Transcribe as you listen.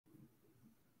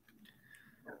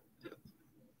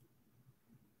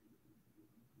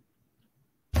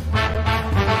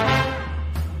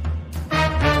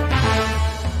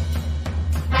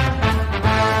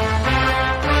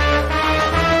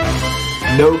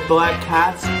No black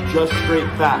cats, just straight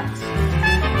facts.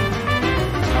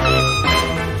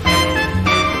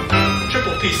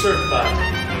 Triple P certified.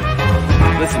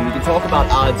 Listen, we can talk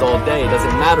about odds all day. It doesn't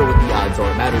matter what the odds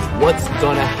are. It matters what's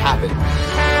gonna happen.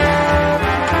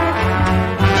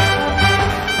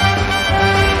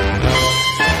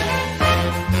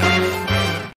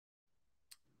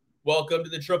 Welcome to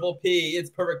the Triple P.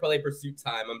 It's perfect parlay pursuit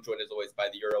time. I'm joined as always by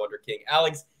the Euro Under King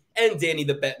Alex and Danny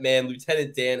the Bet Man.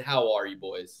 Lieutenant Dan, how are you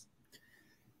boys?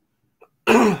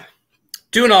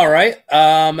 Doing all right.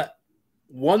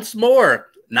 Once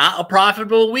more, not a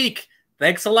profitable week.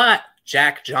 Thanks a lot,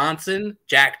 Jack Johnson,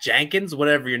 Jack Jenkins,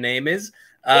 whatever your name is.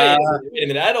 Wait a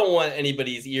minute. I don't want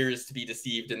anybody's ears to be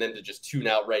deceived and then to just tune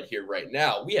out right here, right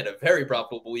now. We had a very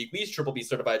profitable week. We used Triple B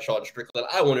certified Sean Strickland.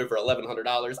 I won over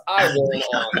 $1,100.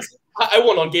 I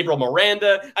won on Gabriel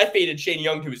Miranda. I faded Shane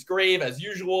Young to his grave as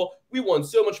usual. We won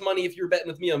so much money if you're betting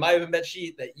with me on my open bet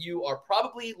sheet that you are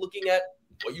probably looking at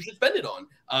what you should spend it on.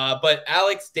 But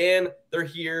Alex, Dan, they're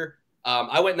here.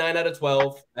 I went 9 out of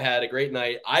 12. I had a great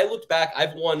night. I looked back.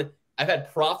 I've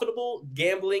had profitable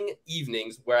gambling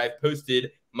evenings where I've posted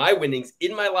my winnings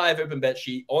in my live open bet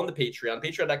sheet on the Patreon,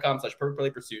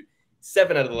 patreon.com/perfectpursuit.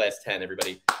 7 out of the last 10,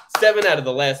 everybody. 7 out of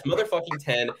the last motherfucking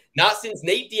 10. Not since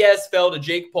Nate Diaz fell to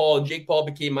Jake Paul and Jake Paul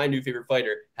became my new favorite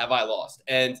fighter have I lost.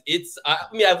 And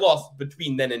I've lost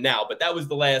between then and now, but that was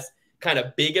the last kind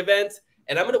of big event.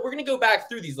 And we're gonna go back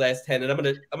through these last 10, and I'm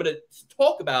gonna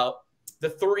talk about the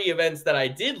 3 events that I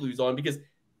did lose on, because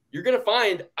you're going to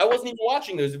find I wasn't even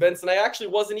watching those events, and I actually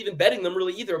wasn't even betting them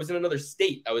really either. I was in another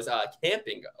state. I was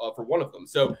camping for one of them.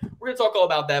 So we're going to talk all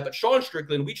about that. But Sean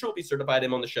Strickland, we Triple B certified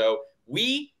him on the show.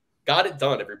 We got it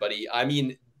done, everybody. I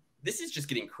mean, this is just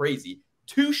getting crazy.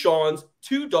 2 Seans,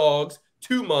 2 dogs,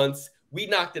 2 months. We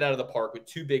knocked it out of the park with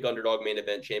 2 big underdog main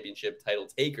event championship title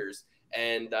takers.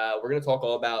 And we're going to talk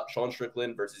all about Sean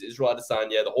Strickland versus Israel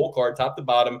Adesanya, the whole card, top to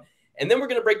bottom. And then we're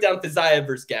going to break down Fiziev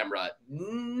versus Gamrot.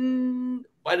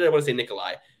 Why did I want to say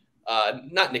Nikolai?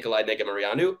 Not Nikolai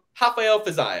Negamarianu. Rafael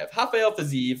Fiziev. Rafael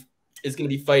Fiziev is going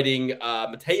to be fighting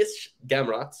Mateusz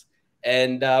Gamrot.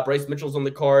 And Bryce Mitchell's on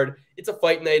the card. It's a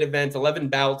fight night event. 11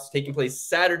 bouts taking place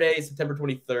Saturday, September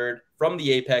 23rd from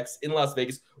the Apex in Las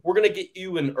Vegas. We're going to get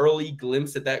you an early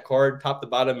glimpse at that card, top to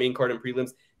bottom, main card, and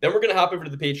prelims. Then we're going to hop over to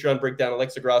the Patreon, break down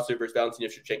Alexa Grasso versus Valentina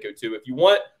Shevchenko 2. If you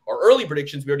want our early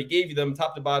predictions, we already gave you them,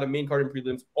 top to bottom, main card, and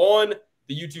prelims on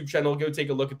the YouTube channel. Go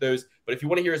take a look at those. But if you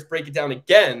want to hear us break it down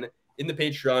again in the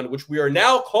Patreon, which we are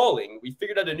now calling, we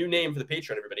figured out a new name for the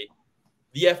Patreon, everybody,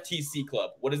 the FTC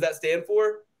Club. What does that stand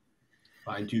for?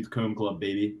 Fine Tooth Comb Club,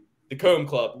 baby. The Comb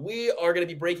Club. We are going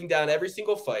to be breaking down every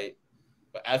single fight,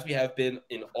 but as we have been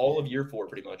in all of year 4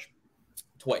 pretty much,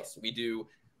 twice. We do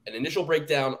an initial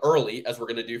breakdown early, as we're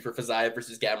going to do for Fiziev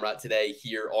versus Gamrot today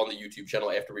here on the YouTube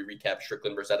channel after we recap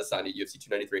Strickland versus Adesanya at UFC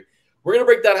 293. We're going to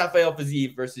break down Rafael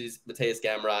Fiziev versus Mateusz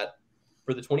Gamrot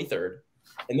for the 23rd.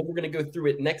 And then we're going to go through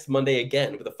it next Monday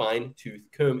again with a fine-tooth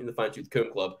comb in the Fine-Tooth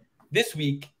Comb Club. This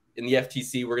week in the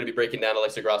FTC, we're going to be breaking down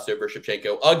Alexa Grasso versus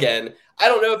Shevchenko again. I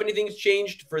don't know if anything's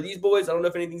changed for these boys. I don't know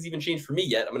if anything's even changed for me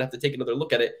yet. I'm going to have to take another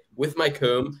look at it with my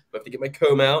comb. I have to get my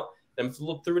comb out. I'm going to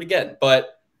look through it again.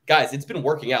 But guys, it's been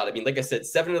working out. I mean, like I said,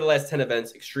 7 of the last 10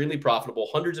 events, extremely profitable,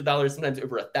 hundreds of dollars, sometimes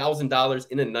over $1,000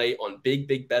 in a night on big,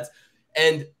 big bets.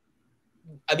 And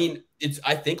I mean, it's,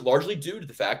 I think, largely due to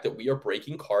the fact that we are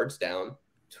breaking cards down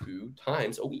 2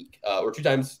 times a week, or 2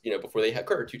 times, before they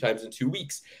occur, 2 times in 2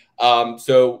 weeks.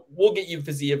 So we'll get you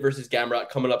Fiziev versus Gamrot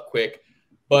coming up quick.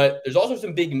 But there's also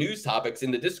some big news topics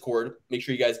in the Discord. Make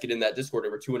sure you guys get in that Discord.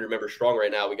 Over 200 members strong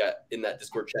right now. We got in that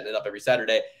Discord chatting it up every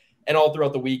Saturday. And all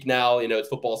throughout the week now, it's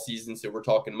football season. So we're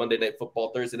talking Monday Night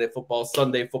Football, Thursday Night Football,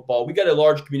 Sunday Football. We got a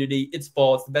large community. It's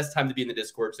fall. It's the best time to be in the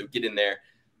Discord. So get in there.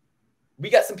 We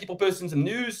got some people posting some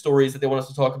news stories that they want us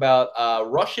to talk about.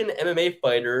 Russian MMA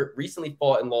fighter recently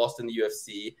fought and lost in the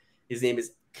UFC. His name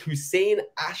is Hussein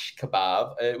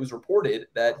Ashkabab. It was reported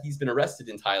that he's been arrested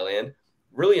in Thailand.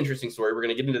 Really interesting story. We're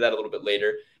going to get into that a little bit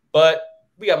later. But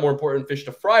we got more important fish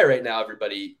to fry right now,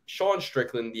 everybody. Sean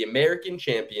Strickland, the American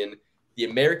champion, the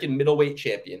American middleweight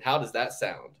champion. How does that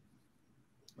sound?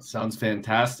 Sounds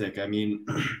fantastic. I mean,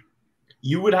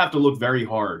 you would have to look very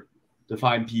hard to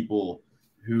find people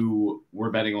who were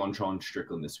betting on Sean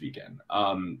Strickland this weekend.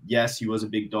 Yes, he was a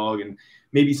big dog, and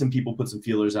maybe some people put some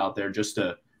feelers out there just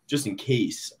in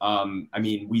case. I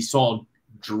mean, we saw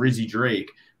Drizzy Drake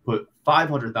put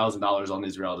 $500,000 on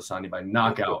Israel Adesanya by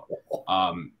knockout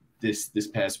this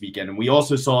past weekend, and we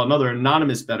also saw another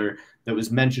anonymous bettor that was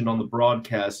mentioned on the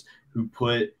broadcast who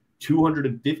put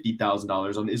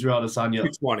 $250,000 on Israel Adesanya.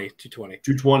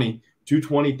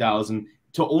 220,000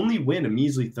 to only win a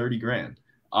measly 30 grand.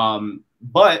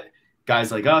 But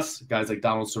guys like us, guys like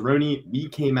Donald Cerrone, we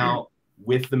came out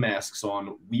with the masks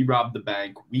on. We robbed the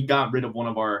bank. We got rid of one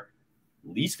of our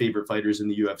least favorite fighters in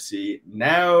the UFC.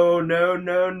 No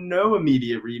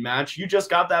immediate rematch. You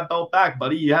just got that belt back,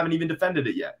 buddy. You haven't even defended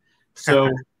it yet. So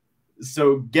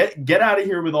get out of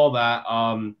here with all that.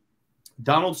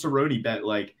 Donald Cerrone bet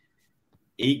like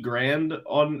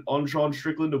 $8,000 on Sean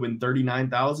Strickland to win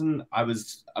 39,000. I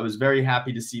was very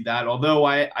happy to see that. Although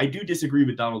I do disagree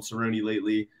with Donald Cerrone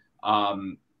lately.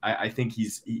 I think he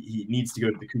needs to go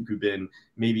to the cuckoo bin,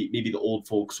 maybe the old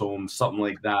folks home, something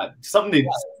like that. Something.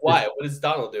 Why? What is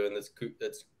Donald doing?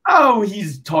 That's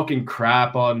he's talking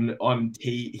crap on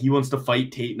Tate. He wants to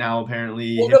fight Tate now,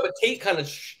 apparently. Well, no, but Tate kind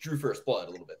of drew first blood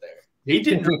a little bit there. Tate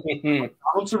didn't.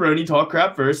 Donald Cerrone talked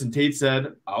crap first, and Tate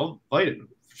said, "I'll fight him.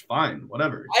 Fine,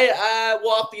 whatever."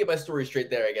 I'll have to get my story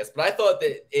straight there, I guess. But I thought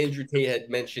that Andrew Tate had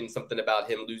mentioned something about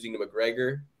him losing to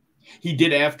McGregor. He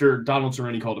did after Donald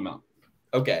Cerrone called him out.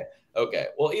 Okay.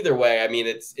 Well, either way, I mean,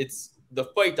 it's the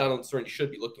fight Donald Cerrone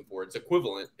should be looking for. It's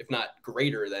equivalent, if not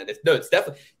greater than. It's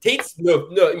definitely Tate's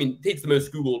Tate's the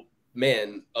most Googled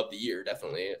man of the year,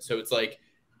 definitely. So it's like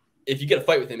if you get a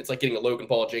fight with him, it's like getting a Logan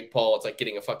Paul, Jake Paul. It's like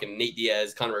getting a fucking Nate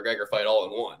Diaz, Conor McGregor fight all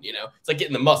in one. You know, it's like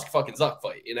getting the Musk fucking Zuck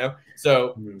fight. You know,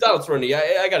 so Donald Cerrone,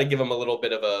 I got to give him a little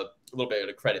bit of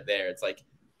credit there. It's like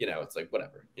it's like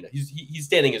whatever. He's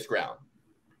standing his ground.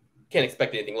 Can't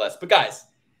expect anything less. But guys,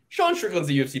 Sean Strickland's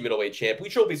the UFC middleweight champ. We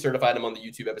triple B certified him on the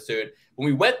YouTube episode. When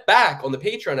we went back on the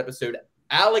Patreon episode,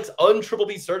 Alex untriple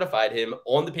B certified him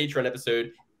on the Patreon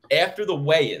episode after the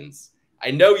weigh-ins.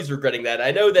 I know he's regretting that.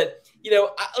 I know that,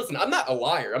 listen, I'm not a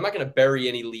liar. I'm not going to bury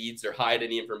any leads or hide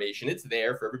any information. It's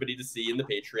there for everybody to see in the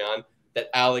Patreon that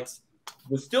Alex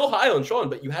was still high on Sean,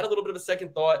 but you had a little bit of a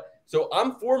second thought. So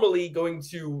I'm formally going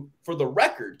to, for the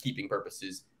record-keeping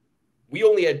purposes, we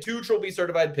only had 2 triple B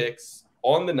certified picks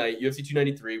on the night, UFC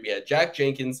 293. We had Jack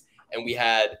Jenkins, and we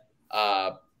had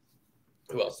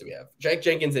who else do we have? Jack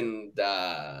Jenkins and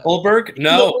Goldberg?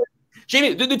 No.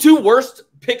 Jamie, the 2 worst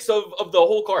picks of the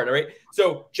whole card, all right?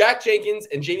 So Jack Jenkins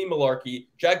and Jamie Malarkey.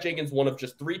 Jack Jenkins, one of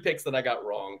just 3 picks that I got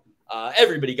wrong.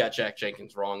 Everybody got Jack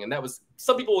Jenkins wrong, and that was,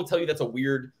 some people will tell you that's a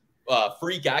weird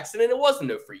freak accident. It wasn't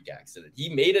no freak accident. He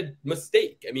made a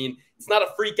mistake. I mean, it's not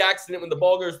a freak accident when the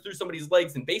ball goes through somebody's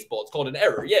legs in baseball. It's called an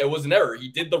error. Yeah, it was an error. He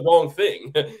did the wrong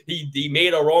thing. He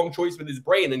made a wrong choice with his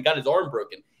brain and got his arm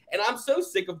broken. And I'm so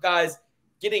sick of guys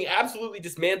getting absolutely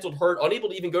dismantled, hurt, unable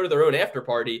to even go to their own after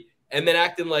party, and then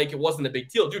acting like it wasn't a big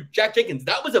deal. Dude, Jack Jenkins,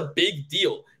 that was a big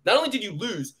deal. Not only did you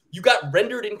lose, you got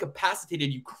rendered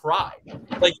incapacitated. You cried.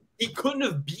 Like, he couldn't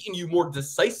have beaten you more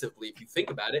decisively if you think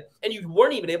about it, and you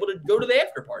weren't even able to go to the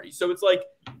after party. So it's like,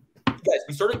 guys,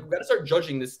 we got to start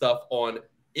judging this stuff on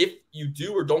if you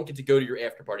do or don't get to go to your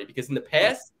after party. Because in the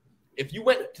past, if you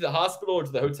went to the hospital or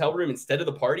to the hotel room instead of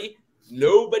the party,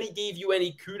 nobody gave you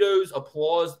any kudos,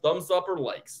 applause, thumbs up, or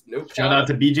likes. No. Shout out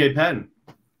to BJ Penn.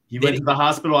 He went to the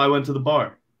hospital. I went to the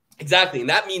bar. Exactly. And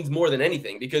that means more than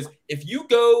anything, because if you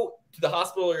go to the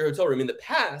hospital or your hotel room in the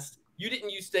past, you didn't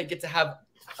used to get to have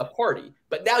a party,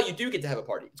 but now you do get to have a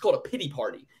party. It's called a pity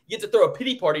party. You get to throw a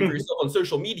pity party for yourself on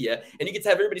social media, and you get to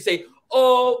have everybody say,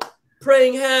 "Oh,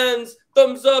 praying hands,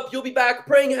 thumbs up, you'll be back,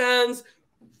 praying hands,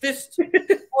 fist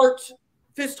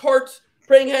heart,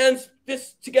 praying hands,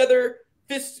 fists together,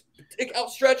 fists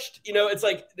outstretched." It's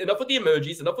like, enough with the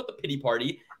emojis, enough with the pity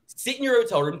party. Sit in your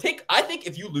hotel room. I think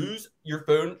if you lose, your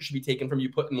phone should be taken from you,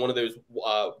 put in one of those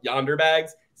yonder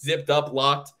bags, zipped up,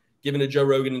 locked, given to Joe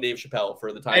Rogan and Dave Chappelle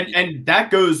for the time. And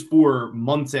that goes for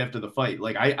months after the fight.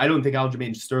 Like, I don't think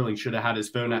Aljamain Sterling should have had his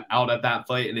phone out at that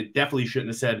fight, and it definitely shouldn't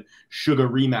have said Sugar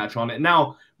rematch on it.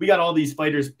 Now, we got all these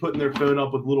fighters putting their phone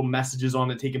up with little messages on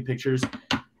it, taking pictures.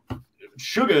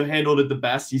 Sugar handled it the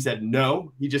best. He said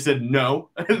no. He just said no.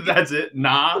 That's it.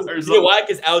 Nah. Or something. You know why?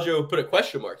 Because Aljo put a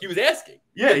question mark. He was asking.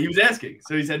 Yeah, he was asking.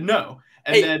 So he said no.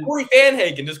 And hey, then Corey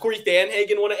Fanhagen. Does Corey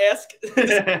Fanhagen want to ask?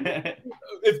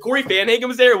 If Corey Fanhagen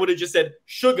was there, it would have just said,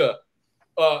 "Sugar,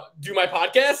 do my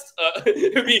podcast."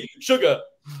 It would be, "Sugar,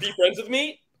 be friends with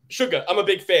me." "Sugar, I'm a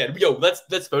big fan." Yo, let's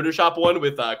Photoshop one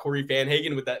with Corey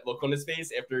Fanhagen with that look on his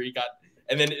face after he got,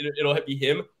 and then it'll be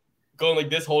him going like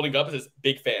this, holding up, and says,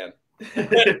 "Big fan."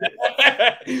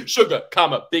 Sugar,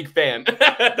 big fan.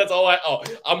 That's all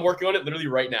I'm working on it literally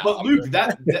right now. But Luke,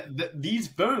 these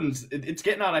phones, it's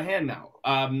getting out of hand now.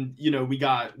 We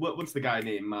got what's the guy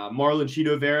named Marlon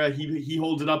Cheeto Vera. He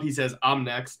holds it up. He says, "I'm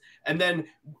next," and then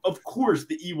of course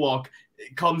the Ewok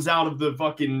comes out of the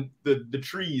fucking the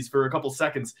trees for a couple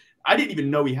seconds. I didn't even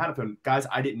know he had a phone, guys.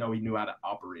 I didn't know he knew how to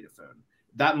operate a phone.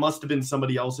 That must have been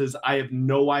somebody else's. I have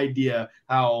no idea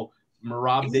how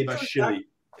Merab Debashili.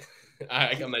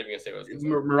 I'm not even gonna say what I was gonna say.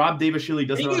 Merab Davashvili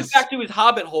doesn't. He goes back to his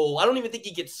hobbit hole. I don't even think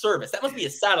he gets service. That must be a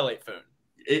satellite phone.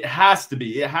 It has to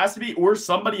be. It has to be, or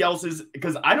somebody else's,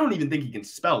 because I don't even think he can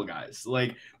spell, guys.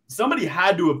 Like, somebody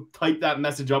had to have typed that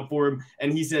message up for him,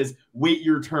 and he says, "Wait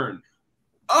your turn."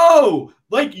 Oh,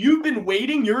 like you've been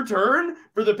waiting your turn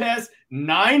for the past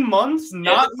 9 months,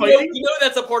 not fighting? You know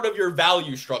that's a part of your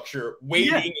value structure,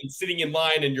 waiting and sitting in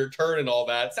line and your turn and all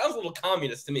that. It sounds a little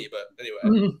communist to me, but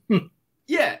anyway.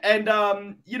 Yeah,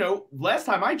 and you know, last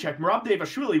time I checked, Merab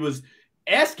Davashvili was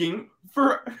asking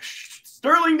for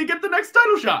Sterling to get the next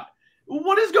title shot.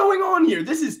 What is going on here?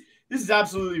 This is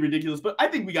absolutely ridiculous, but I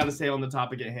think we got to stay on the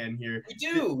topic at hand here. We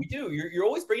do. You're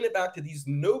always bringing it back to these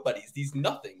nobodies, these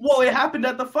nothings. Well, it happened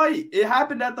at the fight.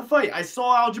 I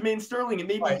saw Aljamain Sterling. It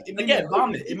made me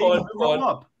vomit. It made me throw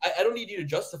up. I don't need you to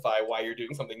justify why you're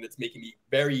doing something that's making me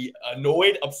very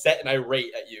annoyed, upset, and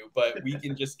irate at you, but we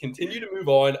can just continue to move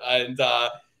on. And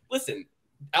listen,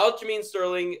 Aljamain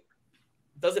Sterling,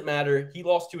 doesn't matter. He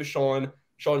lost to a Sean.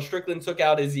 Sean Strickland took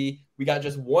out Izzy. We got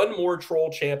just one more troll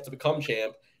champ to become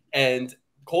champ. And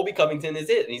Colby Covington is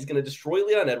it. And he's going to destroy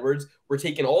Leon Edwards. We're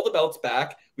taking all the belts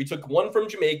back. We took one from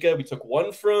Jamaica. We took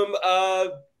one from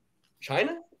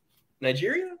China,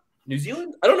 Nigeria, New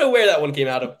Zealand. I don't know where that one came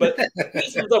out of, but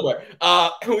it's from somewhere.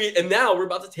 And now we're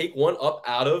about to take one up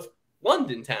out of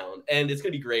London town. And it's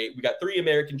going to be great. We got 3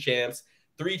 American champs,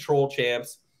 3 troll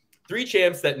champs, 3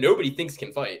 champs that nobody thinks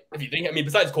can fight. If you think, I mean,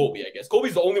 besides Colby, I guess.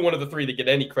 Colby's the only one of the 3 that get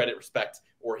any credit, respect,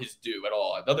 or his due at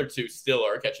all. The other 2 still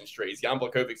are catching strays. Jan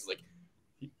Blachowicz is like,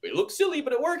 it looks silly,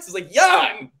 but it works. It's like,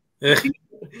 Jan!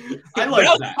 I like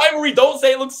that. Time where we don't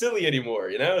say it looks silly anymore,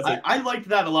 you know? It's like, I liked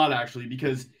that a lot, actually,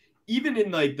 because even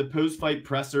in like the post-fight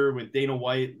presser with Dana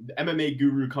White, the MMA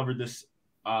Guru covered this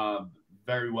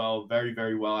very well, very,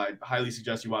 very well. I highly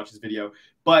suggest you watch this video.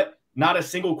 But not a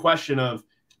single question of,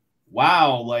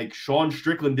 wow, like Sean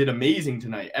Strickland did amazing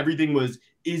tonight. Everything was,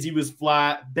 Izzy was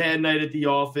flat, bad night at the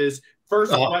office.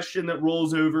 First question that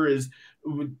rolls over is,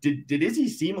 did Izzy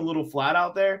seem a little flat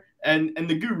out there? And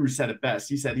the Guru said it best.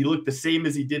 He said he looked the same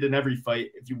as he did in every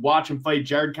fight. If you watch him fight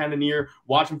Jared Cannonier,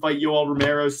 watch him fight Yoel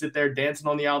Romero, sit there dancing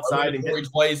on the outside. And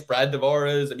twice, Brad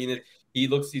Tavares. I mean, he's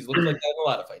looked like that in a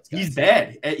lot of fights. Guys. He's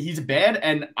bad. He's bad.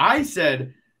 And I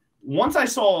said, once I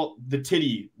saw the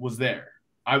titty was there,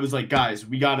 I was like, guys,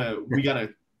 we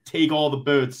gotta take all the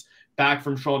boats back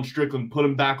from Sean Strickland, put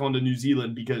him back onto New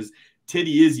Zealand, because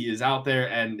Titty Izzy is out there,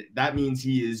 and that means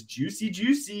he is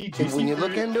juicy. When you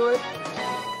look into it,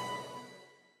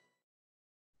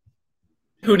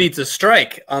 who needs a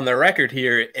strike on the record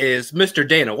here is Mr.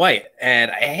 Dana White, and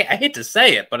I hate to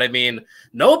say it, but I mean,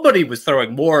 nobody was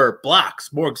throwing more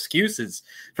blocks, more excuses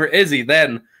for Izzy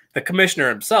than the commissioner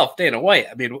himself, Dana White.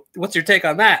 I mean, what's your take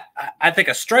on that? I think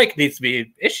a strike needs to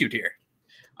be issued here.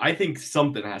 I think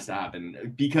something has to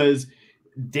happen, because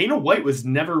Dana White was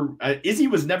never Izzy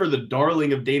was never the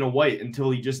darling of Dana White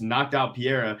until he just knocked out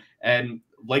Pereira. And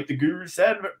like the Guru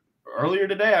said earlier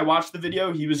today, I watched the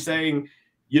video. He was saying,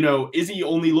 you know, Izzy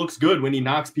only looks good when he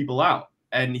knocks people out.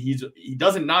 And he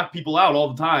doesn't knock people out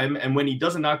all the time. And when he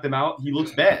doesn't knock them out, he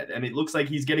looks bad. And it looks like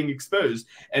he's getting exposed.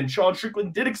 And Sean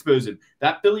Strickland did expose him.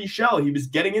 That Philly shell, he was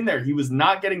getting in there. He was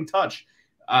not getting touched.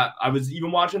 I was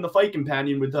even watching the Fight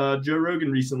Companion with Joe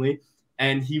Rogan recently.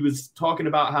 And he was talking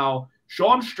about how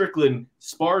Sean Strickland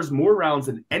spars more rounds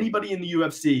than anybody in the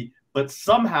UFC, but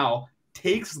somehow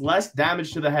takes less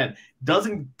damage to the head,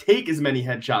 doesn't take as many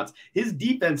headshots. His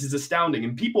defense is astounding.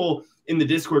 And people in the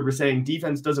Discord were saying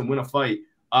defense doesn't win a fight.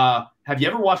 Have you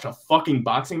ever watched a fucking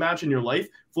boxing match in your life?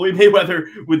 Floyd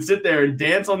Mayweather would sit there and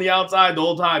dance on the outside the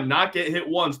whole time, not get hit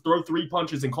once, throw 3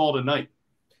 punches, and call it a night.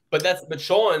 But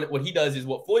Sean, what he does is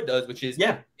what Floyd does, which is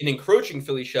an encroaching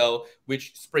Philly shell,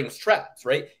 which springs traps,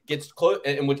 right? Gets close,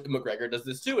 and which McGregor does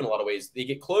this too in a lot of ways. They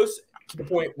get close to the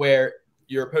point where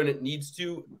your opponent needs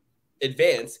to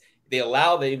advance. They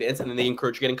advance, and then they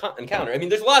encourage getting encounter. I mean,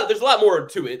 there's a lot more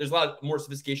to it. There's a lot more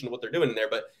sophistication of what they're doing in there.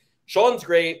 But Sean's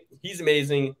great. He's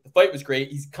amazing. The fight was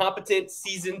great. He's competent,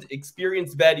 seasoned,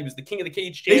 experienced vet. He was the king of the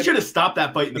cage champ. They should have stopped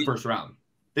that fight in the first round.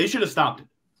 They should have stopped it.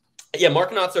 Yeah,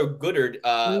 Mark Goodard.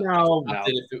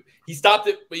 He stopped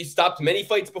it. He stopped many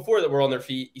fights before that were on their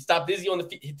feet. He stopped Izzy on the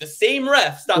feet. The same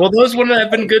ref stopped. Well, those wouldn't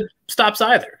have been good stops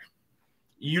either.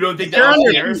 You don't think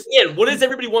that? Yeah. What does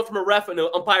everybody want from a ref and an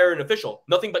umpire and official?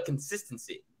 Nothing but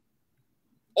consistency.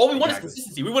 All we want is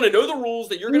consistency. We want to know the rules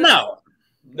that you're going to.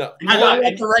 No. I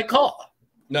want the right call.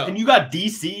 No. And you got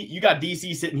DC. You got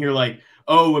DC sitting here like,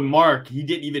 oh, and Mark, he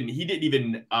didn't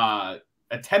even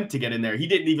attempt to get in there. He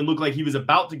didn't even look like he was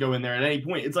about to go in there at any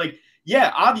point. It's like,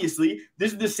 yeah, obviously,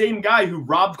 this is the same guy who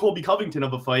robbed Colby Covington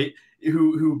of a fight,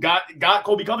 who got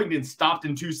Colby Covington stopped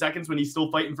in 2 seconds when he's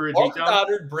still fighting for a takedown.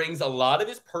 Goddard brings a lot of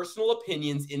his personal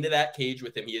opinions into that cage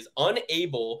with him. He is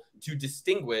unable to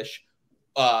distinguish.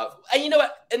 And you know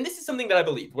what? And this is something that I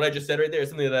believed. What I just said right there is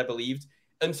something that I believed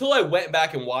until I went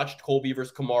back and watched Colby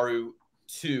versus Kamaru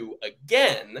 2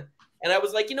 again. And I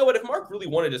was like, you know what? If Mark really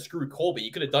wanted to screw Colby,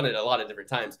 he could have done it a lot of different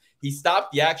times. He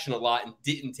stopped the action a lot and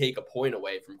didn't take a point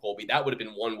away from Colby. That would have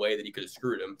been one way that he could have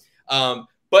screwed him.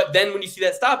 But then when you see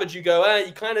that stoppage, you go,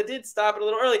 you kind of did stop it a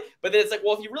little early. But then it's like,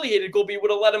 well, if you really hated Colby, you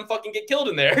would have let him fucking get killed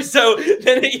in there. So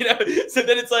then, so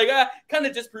then it's like, kind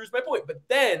of disproves my point. But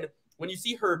then when you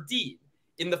see Herb Dean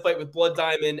in the fight with Blood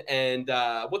Diamond and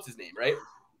what's his name, right?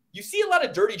 You see a lot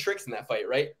of dirty tricks in that fight,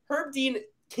 right? Herb Dean,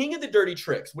 king of the dirty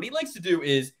tricks. What he likes to do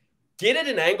is get at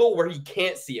an angle where he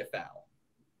can't see a foul.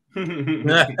 You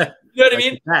know what I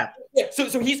mean? Yeah.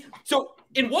 So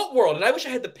in what world? And I wish I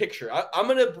had the picture. I'm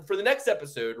gonna, for the next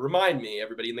episode, remind me,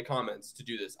 everybody in the comments, to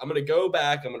do this. I'm gonna go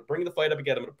back. I'm gonna bring the fight up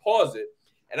again. I'm gonna pause it,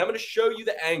 and I'm gonna show you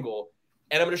the angle,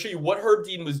 and I'm gonna show you what Herb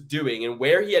Dean was doing and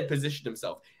where he had positioned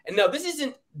himself. And now this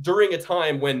isn't during a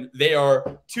time when they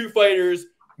are two fighters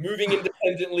moving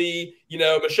independently,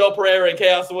 Michelle Pereira and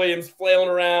Chaos Williams flailing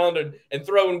around and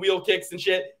throwing wheel kicks and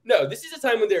shit. No, this is a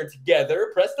time when they're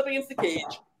together, pressed up against the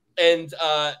cage, and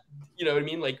you know what I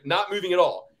mean, like not moving at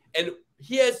all. And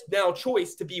he has now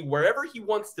choice to be wherever he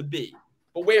wants to be.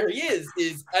 But where he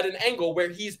is at an angle where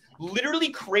he's literally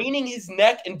craning his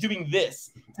neck and doing this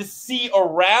to see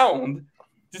around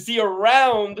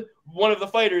one of the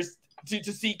fighters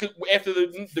to see after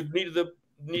the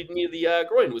knee of the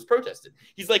groin was protested.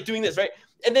 He's like doing this, right?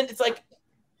 And then it's like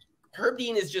Herb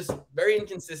Dean is just very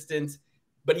inconsistent,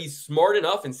 but he's smart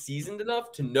enough and seasoned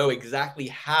enough to know exactly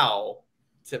how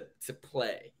to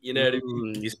play. You know what I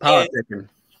mean? He's politicking.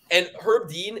 And Herb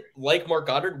Dean, like Mark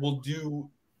Goddard,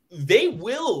 they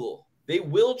will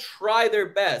try their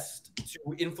best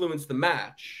to influence the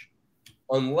match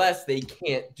unless they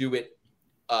can't do it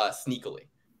sneakily.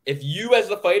 If you as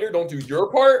the fighter don't do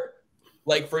your part,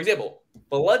 like for example,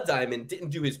 Blood Diamond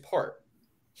didn't do his part.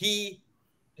 He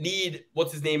kneed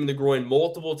what's his name in the groin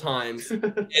multiple times.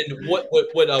 And what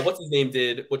what's his name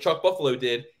did, what Chuck Buffalo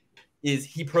did, is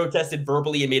he protested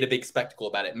verbally and made a big spectacle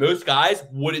about it. Most guys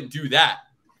wouldn't do that.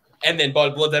 And then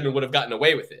Blood Diamond would have gotten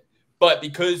away with it. But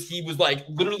because he was like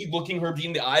literally looking Herb Dean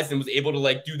in the eyes and was able to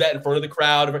like do that in front of the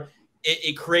crowd,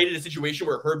 it created a situation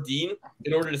where Herb Dean,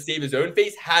 in order to save his own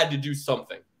face, had to do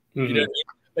something. You know what I mean?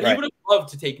 But he would have loved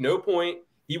to take no point.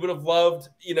 He would have loved,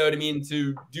 you know what I mean,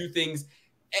 to do things.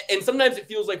 And sometimes it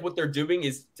feels like what they're doing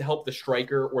is to help the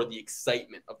striker or the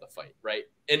excitement of the fight, right?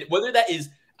 And whether that is,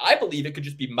 I believe it could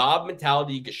just be mob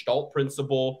mentality, Gestalt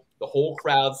principle, the whole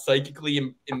crowd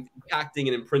psychically impacting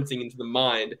and imprinting into the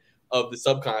mind of the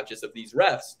subconscious of these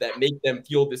refs that make them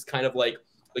feel this kind of like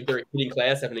they're a kid in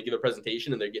class having to give a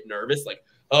presentation and they're getting nervous, like,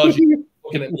 oh, she's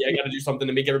looking at me, I got to do something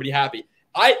to make everybody happy.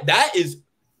 That is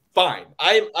fine.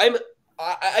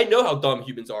 I know how dumb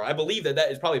humans are. I believe that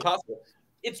is probably possible.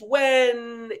 It's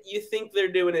when you think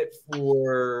they're doing it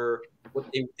for what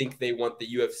they think they want the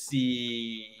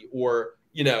UFC, or,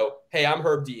 hey, I'm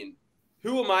Herb Dean.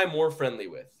 Who am I more friendly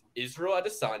with? Israel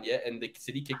Adesanya and the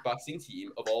city kickboxing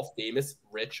team of all famous,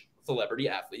 rich celebrity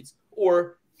athletes,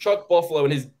 or Chuck Buffalo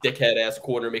and his dickhead ass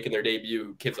corner making their debut?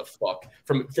 Who gives a fuck?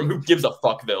 From who gives a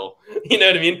fuckville? You know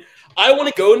what I mean? I want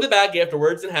to go in the back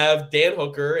afterwards and have Dan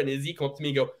Hooker and Izzy come up to me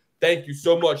and go, "Thank you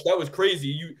so much. That was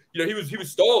crazy. He was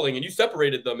stalling and you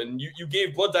separated them and you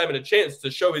gave Blood Diamond a chance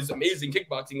to show his amazing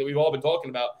kickboxing that we've all been talking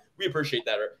about. We appreciate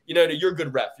that." Or, you're a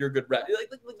good ref. You're a good ref.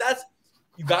 Like that's,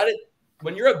 you got it.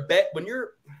 When you're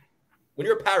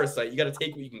a parasite, you got to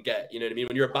take what you can get. You know what I mean?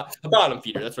 When you're a bottom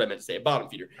feeder, that's what I meant to say. A bottom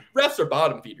feeder. Refs are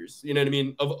bottom feeders. You know what I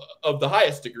mean? Of the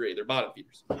highest degree, they're bottom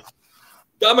feeders.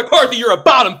 John McCarthy, you're a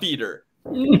bottom feeder.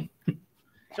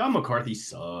 John McCarthy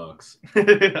sucks.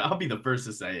 I'll be the first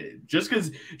to say it. Just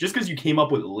because you came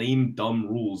up with lame, dumb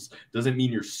rules doesn't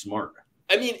mean you're smart.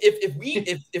 I mean,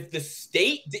 if the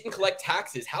state didn't collect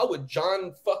taxes, how would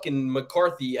John fucking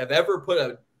McCarthy have ever put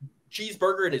a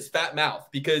cheeseburger in his fat mouth?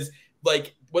 Because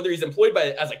like whether he's employed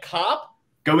as a cop,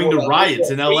 going to riots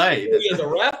in LA, he is a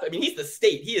ref. I mean, he's the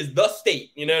state. He is the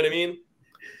state. You know what I mean?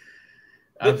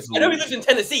 Absolutely. I know he lives in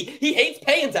Tennessee. He hates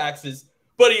paying taxes,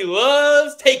 but he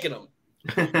loves taking them.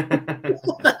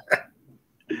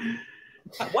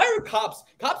 Why are cops?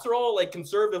 Cops are all like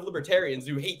conservative libertarians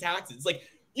who hate taxes. It's like,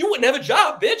 you wouldn't have a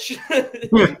job, bitch.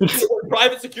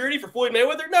 Private security for Floyd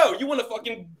Mayweather? No, you want to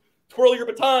fucking twirl your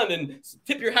baton and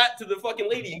tip your hat to the fucking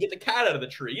lady and get the cat out of the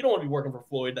tree. You don't want to be working for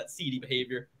Floyd, that seedy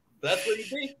behavior. But that's where you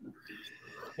be.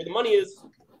 Where the money is.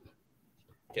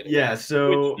 Kidding. Yeah,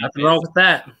 so nothing wrong with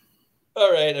that.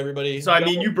 All right, everybody. So I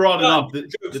mean, you brought it up.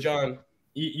 John.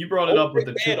 You brought it up with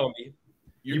the bad on me.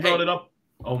 You brought it up.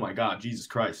 Oh my God, Jesus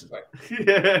Christ! Sorry.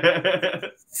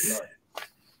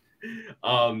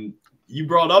 You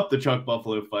brought up the Chuck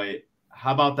Buffalo fight.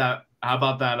 How about that?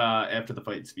 After the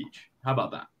fight speech? How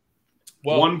about that?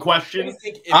 Well, one question.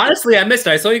 Honestly, I missed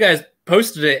it. I saw you guys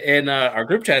posted it in our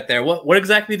group chat there. What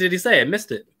exactly did he say? I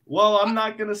missed it. Well, I'm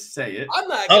not gonna say it. I'm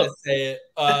not gonna say it,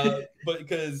 but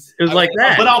because it was like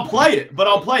that. But I'll play it.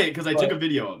 Because I took a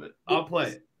video of it. I'll play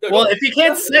it. Well, if you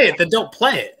can't say it, then don't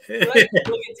play it.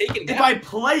 If I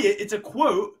play it, it's a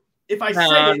quote. If I say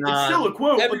it, it's still a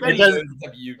quote. Everybody knows it's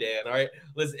up to you, Dan. All right.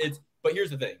 Listen, but here's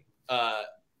the thing.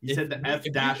 You said the F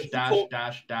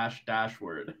dash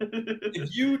word.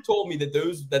 If you told me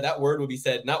that word would be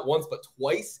said not once but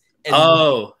twice.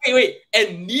 And wait,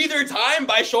 and neither time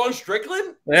by Sean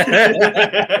Strickland? Who had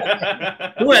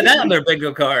that on their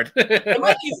bingo card?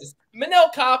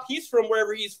 Manel Kopp, he's from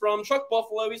wherever he's from. Chuck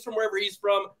Buffalo, he's from wherever he's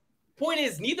from. Point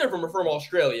is, neither of them are from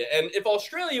Australia. And if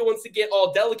Australia wants to get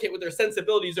all delicate with their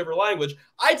sensibilities over language,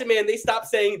 I demand they stop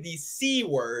saying the C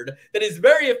word that is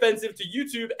very offensive to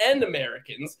YouTube and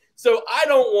Americans. So I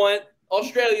don't want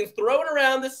Australians throwing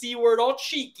around the C word all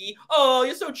cheeky. Oh,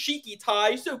 you're so cheeky, Ty.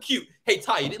 You're so cute. Hey,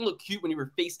 Ty, you didn't look cute when you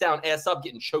were face down, ass up,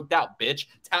 getting choked out, bitch.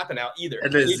 Tapping out either.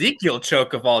 An Ezekiel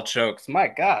choke of all chokes. My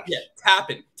gosh. Yeah,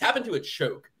 tapping. Tap into a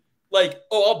choke. Like,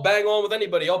 oh, I'll bang on with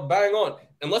anybody. I'll bang on.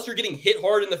 Unless you're getting hit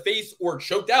hard in the face or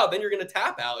choked out, then you're going to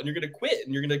tap out and you're going to quit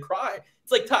and you're going to cry.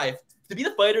 It's like, Ty, to be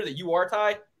the fighter that you are,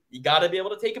 Ty, you got to be able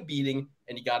to take a beating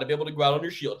and you got to be able to go out on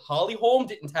your shield. Holly Holm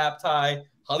didn't tap, Ty.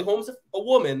 Holly Holm's a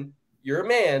woman. You're a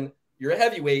man. You're a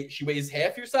heavyweight. She weighs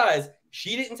half your size.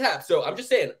 She didn't tap. So I'm just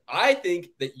saying, I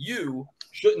think that you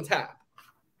shouldn't tap.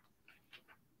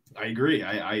 I agree.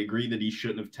 I agree that he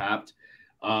shouldn't have tapped.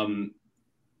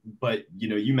 But, you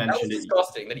know, you mentioned that was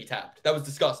disgusting that he tapped. That was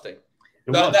disgusting.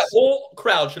 That whole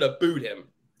crowd should have booed him.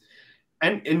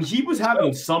 And he was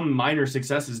having some minor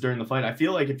successes during the fight. I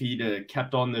feel like if he'd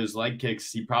kept on those leg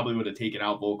kicks, he probably would have taken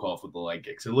out Volkov with the leg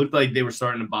kicks. It looked like they were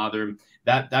starting to bother him.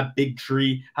 That big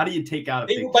tree. How do you take out a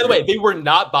big tree? By the way, they were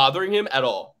not bothering him at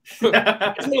all.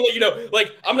 I just want to let you know,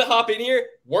 like, I'm going to hop in here.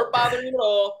 Weren't bothering him at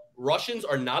all. Russians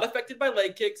are not affected by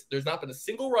leg kicks. There's not been a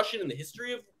single Russian in the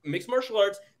history of mixed martial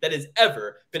arts that has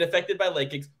ever been affected by leg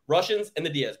kicks. Russians and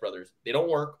the Diaz brothers. They don't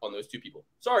work on those two people.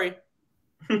 Sorry.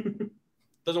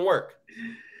 Doesn't work.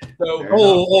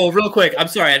 So, real quick. I'm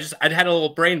sorry. I had a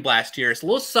little brain blast here. It's a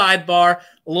little sidebar,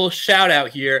 a little shout out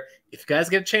here. If you guys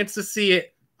get a chance to see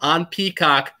it on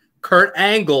Peacock, Kurt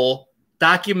Angle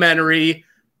documentary.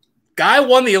 Guy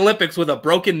won the Olympics with a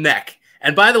broken neck.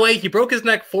 And by the way, he broke his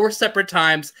neck 4 separate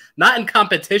times, not in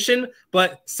competition,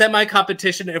 but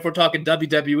semi-competition if we're talking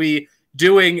WWE,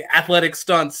 doing athletic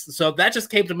stunts. So that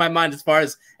just came to my mind as far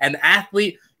as an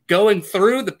athlete going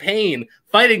through the pain,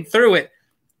 fighting through it,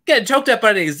 getting choked up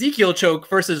by an Ezekiel choke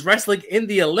versus wrestling in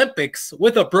the Olympics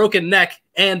with a broken neck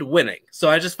and winning. So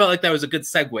I just felt like that was a good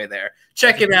segue there.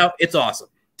 Check it out. It's awesome.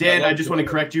 Dan, I just want to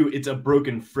correct you. It's a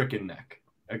broken frickin' neck.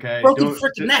 Okay? Broken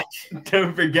frickin' neck.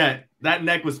 Don't forget. That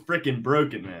neck was frickin'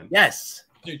 broken, man. Yes.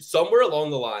 Dude, somewhere along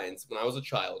the lines, when I was a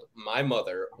child, my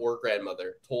mother or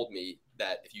grandmother told me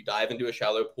that if you dive into a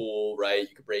shallow pool, right,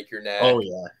 you could break your neck. Oh,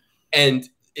 yeah. And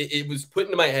it was put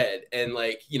into my head. And,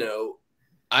 like, you know,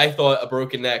 I thought a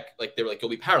broken neck, like, they were like,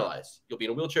 you'll be paralyzed. You'll be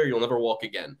in a wheelchair. You'll never walk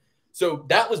again. So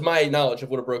that was my knowledge of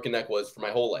what a broken neck was for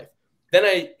my whole life. Then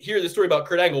I hear the story about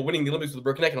Kurt Angle winning the Olympics with a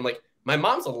broken neck, and I'm like, my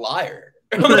mom's a liar.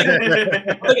 I'm like,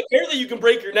 apparently you can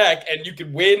break your neck and you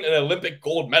can win an Olympic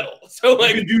gold medal. So,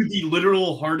 like, you can do the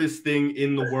literal hardest thing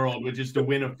in the world, which is to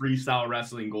win a freestyle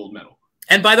wrestling gold medal.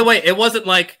 And by the way, it wasn't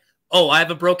like, oh, I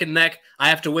have a broken neck, I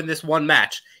have to win this one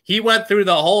match. He went through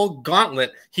the whole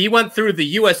gauntlet. He went through the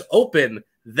U.S. Open,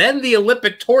 then the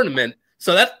Olympic tournament.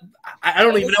 So that I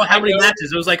don't even know how many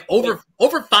matches. It was like over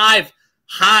 5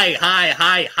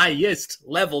 highest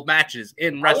level matches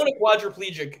in wrestling. I want a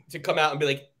quadriplegic to come out and be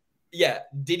like, yeah,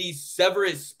 did he sever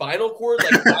his spinal cord?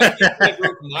 Like, I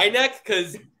broke my neck?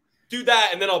 Because do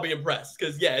that, and then I'll be impressed.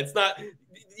 Because, yeah, it's not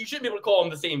 – you shouldn't be able to call them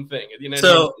the same thing. You know?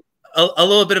 So a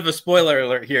little bit of a spoiler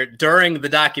alert here. During the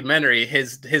documentary,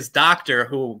 his doctor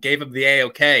who gave him the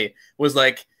A-OK was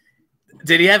like,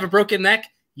 did he have a broken neck?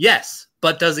 Yes.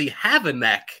 But does he have a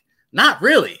neck? Not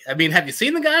really. I mean, have you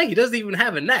seen the guy? He doesn't even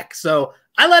have a neck. So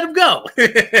I let him go.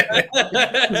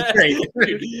 It's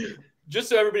great. Just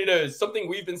so everybody knows, something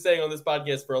we've been saying on this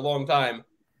podcast for a long time,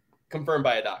 confirmed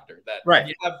by a doctor, that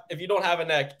right. if you don't have a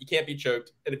neck, you can't be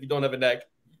choked, and if you don't have a neck,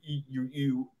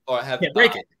 you have can't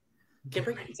break it. Can't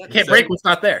break it. Exactly. Can't break what's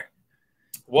not there.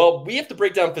 Well, we have to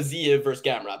break down Fiziev versus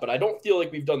Gamrot, but I don't feel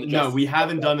like we've done the justice. No, we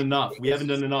haven't done enough. We haven't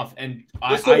done enough. And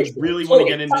I really so want to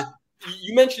get into...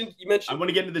 You mentioned... I want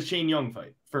to get into the Shane Young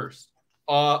fight first.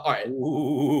 All right.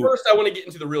 Ooh. First, I want to get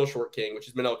into the real short king, which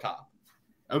is Manel Kape.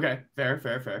 Okay,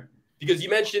 fair. Because you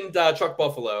mentioned Chuck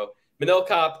Buffalo. Manel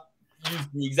Kape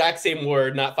used the exact same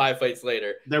word not 5 fights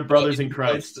later. They're brothers in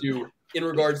Christ. In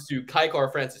regards to Kai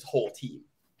Kara-France's whole team,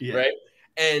 right?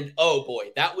 And, oh,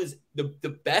 boy, that was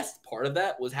the best part of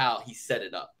that was how he set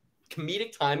it up.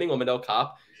 Comedic timing on Manel Kape.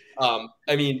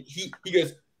 I mean, he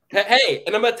goes, hey,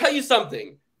 and I'm going to tell you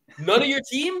something. None of your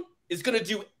team is going to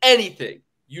do anything.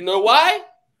 You know why?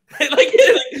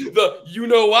 You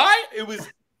know why? It was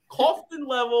Kaufman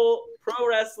level pro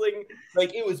wrestling.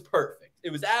 Like, it was perfect.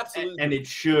 It was absolutely. And it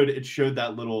showed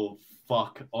that little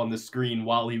fuck on the screen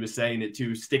while he was saying it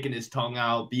too, sticking his tongue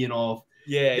out, being all.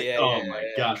 Oh my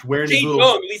gosh, wearing his little.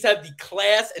 Young at least had the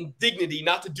class and dignity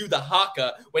not to do the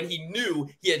haka when he knew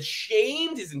he had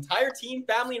shamed his entire team,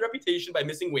 family, and reputation by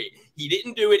missing weight. He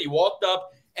didn't do it. He walked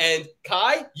up. And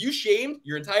Kai, you shamed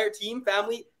your entire team,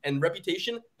 family, and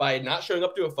reputation by not showing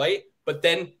up to a fight, but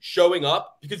then showing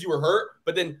up because you were hurt,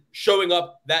 but then showing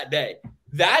up that day.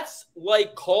 That's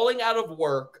like calling out of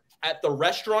work at the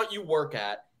restaurant you work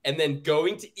at and then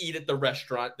going to eat at the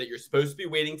restaurant that you're supposed to be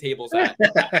waiting tables at.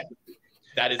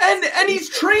 That is, and he's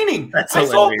training. I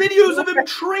saw videos of him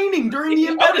training during the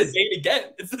embedded.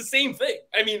 It's the same thing.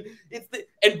 I mean,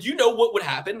 and you know what would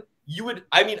happen?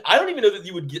 I don't even know that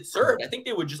you would get served. I think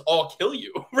they would just all kill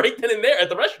you right then and there at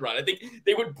the restaurant. I think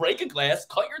they would break a glass,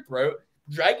 cut your throat,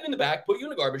 drag you in the back, put you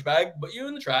in a garbage bag, put you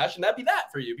in the trash, and that'd be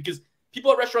that for you. Because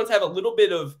people at restaurants have a little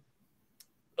bit of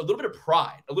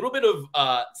pride, a little bit of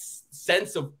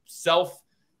sense of self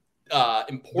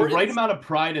importance. The right amount of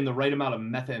pride and the right amount of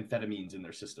methamphetamines in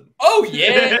their system. Oh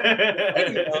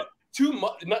yeah. Too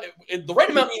much. The right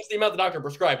amount means the amount the doctor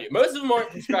prescribed you. Most of them aren't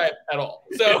prescribed at all.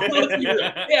 So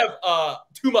they have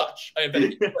too much.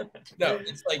 No,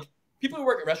 it's like people who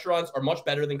work at restaurants are much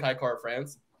better than Kai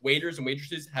Kara-France. Waiters and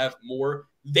waitresses have more.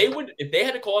 They would, if they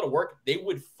had to call out of work, they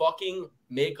would fucking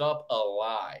make up a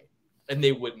lie, and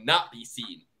they would not be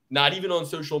seen. Not even on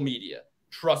social media.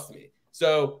 Trust me.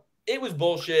 So it was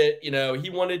bullshit. You know, he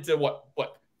wanted to what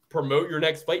promote your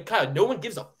next fight. God, no one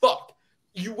gives a fuck.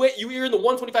 You're in the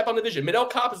 125-pound division.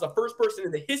 Manel Kape is the first person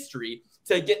in the history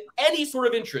to get any sort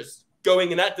of interest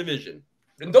going in that division.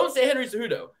 And don't say Henry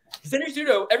Cejudo. Because Henry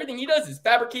Cejudo, everything he does is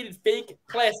fabricated, fake,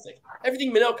 plastic.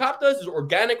 Everything Manel Kape does is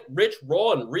organic, rich,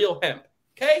 raw, and real hemp.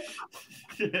 Okay?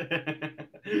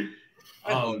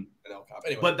 Anyway.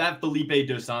 But that Felipe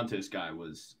Dos Santos guy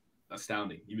was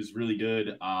astounding. He was really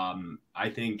good. I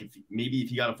think if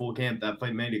he got a full camp, that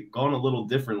fight might have gone a little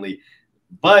differently.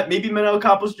 But maybe Manel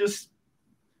Kape was just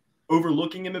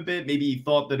overlooking him a bit. Maybe he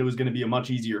thought that it was going to be a much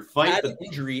easier fight. He had an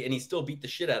injury, and he still beat the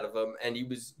shit out of him, and he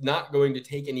was not going to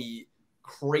take any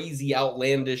crazy,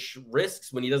 outlandish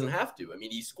risks when he doesn't have to. I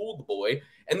mean, he schooled the boy,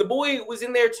 and the boy was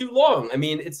in there too long. I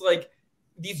mean, it's like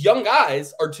these young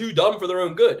guys are too dumb for their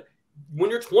own good. When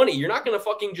you're 20, you're not going to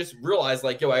fucking just realize,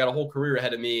 like, yo, I got a whole career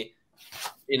ahead of me.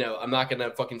 You know, I'm not going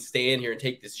to fucking stay in here and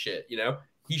take this shit, you know?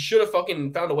 He should have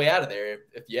fucking found a way out of there,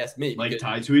 if you ask me. Like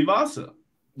Tai Tuivasa.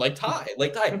 Like Ty.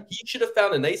 He should have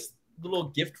found a nice little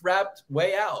gift-wrapped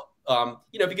way out.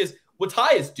 You know, because what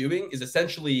Ty is doing is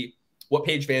essentially what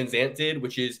Paige Van Zandt did,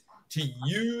 which is to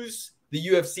use the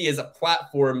UFC as a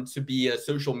platform to be a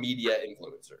social media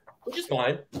influencer, which is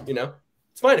fine. You know,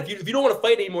 it's fine if you don't want to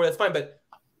fight anymore. That's fine, but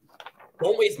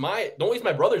don't waste my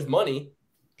brother's money.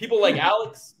 People like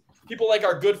Alex, people like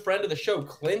our good friend of the show,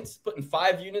 Clint, putting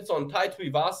 5 units on Tai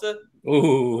Tuivasa.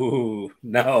 Ooh,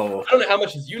 no. I don't know how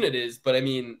much his unit is, but I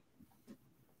mean,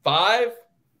 5.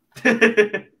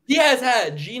 He has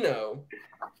had Gino,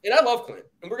 and I love Clint,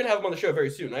 and we're gonna have him on the show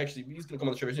very soon. He's gonna come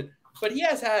on the show very soon. But he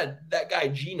has had that guy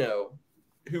Gino,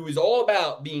 who is all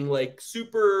about being like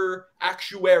super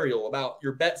actuarial about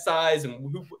your bet size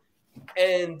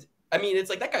and I mean, it's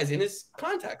like that guy's in his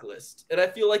contact list, and I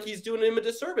feel like he's doing him a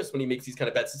disservice when he makes these kind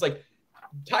of bets. It's like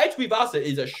Tai Tuivasa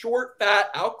is a short,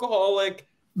 fat, alcoholic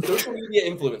social media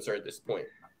influencer at this point.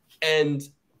 And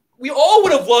we all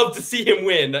would have loved to see him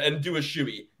win and do a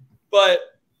shoey. But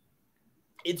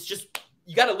it's just,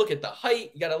 you got to look at the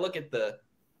height. You got to look at the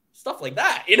stuff like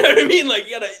that. You know what I mean? Like,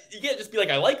 you can't just be like,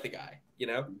 I like the guy, you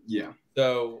know? Yeah.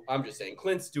 So I'm just saying,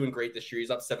 Clint's doing great this year. He's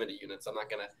up 70 units. I'm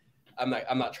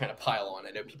not trying to pile on.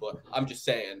 I know I'm just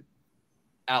saying,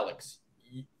 Alex,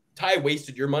 Ty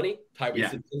wasted your money. Ty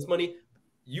wasted Clint's money.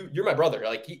 You're my brother.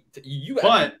 Like,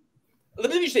 let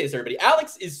me just say this, everybody.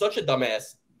 Alex is such a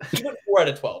dumbass. You went 4 out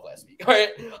of 12 last week. All right.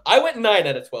 I went 9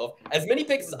 out of 12. As many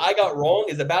picks as I got wrong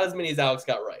is about as many as Alex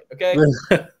got right. Okay.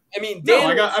 I mean,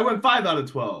 Dan, I went 5 out of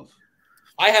 12.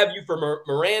 I have you for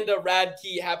Miranda,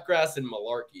 Radke, Hapgrass, and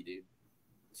Malarkey, dude.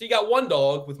 So you got one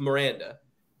dog with Miranda,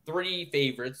 3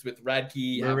 favorites with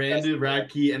Radke, Miranda,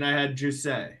 Radke, and I had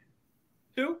Giselle.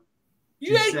 Who?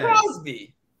 You had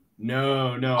Crosby.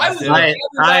 No. I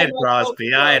had Crosby.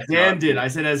 Dan did. I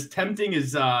said as tempting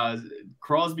as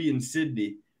Crosby and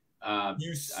Sydney.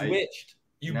 You switched.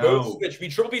 Both switched. We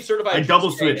triple B certified. I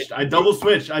double switched.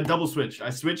 I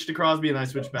switched to Crosby and I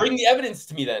switched back. Bring the evidence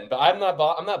to me then, but I'm not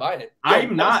buying it.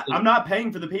 I'm not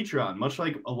paying for the Patreon, much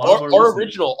like a lot of our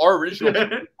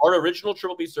original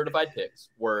triple B certified picks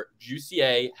were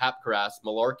Jussier, Hapgrass,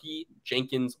 Malarkey,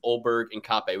 Jenkins, Olberg, and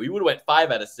Kape. We would have went 5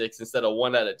 out of 6 instead of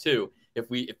 1 out of 2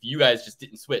 if you guys just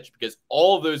didn't switch, because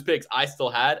all of those picks I still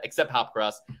had except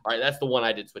Hapgrass. All right, that's the one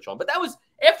I did switch on, but that was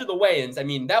after the weigh-ins. I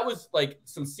mean, that was like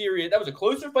that was a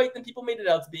closer fight than people made it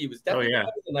out to be. It was definitely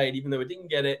the night, even though it didn't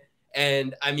get it.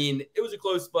 And I mean, it was a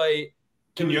close fight.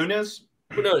 Quinones,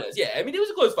 yeah. I mean, it was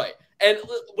a close fight. And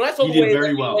when I saw the weigh-ins,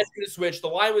 I was going to switch. The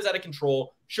line was out of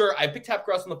control. Sure, I picked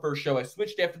Hapgrass on the first show. I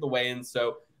switched after the weigh-ins.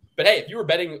 So, but hey, if you were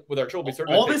betting with our triple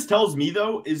B, all this tells me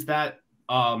though is that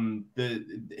the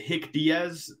Hick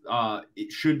Diaz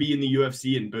it should be in the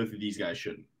UFC, and both of these guys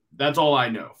shouldn't. That's all I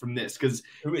know from this. Because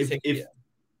if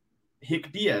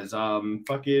Hick Diaz,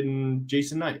 fucking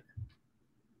Jason Knight.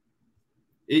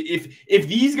 If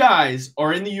these guys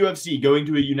are in the UFC going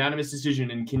to a unanimous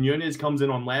decision and Quinones comes in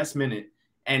on last minute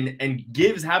and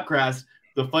gives Hapgrass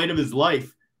the fight of his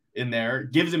life in there,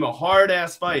 gives him a hard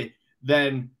ass fight,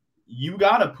 then you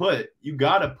gotta put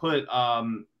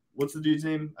what's the dude's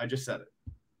name? I just said it.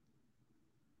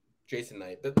 Jason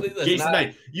Knight.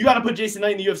 Knight. You got to put Jason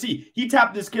Knight in the UFC. He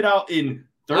tapped this kid out in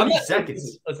 30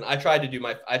 seconds. Listen, I tried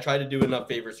to do enough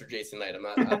favors for Jason Knight. I'm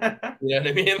not, you know what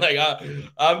I mean? Like,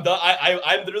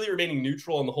 I'm literally remaining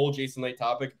neutral on the whole Jason Knight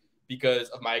topic because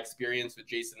of my experience with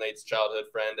Jason Knight's childhood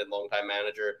friend and longtime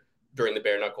manager during the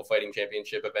bare knuckle fighting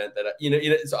championship event. That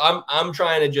so I'm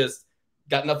trying to just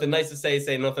got nothing nice to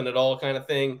say nothing at all kind of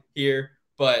thing here.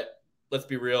 But let's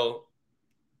be real.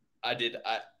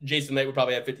 Jason Knight would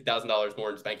probably have $50,000 more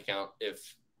in his bank account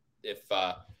if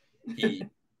he,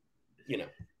 if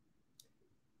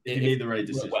he made the right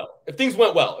decision. If things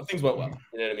went well, you know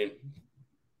what I mean?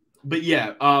 But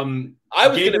yeah, I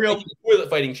was going to make a toilet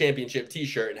fighting championship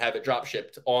T-shirt and have it drop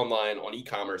shipped online on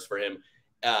e-commerce for him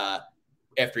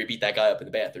after he beat that guy up in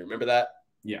the bathroom. Remember that?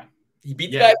 Yeah, he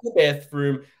beat the guy up in the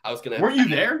bathroom. I was going to. Weren't you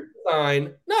there?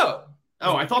 No.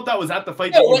 Oh, I thought that was at the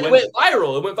fight. Yeah, it went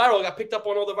viral. It got picked up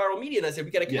on all the viral media, and I said, we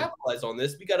got to capitalize on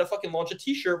this. We got to fucking launch a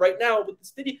T-shirt right now with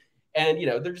this video. And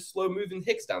they're just slow moving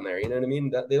hicks down there. You know what I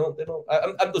mean? They don't.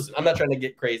 Listen, I'm not trying to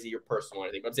get crazy or personal or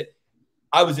anything. But I'm saying,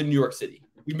 I was in New York City.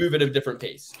 We move at a different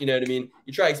pace. You know what I mean?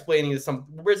 You try explaining to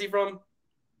where's he from?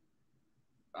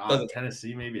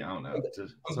 Tennessee, maybe. I don't know.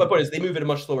 My point is, they move at a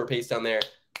much slower pace down there.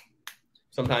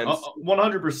 Sometimes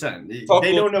 100%.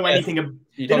 They don't know anything.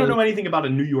 They don't know anything about a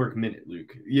New York minute,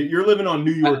 Luke. You're living on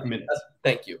New York minutes.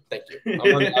 Thank you.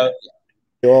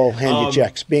 You all hand your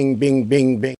checks. Bing, bing,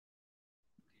 bing, bing.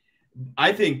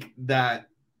 I think that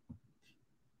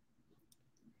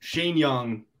Shane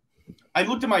Young. I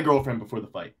looked at my girlfriend before the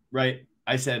fight. Right.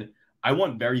 I said, I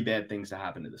want very bad things to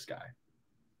happen to this guy.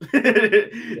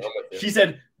 She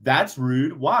said, that's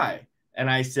rude. Why? And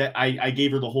I said, I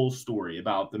gave her the whole story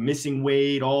about the missing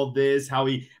weight, all this, how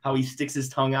he sticks his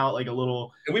tongue out like a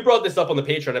little. And we brought this up on the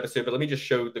Patreon episode, but let me just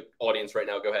show the audience right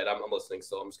now. Go ahead. I'm listening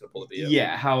still. I'm just going to pull the video.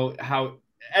 Yeah. How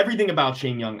everything about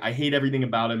Shane Young. I hate everything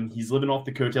about him. He's living off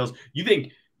the coattails. You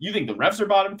think the refs are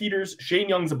bottom feeders? Shane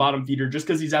Young's a bottom feeder just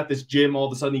because he's at this gym. All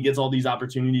of a sudden he gets all these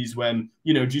opportunities when,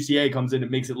 GCA comes in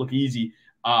and makes it look easy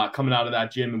coming out of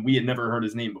that gym. And we had never heard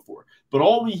his name before. But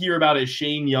all we hear about is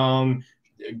Shane Young,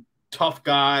 tough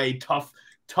guy, tough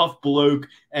bloke.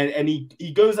 And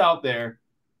he goes out there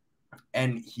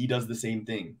and he does the same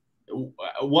thing.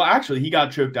 Well, actually, he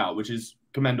got choked out, which is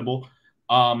commendable.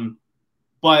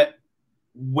 But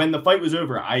when the fight was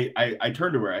over, I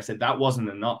turned to her. I said, that wasn't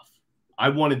enough. I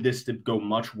wanted this to go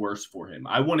much worse for him.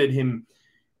 I wanted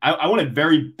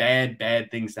very bad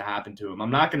things to happen to him.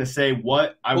 I'm not going to say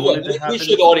what I wanted to happen. We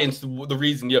should audience the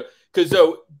reason, because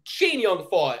Shane Young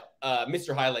fought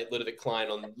Mr. Highlight Ludovic Klein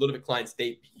on Ludovic Klein's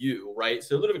debut, right?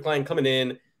 So Ludovic Klein coming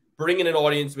in, bringing an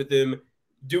audience with him,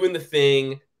 doing the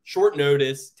thing, short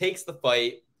notice, takes the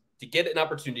fight to get an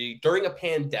opportunity during a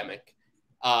pandemic,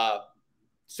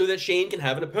 so that Shane can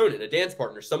have an opponent, a dance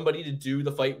partner, somebody to do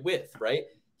the fight with, right?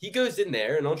 He goes in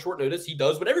there, and on short notice, he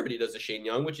does what everybody does to Shane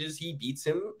Young, which is he beats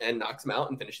him and knocks him out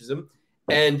and finishes him.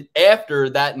 And after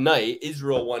that night,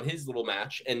 Israel won his little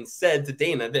match and said to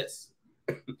Dana this.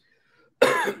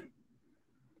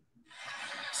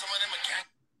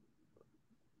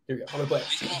 Here we go. I'm gonna play.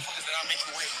 These motherfuckers that are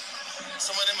making weight.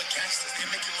 Some of them are gangsters.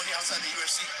 They're making money outside the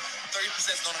UFC.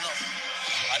 30% is not enough.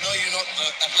 I know you're not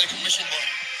the athletic commission, but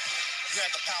you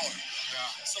have the power. Yeah.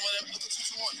 Some of them, look at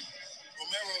 221.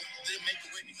 Romero didn't make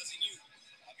the weight because he knew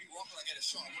I'd be walking, I get a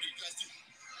shot. What do you guys do?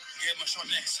 Get my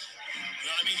shot next. You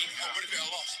know what I mean? What if I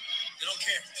lost? They don't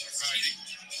care. It's cheating.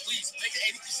 Please, make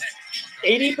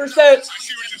it 80%. 80%. I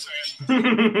see what you're saying.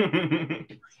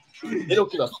 They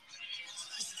don't give up.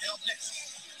 Get up next.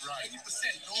 80%.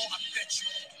 No, I bet you.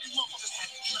 These motherfuckers had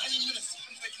 90 minutes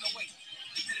making the weight.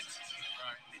 They didn't.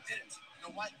 They didn't. You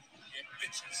know what? They're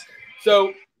bitches.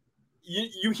 So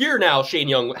you hear now, Shane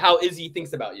Young, how Izzy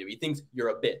thinks about you. He thinks you're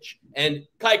a bitch. And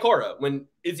Kai Kara, when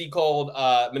Izzy called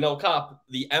Manel Kopp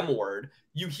the M word,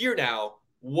 you hear now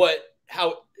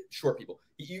how short people.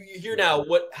 You hear now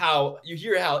how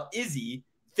Izzy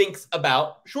thinks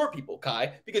about short people,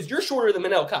 Kai, because you're shorter than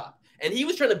Manel Kopp. And he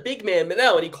was trying to big man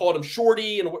Manel, and he called him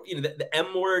shorty and the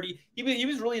M word. He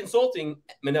was really insulting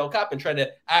Manel Kopp and trying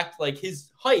to act like his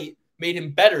height made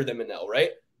him better than Manel, right?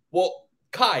 Well,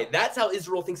 Kai, that's how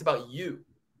Israel thinks about you,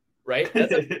 right?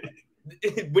 That's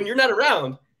when you're not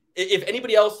around, if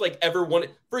anybody else ever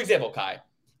wanted, for example, Kai,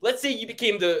 let's say you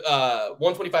became the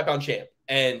 125-pound champ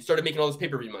and started making all this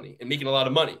pay-per-view money and making a lot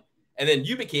of money. And then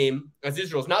you became, as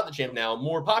Israel's not the champ now,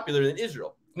 more popular than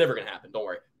Israel. It's never going to happen. Don't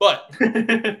worry. But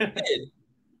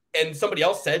and somebody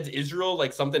else said to Israel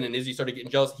something, and Izzy started getting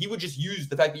jealous. He would just use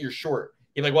the fact that you're short.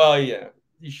 He'd be like, well, yeah,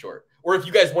 he's short. Or if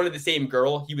you guys wanted the same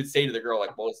girl, he would say to the girl,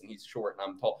 well, listen, he's short and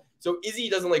I'm tall. So Izzy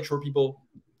doesn't like short people.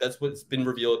 That's what's been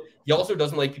revealed. He also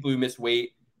doesn't like people who miss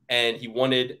weight. And he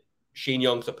wanted Shane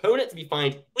Young's opponent to be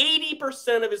fined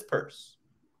 80% of his purse.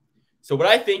 So what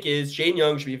I think is Shane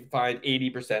Young should be fined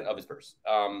 80% of his purse.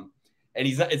 And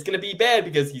it's going to be bad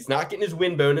because he's not getting his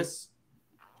win bonus.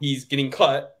 He's getting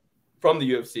cut from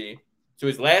the UFC. So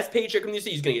his last paycheck from the UFC,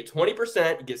 he's going to get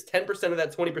 20%. He gives 10% of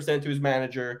that 20% to his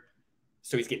manager.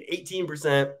 So he's getting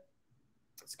 18%.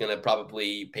 He's going to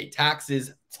probably pay taxes,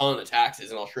 a ton of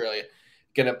taxes in Australia.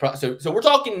 So we're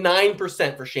talking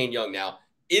 9% for Shane Young now.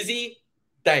 Izzy,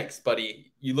 thanks,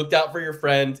 buddy. You looked out for your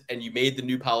friend and you made the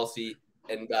new policy,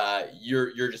 and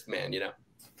you're just a man,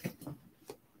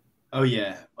 Oh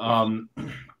yeah.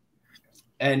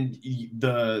 And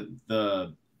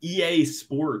the EA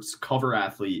Sports cover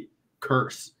athlete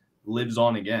curse lives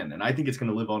on again, and I think it's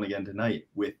going to live on again tonight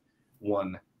with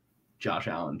one Josh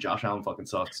Allen. Josh Allen fucking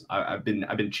sucks. I've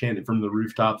been chanting from the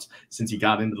rooftops since he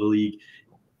got into the league.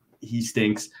 He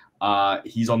stinks.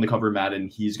 He's on the cover of Madden.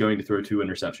 He's going to throw 2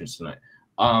 interceptions tonight.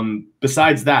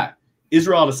 Besides that,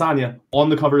 Israel Adesanya on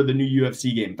the cover of the new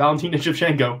UFC game. Valentina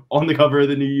Shevchenko on the cover of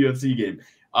the new UFC game.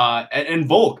 And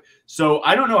Volk. So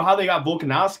I don't know how they got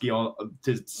Volkanovski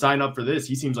to sign up for this.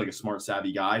 He seems like a smart,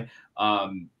 savvy guy.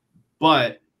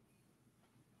 But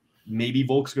maybe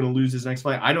Volk's going to lose his next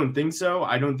fight. I don't think so.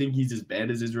 I don't think he's as bad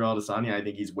as Israel Adesanya. I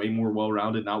think he's way more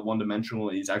well-rounded, not one-dimensional.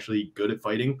 He's actually good at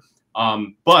fighting.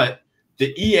 But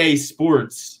the EA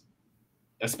Sports,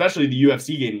 especially the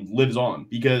UFC game, lives on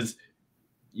because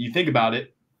you think about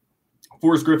it.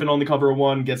 Forrest Griffin on the cover of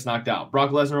one gets knocked out.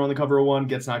 Brock Lesnar on the cover of one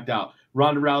gets knocked out.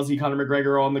 Ronda Rousey, Conor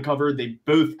McGregor on the cover. They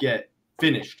both get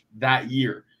finished that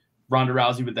year. Ronda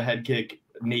Rousey with the head kick.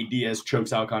 Nate Diaz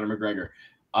chokes out Conor McGregor.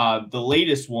 The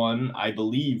latest one, I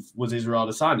believe, was Israel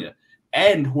Adesanya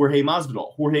and Jorge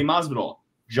Masvidal. Jorge Masvidal,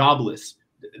 jobless.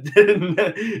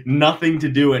 Nothing to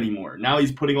do anymore. Now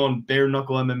he's putting on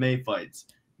bare-knuckle MMA fights.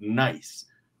 Nice.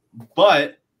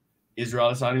 But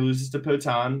Israel Adesanya loses to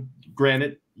Poatan.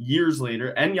 Granted, years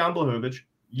later, and Jan Blachowicz,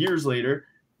 years later,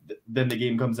 then the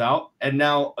game comes out. And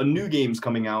now a new game's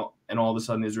coming out, and all of a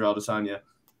sudden Israel Adesanya,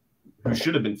 who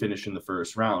should have been finished in the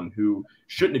first round, who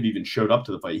shouldn't have even showed up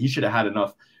to the fight. He should have had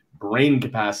enough brain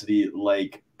capacity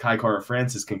like Kai Kara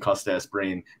Francis' concussed-ass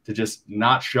brain to just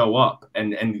not show up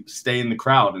and stay in the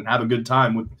crowd and have a good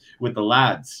time with the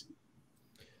lads.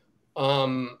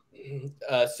 So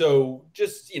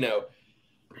just, did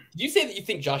you say that you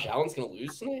think Josh Allen's going to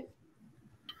lose tonight?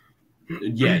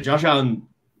 Yeah, Josh Allen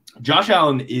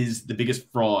is the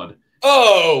biggest fraud.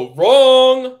 Oh,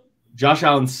 wrong. Josh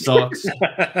Allen sucks.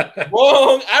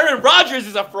 Wrong. Aaron Rodgers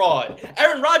is a fraud.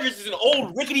 Aaron Rodgers is an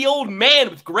old, rickety old man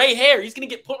with gray hair. He's going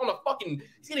to get put on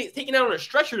he's going to get taken out on a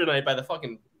stretcher tonight by the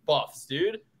fucking Buffs,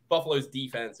 dude. Buffalo's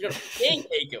defense. You're going to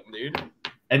pancake him, dude.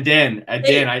 And Dan, I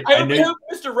know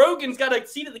Mr. Rogan's got a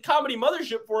seat at the comedy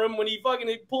mothership for him when he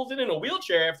pulls in a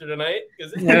wheelchair after tonight.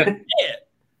 Because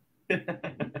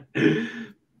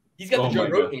he's got the Joe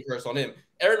Rogan curse on him.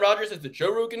 Aaron Rodgers has the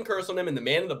Joe Rogan curse on him, and the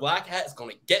man in the black hat is going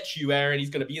to get you, Aaron.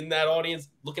 He's going to be in that audience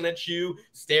looking at you,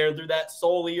 staring through that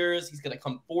soul of yours. He's going to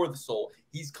come for the soul.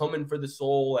 He's coming for the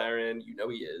soul, Aaron. You know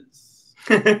he is.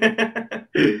 Yeah,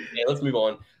 let's move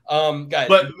on. Guys.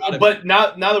 But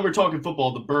now that we're talking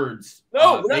football, the Birds.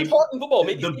 No, we're not talking football.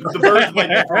 Maybe the Birds might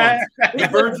be frauds. The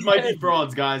Birds might be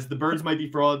frauds, guys. The Birds might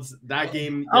be frauds. That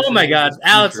game. Oh my God,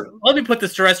 Alex! Let me put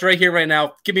this to rest right here, right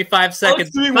now. Give me 5 seconds.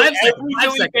 Doing what every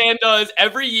Philly fan does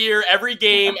every year, every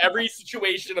game, every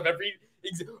situation of every.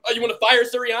 Oh, you want to fire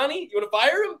Sirianni? You want to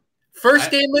fire him? First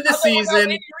game of the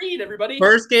season. Read, everybody.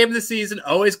 First game of the season,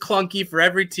 always clunky for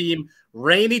every team.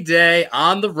 Rainy day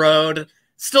on the road.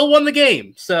 Still won the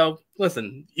game. So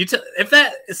listen, if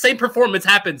that same performance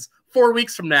happens 4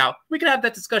 weeks from now, we can have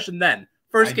that discussion then.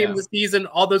 First game of the season,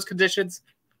 all those conditions,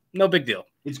 no big deal.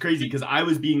 It's crazy because I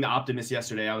was being the optimist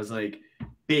yesterday. I was like,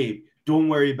 babe, don't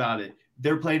worry about it.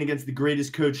 They're playing against the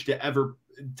greatest coach to ever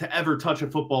touch a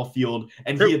football field,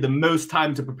 and he had the most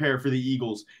time to prepare for the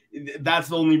Eagles. That's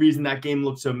the only reason that game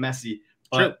looked so messy.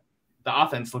 But the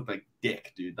offense looked like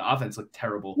dick, dude. The offense looked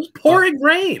terrible. It was pouring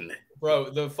rain.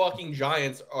 Bro, the fucking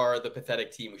Giants are the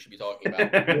pathetic team we should be talking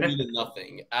about.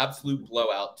 30-0. Absolute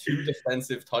blowout. 2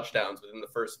 defensive touchdowns within the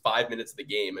first 5 minutes of the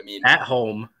game. I mean, at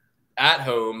home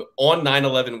on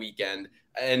 9/11 weekend.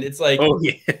 And it's like, oh,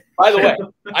 yeah. By the way,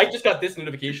 I just got this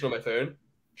notification on my phone.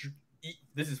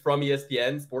 This is from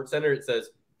ESPN Sports Center. It says,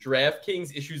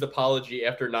 DraftKings issues apology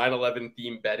after 9/11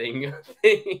 theme betting.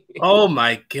 Oh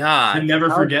my God! You never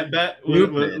forget bet.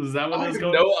 Was that what it was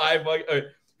called? No,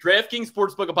 DraftKings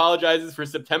Sportsbook apologizes for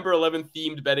September 11th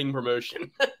themed betting promotion.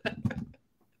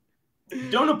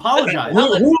 Don't apologize.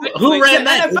 Who ran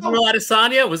that? Israel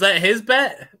Adesanya? Was that his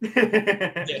bet?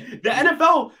 The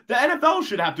NFL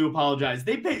should have to apologize.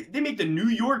 They make the New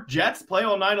York Jets play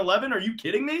on 9/11. Are you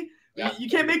kidding me? Yeah. You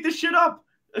can't make this shit up.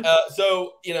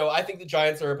 So, I think the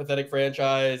Giants are a pathetic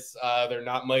franchise. They're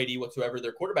not mighty whatsoever.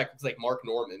 Their quarterback looks like Mark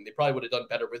Norman. They probably would have done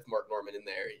better with Mark Norman in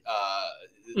there.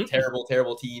 Terrible,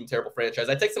 terrible team, terrible franchise.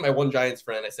 I texted my one Giants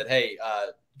friend. I said, hey,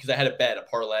 because I had a bet, a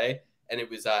parlay, and it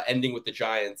was ending with the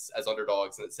Giants as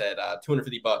underdogs, and it said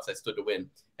 $250 I stood to win.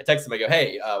 I texted him. I go,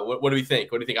 hey, what do we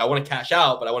think? What do you think? I want to cash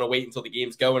out, but I want to wait until the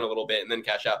game's going a little bit and then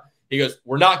cash out. He goes,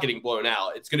 we're not getting blown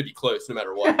out. It's going to be close no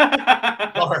matter what.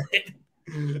 All right.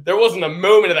 There wasn't a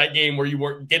moment of that game where you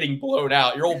weren't getting blown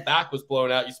out. Your whole back was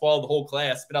blown out. You swallowed the whole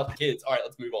class, spit out the kids. All right,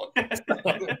 let's move on.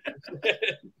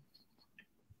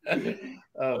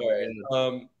 All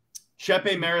right.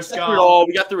 Chepe Mariscal.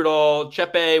 We got through it all.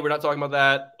 Chepe, we're not talking about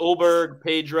that. Ulberg,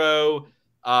 Pedro.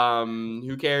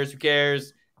 Who cares? Who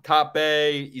cares?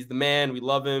 Kape, he's the man. We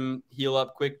love him. Heal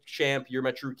up quick, champ. You're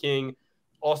my true king.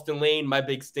 Austin Lane, my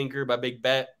big stinker, my big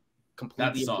bet.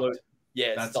 Completely imploded.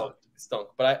 Yeah, it stunk.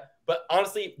 But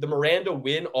honestly, the Miranda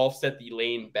win offset the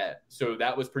Lane bet. So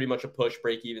that was pretty much a push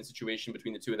break-even situation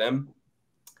between the two of them.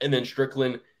 And then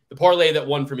Strickland, the parlay that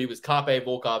won for me was Kape,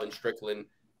 Volkov, and Strickland.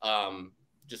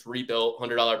 Just rebuilt,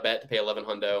 $100 bet to pay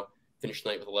 $1,100. Finished the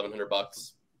night with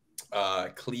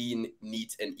 $1,100. Clean,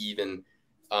 neat, and even.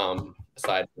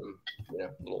 Aside from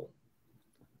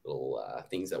little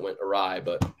things that went awry,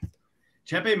 but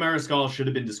Chepe Mariscal should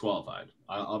have been disqualified.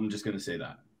 I'm just going to say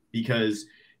that because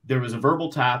there was a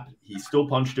verbal tap. He still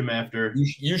punched him after.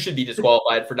 You should be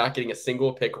disqualified for not getting a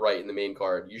single pick right in the main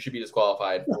card. You should be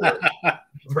disqualified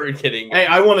for getting. Hey,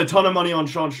 I won a ton of money on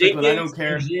Sean Strickland. I don't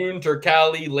care. June,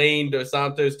 Turcali, Lane, Dos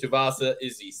Santos, Tuvasa,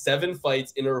 Izzy. 7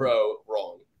 fights in a row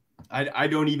wrong. I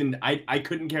don't even. I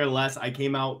couldn't care less. I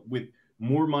came out with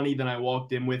more money than I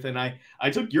walked in with, and I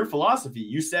took your philosophy.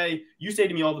 You say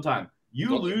to me all the time,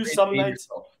 don't lose some nights.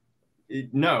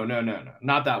 No,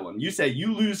 not that one. You say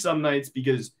you lose some nights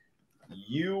because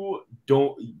you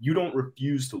don't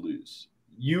refuse to lose.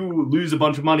 You lose a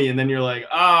bunch of money and then you're like,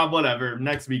 whatever,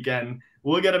 next weekend.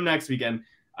 We'll get him next weekend.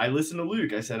 I listened to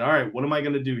Luke. I said, all right, what am I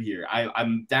going to do here?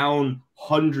 I'm down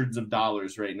hundreds of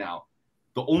dollars right now.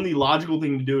 The only logical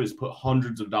thing to do is put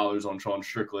hundreds of dollars on Sean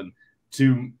Strickland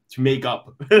to make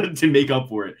up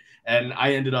for it. And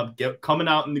I ended up coming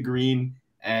out in the green.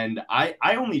 And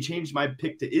I only changed my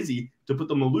pick to Izzy to put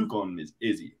the Malkoun on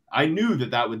Izzy. I knew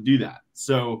that would do that.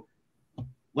 So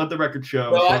let the record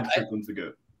show Strickland's the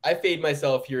GOAT. I fade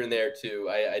myself here and there too.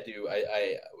 I do.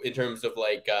 I in terms of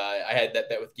I had that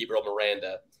bet with Gabriel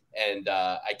Miranda, and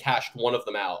I cashed one of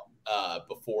them out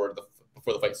before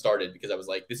the fight started because I was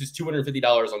like, this is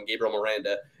 $250 on Gabriel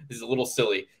Miranda. This is a little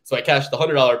silly. So I cashed the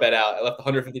 $100 bet out. I left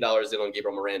the $150 in on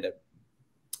Gabriel Miranda.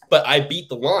 But I beat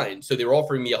the line, so they were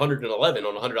offering me $111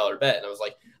 on a $100 bet, and I was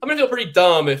like, I'm gonna feel pretty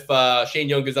dumb if Shane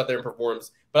Young goes out there and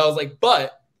performs. But I was like,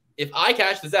 but if I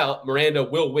cash this out, Miranda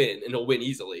will win, and he'll win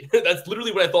easily. That's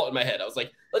literally what I thought in my head. I was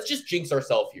like, let's just jinx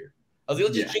ourselves here. I was like,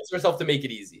 let's just jinx ourselves to make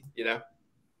it easy, you know?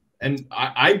 And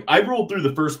I rolled through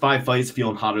the first 5 fights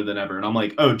feeling hotter than ever. And I'm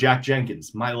like, oh, Jack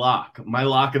Jenkins, my lock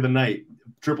of the night,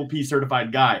 Triple P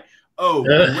certified guy. Oh,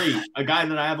 great. A guy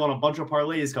that I have on a bunch of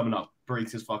parlays coming up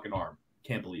breaks his fucking arm.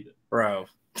 Can't believe it. Bro.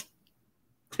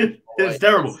 It's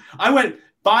terrible. I went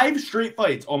 5 straight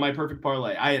fights on my perfect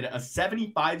parlay. I had a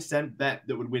 75-cent bet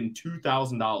that would win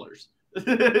 $2,000.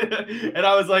 And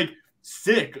I was like,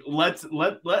 sick. Let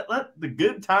the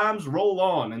good times roll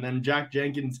on. And then Jack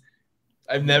Jenkins.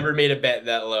 I've never made a bet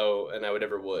that low, and I would.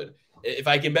 If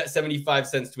I can bet 75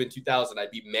 cents to win 2,000, I'd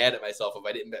be mad at myself if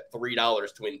I didn't bet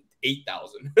 $3 to win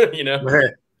 8,000. You know,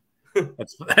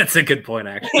 that's a good point.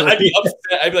 Actually, I'd be upset.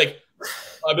 I'd be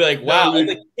like, wow. I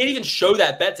can't even show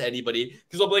that bet to anybody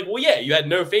because I'll be like, well, yeah, you had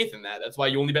no faith in that. That's why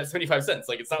you only bet 75 cents.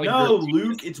 Like, it's not like no,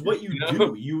 Luke. It's what you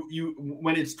do. You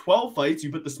when it's 12 fights,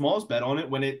 you put the smallest bet on it.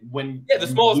 The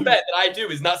smallest bet that I do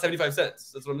is not 75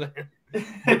 cents. That's what I'm saying.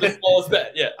 The smallest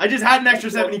bet, yeah. I just had an extra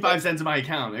 75 cents in my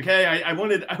account. Okay, I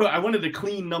wanted a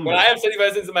clean number. When I have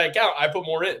 75 cents in my account, I put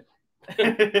more in.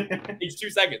 Each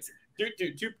 2 seconds.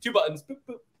 Two buttons. Boop,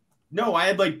 boop. No, I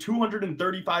had like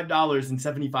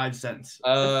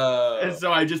 $235.75. And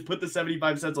so I just put the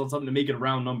 75 cents on something to make it a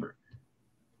round number.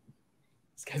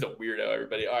 This guy's a weirdo,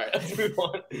 everybody. All right, let's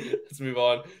move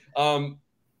on.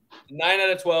 9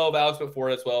 out of 12. Alex went 4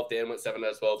 out of 12. Dan went 7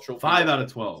 out of 12. 5 out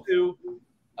of 12. 2.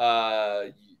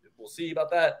 We'll see about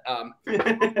that.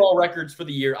 Overall records for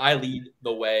the year, I lead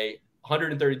the way.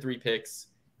 133 picks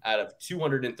out of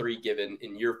 203 given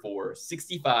in year 4.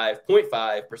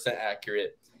 65.5%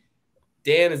 accurate.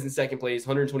 Dan is in second place,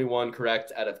 121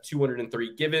 correct out of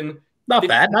 203 given. Not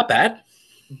bad.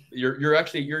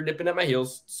 You're nipping at my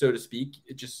heels, so to speak.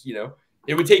 It just,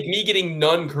 it would take me getting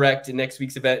none correct in next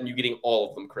week's event and you getting all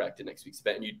of them correct in next week's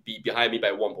event, and you'd be behind me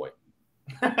by 1 point.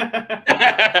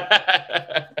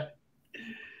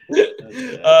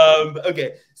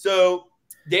 Okay, so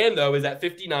Dan though is at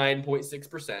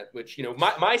 59.6%, which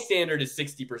my standard is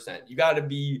 60%. You got to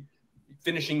be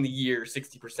finishing the year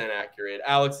 60% accurate.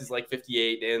 Alex is like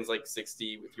 58, Dan's like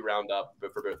 60 if you round up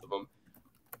for both of them.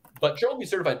 But Triple B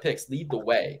certified picks lead the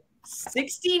way.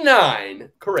 69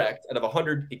 correct out of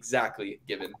 100 exactly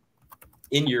given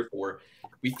in year 4.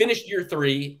 We finished year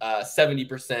 3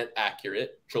 70%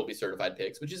 accurate Triple B certified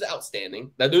picks, which is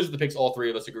outstanding. Now, those are the picks all 3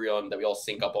 of us agree on that we all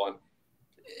sync up on.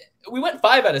 We went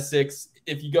 5 out of 6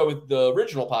 if you go with the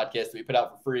original podcast that we put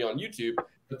out for free on YouTube.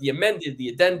 But the amended, the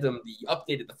addendum, the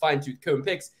updated, the fine-tooth comb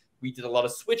picks, we did a lot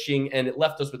of switching, and it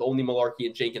left us with only Malarkey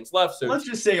and Jenkins left. So let's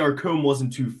just say our comb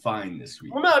wasn't too fine this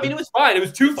week. Well, no, I mean it was fine. It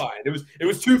was too fine. It was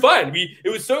too fine. It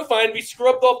was so fine we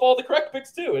scrubbed off all the correct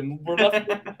picks too, and we're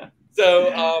left.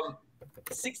 So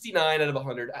 69 out of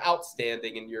 100,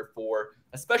 outstanding in year 4,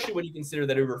 especially when you consider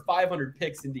that over 500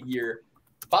 picks into year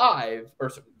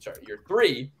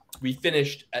 3, we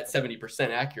finished at 70%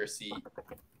 accuracy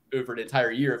over an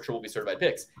entire year of Triple B certified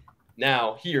picks.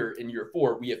 Now, here in year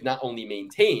 4, we have not only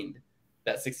maintained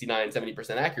that 69,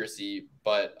 70% accuracy,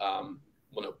 but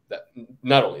only that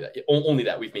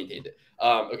we've maintained it.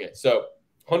 Okay, so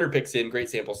 100 picks in, great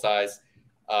sample size.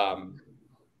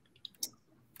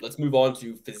 Let's move on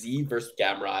to Fiziev versus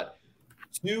Gamrot.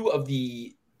 2 of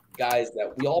the guys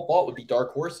that we all thought would be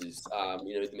dark horses,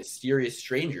 the mysterious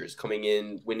strangers coming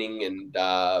in, winning, and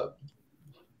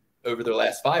over their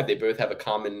last 5, they both have a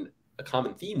common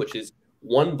theme, which is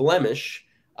one blemish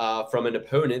from an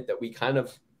opponent that we kind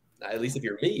of, at least if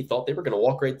you're me, thought they were going to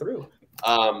walk right through.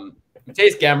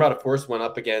 Mateusz Gamrot, of course, went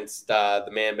up against the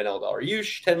man Ben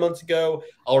Dariush 10 months ago.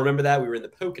 I'll remember that. We were in the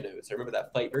Poconos. I remember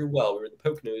that fight very well. We were in the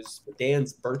Poconos for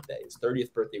Dan's birthday, his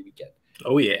 30th birthday weekend.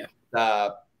 Oh, yeah.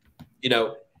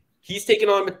 He's taken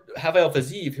on Rafael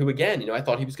Fiziev, who, again, I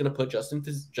thought he was going to put Justin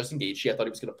Gaethje. I thought he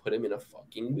was going to put him in a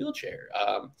fucking wheelchair.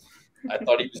 I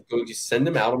thought he was going to send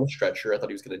him out on a stretcher. I thought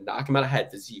he was going to knock him out. I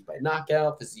had Fiziev by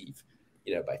knockout, Fiziev,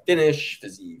 by finish,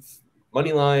 Fiziev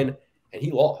money line, and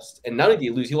he lost. And not only did he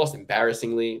lose, he lost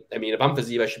embarrassingly. I mean, if I'm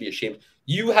Fiziev, I should be ashamed.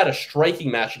 You had a striking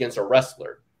match against a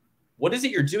wrestler. What is it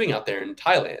you're doing out there in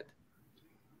Thailand?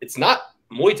 It's not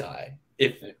Muay Thai.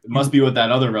 It must be what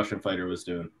that other Russian fighter was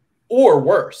doing. Or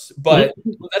worse, but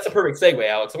that's a perfect segue,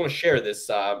 Alex. I want to share this,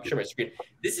 share my screen.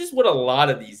 This is what a lot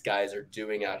of these guys are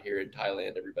doing out here in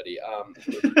Thailand, everybody.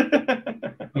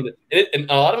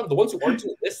 And a lot of them, the ones who aren't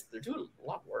doing this, they're doing a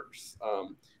lot worse.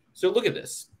 So look at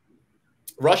this.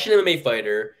 Russian MMA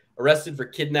fighter arrested for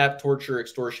kidnap, torture,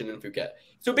 extortion in Phuket.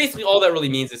 So basically all that really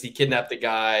means is he kidnapped the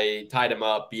guy, tied him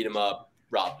up, beat him up,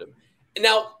 robbed him.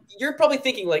 Now, you're probably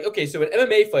thinking, like, okay, so an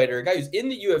MMA fighter, a guy who's in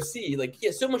the UFC, like, he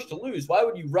has so much to lose. Why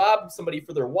would you rob somebody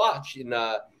for their watch in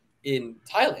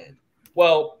Thailand?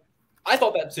 Well, I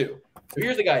thought that too. So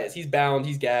here's the guy is. He's bound.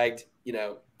 He's gagged. You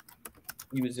know,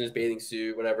 he was in his bathing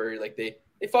suit, whatever. Like, they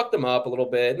fucked him up a little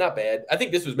bit. Not bad. I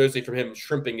think this was mostly from him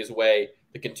shrimping his way.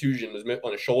 The contusion was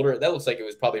on his shoulder. That looks like it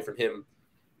was probably from him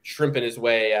shrimping his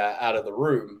way out of the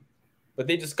room. But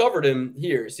they discovered him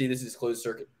here. See, this is closed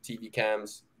circuit TV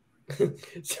cams. So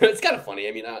it's kind of funny.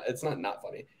 I mean, it's not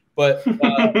funny, but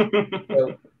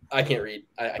so I can't read.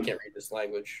 I can't read this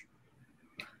language.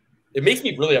 It makes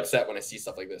me really upset when I see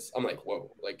stuff like this. I'm like,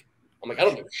 whoa, like I'm like, I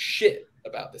don't know shit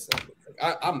about this language.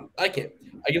 Like, I can't.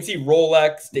 I can see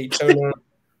Rolex, Daytona.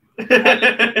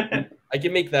 I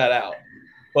can make that out,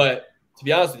 but to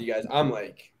be honest with you guys, I'm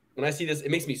like, when I see this, it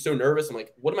makes me so nervous. I'm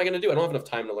like, what am I going to do? I don't have enough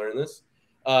time to learn this.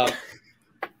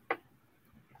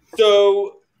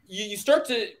 So you start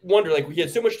to wonder, like, he had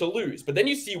so much to lose, but then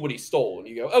you see what he stole, and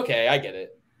you go, okay, I get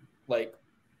it. Like,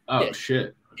 oh, yeah,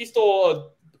 shit. He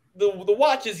stole the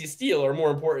watches you steal are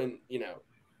more important, you know.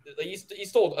 Like, he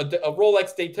stole a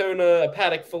Rolex Daytona, a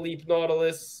Patek Philippe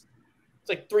Nautilus. It's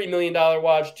like $3 million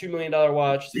watch, $2 million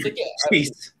watch. It's like, yeah, I mean,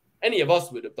 any of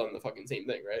us would have done the fucking same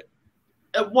thing, right?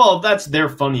 Well, that's their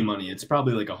funny money. It's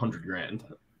probably like $100 grand.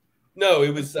 No,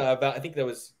 it was about. I think that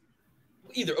was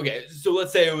either. Okay, so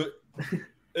let's say it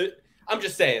was, I'm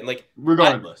just saying, like,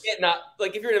 regardless, not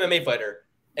like if you're an MMA fighter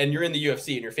and you're in the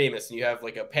UFC and you're famous and you have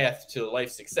like a path to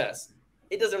life success,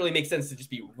 it doesn't really make sense to just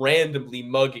be randomly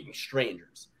mugging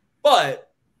strangers.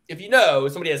 But if you know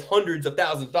somebody has hundreds of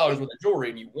thousands of dollars worth of jewelry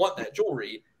and you want that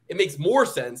jewelry, it makes more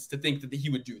sense to think that he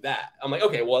would do that. I'm like,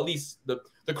 okay, well, at least the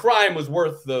crime was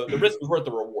worth the risk was worth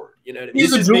the reward. You know what I mean?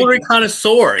 He's a jewelry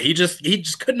connoisseur. He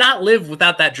just could not live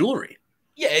without that jewelry.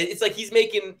 Yeah, it's like he's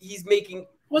making. It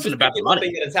wasn't about the money.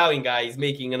 An Italian guy, he's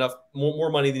making enough more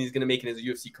money than he's going to make in his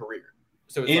UFC career.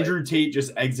 So Andrew Tate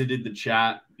just exited the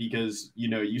chat because, you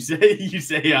know, you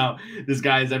say how this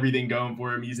guy has everything going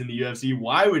for him. He's in the UFC.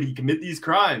 Why would he commit these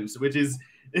crimes? Which is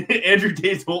Andrew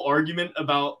Tate's whole argument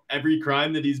about every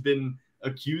crime that he's been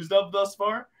accused of thus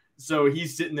far. So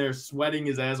he's sitting there sweating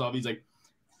his ass off. He's like,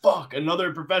 fuck,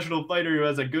 another professional fighter who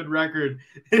has a good record,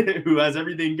 who has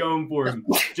everything going for him,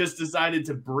 just decided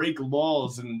to break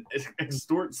laws and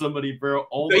extort somebody for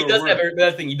all so their work. He doesn't have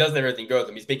everything go with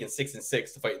him. He's making 6 and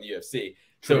 6 to fight in the UFC.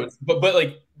 So, but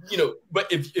like, you know, but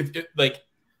if like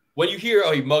when you hear,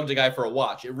 oh, he mugged a guy for a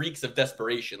watch, it reeks of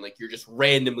desperation. Like, you're just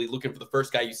randomly looking for the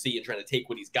first guy you see and trying to take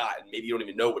what he's got, and maybe you don't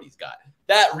even know what he's got.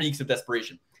 That reeks of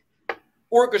desperation.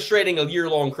 Orchestrating a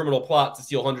year-long criminal plot to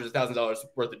steal hundreds of thousands of dollars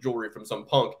worth of jewelry from some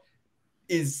punk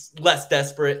is less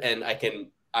desperate, and I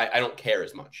don't care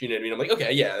as much. You know what I mean? I'm like,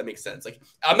 okay, yeah, that makes sense. Like,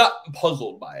 I'm not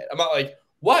puzzled by it. I'm not like,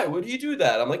 why would you do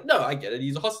that? I'm like, no, I get it.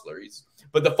 He's a hustler.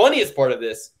 But the funniest part of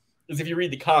this is if you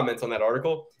read the comments on that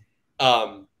article,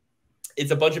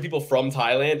 it's a bunch of people from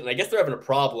Thailand, and I guess they're having a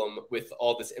problem with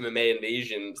all this MMA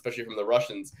invasion, especially from the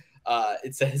Russians.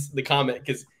 It says the comment,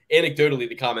 because anecdotally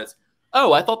the comments,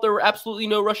 oh, I thought there were absolutely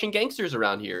no Russian gangsters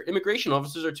around here. Immigration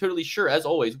officers are totally sure, as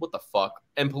always. What the fuck?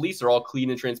 And police are all clean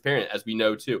and transparent, as we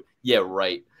know, too. Yeah,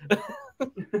 right.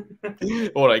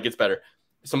 Hold on, it gets better.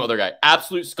 Some other guy.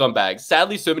 Absolute scumbags.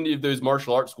 Sadly, so many of those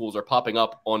martial arts schools are popping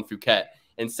up on Phuket.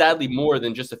 And sadly, more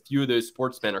than just a few of those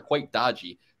sportsmen are quite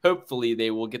dodgy. Hopefully, they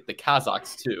will get the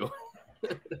Kazakhs, too.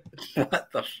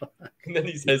 What the fuck? And then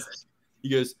he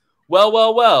goes,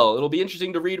 well, it'll be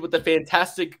interesting to read what the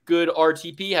fantastic good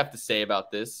RTP have to say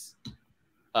about this.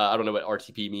 I don't know what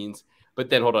RTP means. But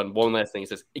then, hold on, one last thing. It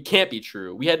says, it can't be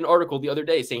true. We had an article the other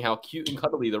day saying how cute and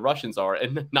cuddly the Russians are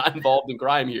and not involved in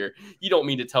crime here. You don't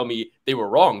mean to tell me they were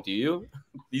wrong, do you?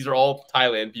 These are all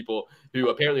Thailand people who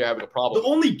apparently are having a problem. The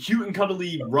only cute and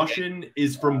cuddly Russian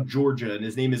is from Georgia, and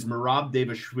his name is Merab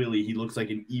Devashvili. He looks like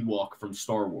an Ewok from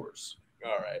Star Wars.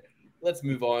 All right. Let's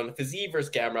move on. Fiziev versus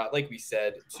Gamrot, like we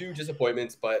said, 2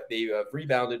 disappointments, but they have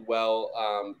rebounded well.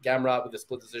 Gamrot with a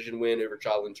split decision win over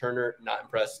Jalen Turner, not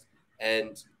impressed.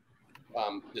 And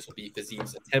this will be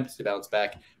Fiziev's attempt to bounce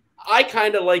back. I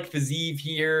kind of like Fiziev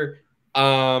here.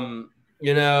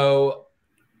 You know,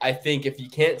 I think if you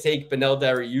can't take Beneil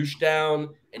Dariush down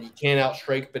and you can't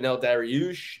outstrike Beneil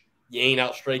Dariush, you ain't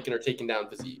outstriking or taking down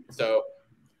Fiziev. So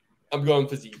I'm going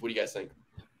Fiziev. What do you guys think?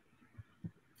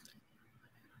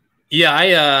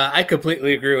 Yeah, I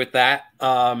completely agree with that.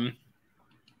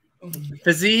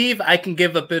 Fiziev, I can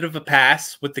give a bit of a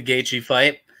pass with the Gaethje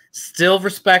fight. Still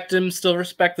respect him. Still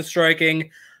respect the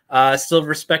striking. Still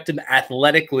respect him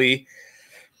athletically.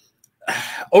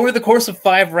 Over the course of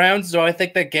 5 rounds, do I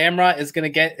think that Gamrot is going to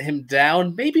get him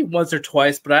down? Maybe once or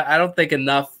twice, but I don't think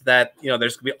enough that there's going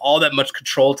to be all that much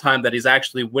control time that he's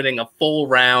actually winning a full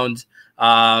round.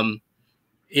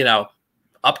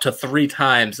 Up to 3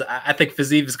 times. I think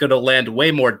Fiziev is going to land way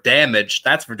more damage.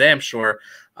 That's for damn sure.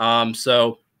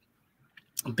 So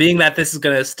being that this is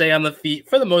going to stay on the feet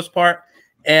for the most part,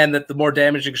 and that the more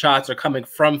damaging shots are coming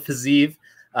from Fiziev,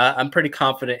 I'm pretty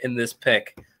confident in this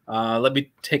pick. Let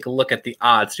me take a look at the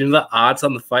odds. Do you know the odds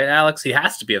on the fight, Alex? He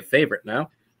has to be a favorite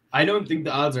now. I don't think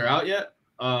the odds are out yet.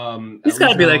 He's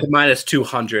got to be like a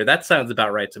 -200. That sounds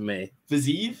about right to me.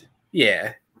 Fiziev?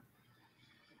 Yeah.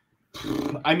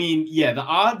 I mean, yeah, the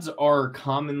odds are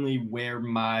commonly where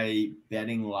my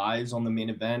betting lies on the main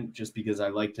event, just because I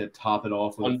like to top it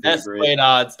off with on a favorite.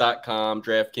 bestplayedodds.com.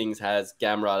 DraftKings has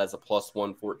Gamrot as a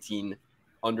 +114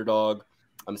 underdog.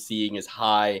 I'm seeing as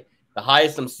high. The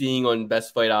highest I'm seeing on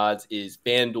best fight odds is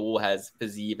FanDuel has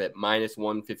Fiziev at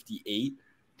 -158.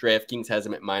 DraftKings has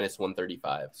him at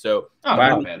 -135. So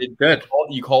wow, good.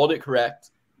 You called it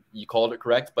correct.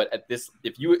 But at this,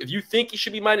 if you think he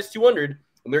should be -200.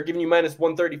 And they're giving you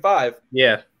 -135.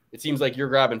 Yeah. It seems like you're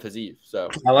grabbing Fiziev. So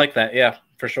I like that. Yeah,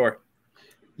 for sure.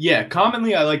 Yeah,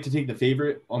 commonly I like to take the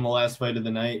favorite on the last fight of the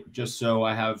night, just so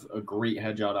I have a great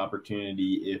hedge out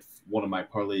opportunity if one of my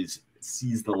parlays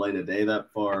sees the light of day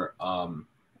that far.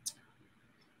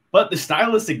 But the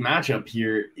stylistic matchup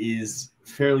here is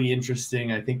fairly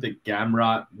interesting. I think that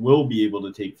Gamrot will be able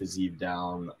to take Fiziev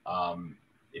down.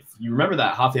 If you remember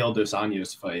that Rafael dos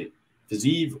Anjos fight,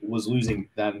 Fiziev was losing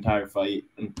that entire fight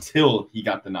until he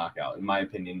got the knockout, in my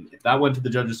opinion. If that went to the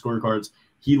judges' scorecards,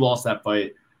 he lost that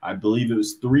fight. I believe it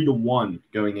was 3-1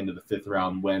 going into the 5th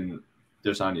round when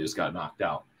dos Anjos got knocked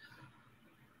out.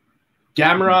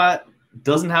 Gamrot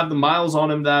doesn't have the miles on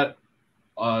him that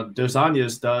dos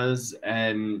Anjos does,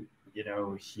 and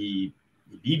he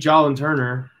beat Jalen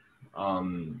Turner.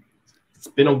 It's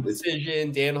been a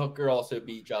decision. Dan Hooker also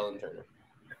beat Jalen Turner.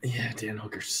 Yeah, Dan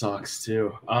Hooker sucks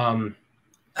too. I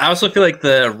also feel like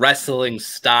the wrestling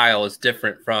style is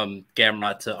different from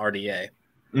Gamrot to RDA.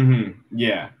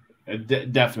 Yeah,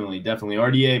 definitely.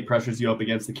 RDA pressures you up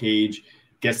against the cage,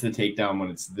 gets the takedown when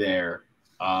it's there.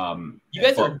 You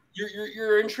guys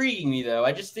you're intriguing me though.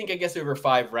 I just think over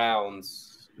 5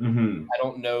 rounds, I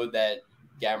don't know that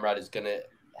Gamrot is gonna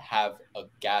have a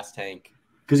gas tank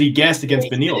because he gassed against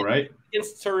Beneil, right?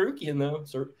 Against Sarukian though.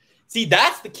 See,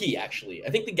 that's the key, actually. I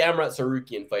think the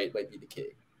Gamrot-Sarukian fight might be the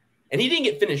key. And he didn't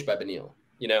get finished by Beneil,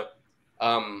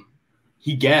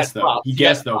 He gassed, though. He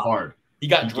gassed, though, hard. He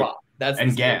got dropped.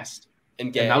 Gassed.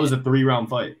 And that was a 3-round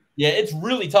fight. Yeah, it's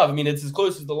really tough. I mean, it's as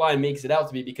close as the line makes it out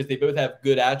to be because they both have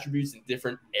good attributes in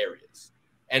different areas.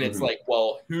 And it's like,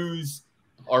 well, is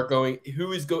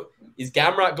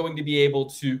Gamrot going to be able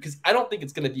to – because I don't think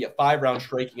it's going to be a 5-round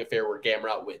striking affair where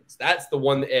Gamrot wins. That's the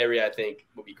one area I think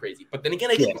would be crazy. But then again,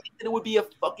 I think that it would be a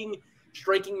fucking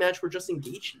striking match where Justin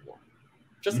Gaethje won.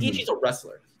 Justin Gaethje's a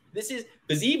wrestler.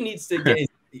 Fiziev needs to get his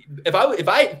 –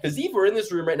 if Fiziev were in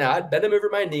this room right now, I'd bend him over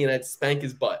my knee and I'd spank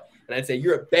his butt. And I'd say,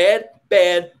 you're a bad,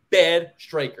 bad, bad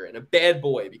striker and a bad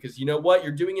boy because you know what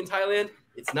you're doing in Thailand?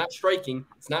 It's not striking.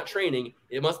 It's not training.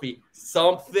 It must be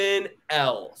something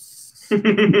else. What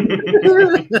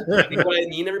I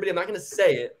mean, everybody, I'm not going to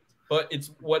say it, but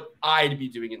it's what I'd be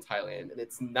doing in Thailand, and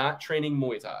it's not training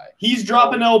Muay Thai. He's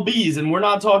dropping LBs, and we're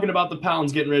not talking about the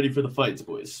pounds getting ready for the fights,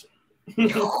 boys.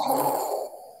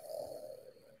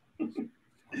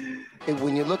 And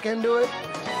when you look into it,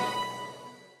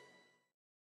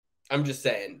 I'm just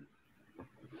saying,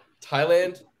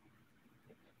 Thailand,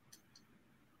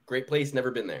 great place,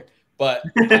 never been there. But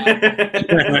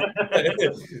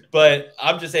but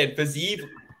I'm just saying, Fiziev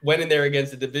went in there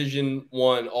against a Division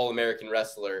I All-American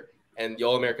wrestler, and the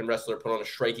All-American wrestler put on a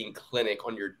striking clinic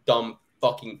on your dumb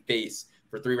fucking face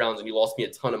for 3 rounds, and you lost me a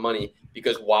ton of money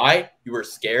because why? You were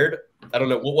scared? I don't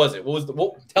know. What was it?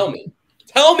 Tell me.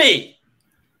 Tell me!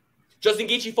 Justin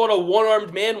Gaethje fought a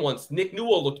one-armed man once. Nick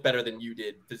Newell looked better than you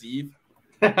did, Fiziev.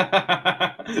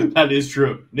 That is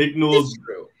true. Nick Newell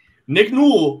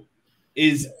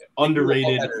is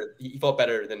underrated. He fought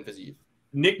better than Fiziev.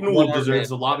 Nick Newell deserves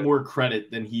a lot more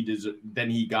credit than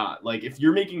he got. Like, if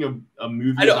you're making a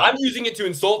movie, I know I'm using it to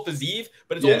insult Fiziev,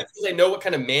 but it's only because I know what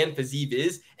kind of man Fiziev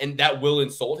is, and that will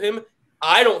insult him.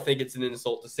 I don't think it's an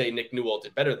insult to say Nick Newell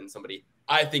did better than somebody.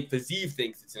 I think Fiziev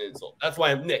thinks it's an insult. That's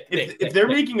why I'm Nick. If they're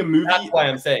making a movie, that's why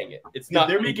I'm saying it. It's not. If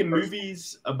they're making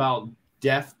movies about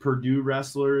deaf Purdue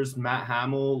wrestlers, Matt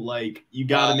Hamill, like you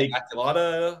gotta make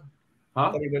Immaculata. Huh?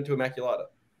 I thought he went to Immaculata.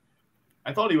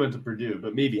 I thought he went to Purdue,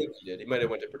 but maybe he did. He might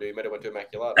have went to Purdue. He might have went to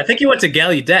Immaculata. I think he went to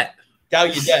Gallaudet.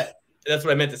 Gallaudet. That's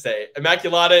what I meant to say.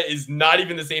 Immaculata is not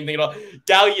even the same thing at all.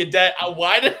 Gallaudet.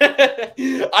 Why did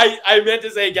I meant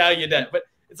to say Gallaudet, but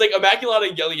it's like Immaculata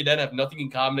and Gallaudet have nothing in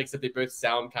common except they both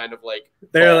sound kind of like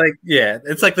they're like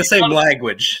it's like the same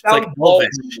language. It's like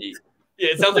ballroomy. Yeah,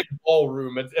 it sounds like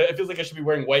ballroom. It feels like I should be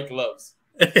wearing white gloves.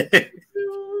 Gallaudet,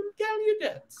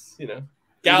 you know.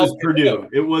 It was Purdue.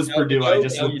 It was Purdue. I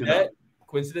just looked it up.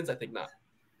 Coincidence? I think not.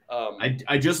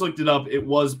 I just looked it up. It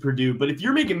was Purdue. But if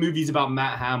you're making movies about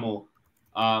Matt Hamill,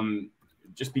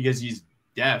 just because he's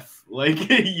deaf, like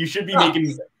you should be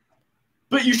making.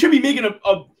 But you should be making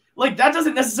a like that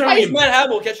doesn't necessarily. Why is Matt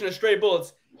Hamill catching a stray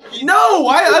bullets? No,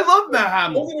 I love Matt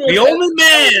Hamill. The only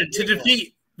man to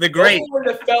defeat the great. The only one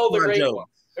to fell the great one.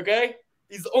 Okay,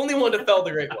 he's the only one to fell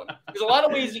the great one. There's a lot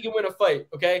of ways you can win a fight.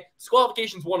 Okay,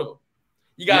 disqualification's one of them.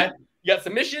 You got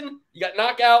submission, you got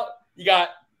knockout, you got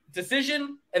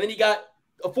decision, and then you got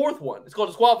a fourth one. It's called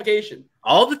disqualification.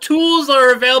 All the tools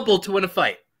are available to win a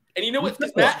fight. And you know what?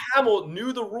 Because Matt Hamill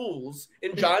knew the rules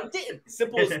and John didn't.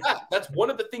 Simple as that. That's one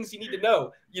of the things you need to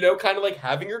know. You know, kind of like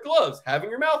having your gloves, having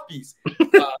your mouthpiece,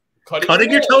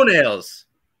 cutting your toenails.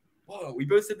 Whoa, we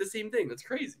both said the same thing. That's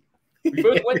crazy. We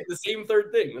both went to the same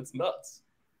third thing. That's nuts.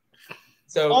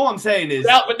 So all I'm saying is,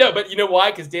 but you know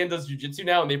why? Because Dan does jiu-jitsu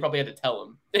now, and they probably had to tell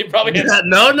him. They probably had to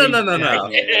no.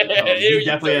 He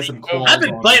definitely has some. I've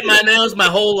been biting my nails my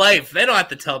whole life. They don't have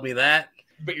to tell me that.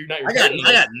 But you're not. I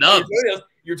got nubs.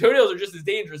 Your toenails are just as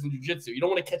dangerous in jiu-jitsu. You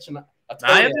don't want to catch a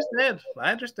toenail.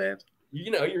 I understand.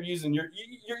 You know,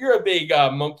 you're a big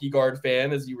monkey guard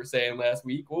fan, as you were saying last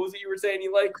week. What was it you were saying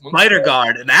you like? Spider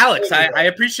guard. And Alex, I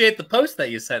appreciate the post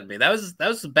that you sent me. That was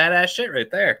some badass shit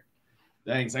right there.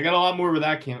 Thanks. I got a lot more where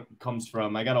that comes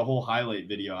from. I got a whole highlight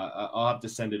video. I'll have to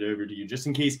send it over to you just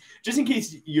in case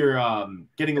you're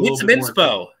getting a little bit more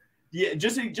inspo. Yeah,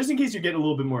 just in case you're getting a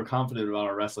little bit more confident about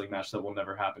our wrestling match that will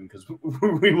never happen because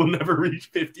we will never reach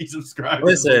 50 subscribers.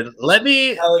 Listen, let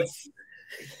me, Alex.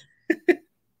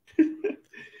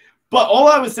 But all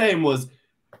I was saying was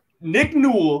Nick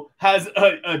Newell has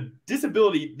a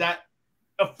disability that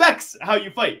affects how you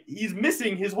fight. He's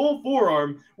missing his whole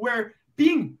forearm, where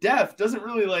being deaf doesn't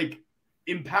really like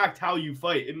impact how you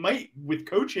fight. It might with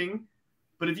coaching,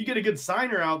 but if you get a good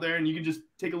signer out there and you can just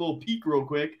take a little peek real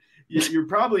quick, you're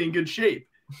probably in good shape.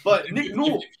 But Nick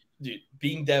Newell, dude,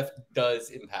 being deaf does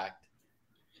impact.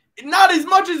 Not as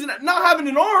much as not having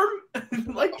an arm.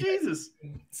 Like Jesus.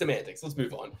 Semantics. Let's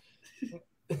move on.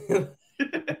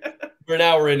 For an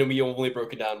hour in, and we only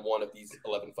broken down one of these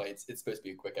 11 fights. It's supposed to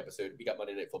be a quick episode. We got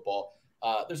Monday Night Football.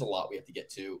 There's a lot we have to get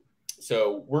to.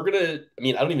 So we're gonna. I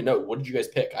mean, I don't even know. What did you guys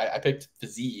pick? I picked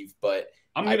Fiziev, but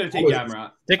I'm gonna take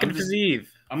Gamrot. Taking Fiziev.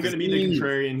 I'm gonna be the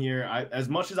contrarian here. As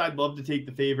much as I'd love to take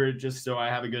the favorite, just so I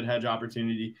have a good hedge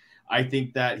opportunity, I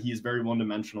think that he is very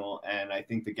one-dimensional, and I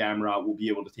think the Gamrot will be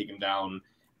able to take him down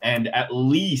and at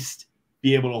least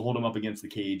be able to hold him up against the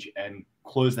cage and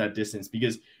close that distance.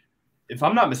 Because if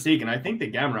I'm not mistaken, I think the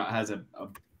Gamrot has a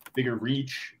bigger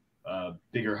reach,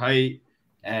 bigger height,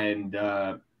 and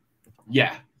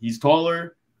yeah, he's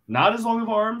taller. Not as long of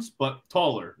arms, but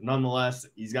taller nonetheless.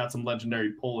 He's got some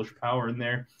legendary Polish power in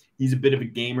there. He's a bit of a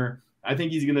gamer. I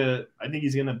think he's gonna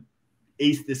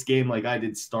ace this game like I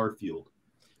did Starfield.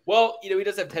 Well, you know, he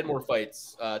does have 10 more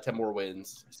fights, 10 more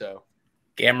wins. So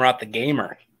Gamrot the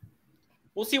gamer.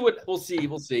 We'll see.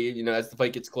 You know, as the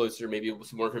fight gets closer, maybe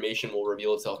some more information will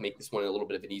reveal itself, make this one a little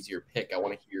bit of an easier pick. I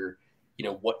want to hear, you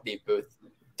know, what they've both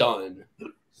done.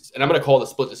 And I'm going to call the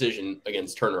split decision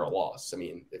against Turner a loss. I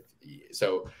mean,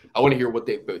 so I want to hear what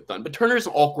they've both done. But Turner's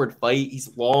an awkward fight.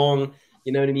 He's long.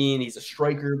 You know what I mean? He's a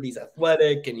striker, but he's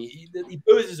athletic, and he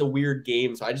poses a weird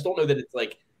game. So I just don't know that it's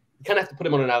like you kind of have to put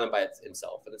him on an island by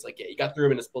himself. And it's like, yeah, you got through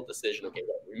him in a split decision. Okay,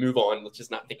 well, we move on. Let's just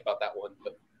not think about that one.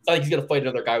 But it's not like he's going to fight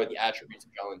another guy with the attributes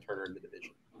of Jalen Turner in the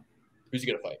division. Who's he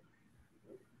going to fight?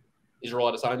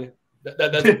 Israel Adesanya?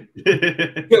 That's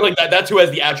like that. That's who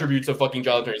has the attributes of fucking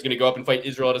Jalen Turner. He's going to go up and fight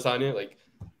Israel Adesanya. Like,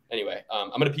 anyway, I'm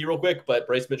going to pee real quick, but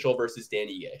Bryce Mitchell versus Dan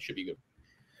Ige should be good.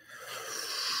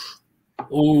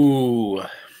 Ooh,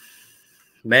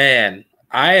 man,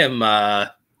 I am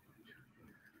a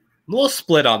little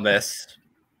split on this.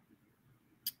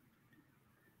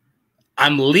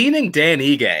 I'm leaning Dan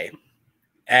Ige,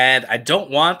 and I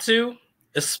don't want to,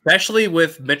 especially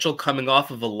with Mitchell coming off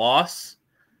of a loss.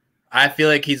 I feel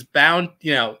like he's bound,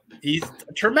 you know, he's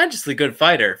a tremendously good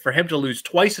fighter. For him to lose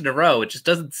twice in a row, it just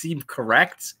doesn't seem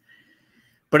correct.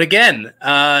 But again,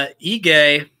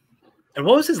 Ige, and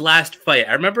what was his last fight?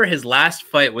 I remember his last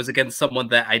fight was against someone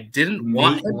that I didn't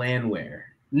want.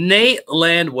 Nate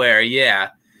Landwehr, yeah.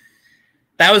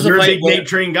 That was You're a big Nate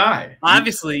Train guy.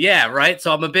 Obviously, yeah, right?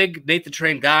 So I'm a big Nate the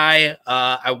Train guy.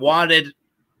 I wanted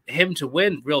him to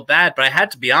win real bad, but I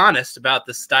had to be honest about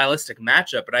the stylistic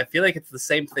matchup, and I feel like it's the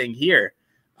same thing here.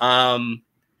 Ige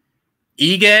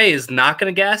is not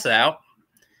going to gas out.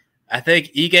 I think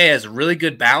Ige has really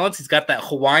good balance. He's got that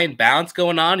Hawaiian balance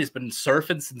going on. He's been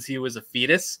surfing since he was a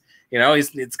fetus. You know,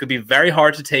 it's going to be very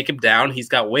hard to take him down. He's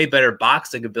got way better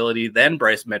boxing ability than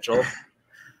Bryce Mitchell.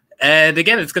 And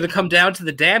again, it's going to come down to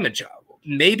the damage.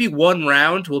 Maybe one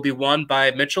round will be won by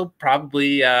Mitchell,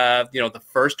 probably, the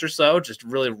first or so, just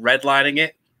really redlining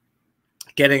it,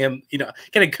 getting him,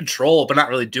 getting control, but not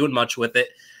really doing much with it.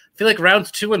 I feel like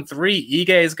rounds 2 and 3,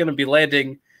 Ige is going to be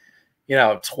landing,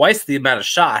 twice the amount of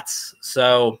shots.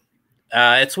 So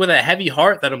it's with a heavy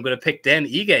heart that I'm going to pick Dan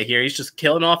Ige here. He's just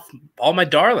killing off all my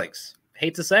darlings.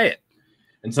 Hate to say it.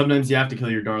 And sometimes you have to kill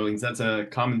your darlings. That's a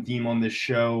common theme on this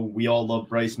show. We all love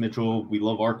Bryce Mitchell. We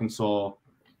love Arkansas.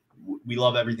 We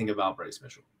love everything about Bryce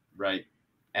Mitchell, right?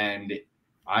 And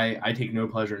I take no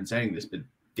pleasure in saying this, but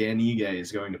Dan Ige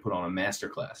is going to put on a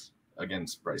masterclass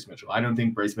against Bryce Mitchell. I don't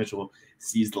think Bryce Mitchell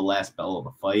sees the last bell of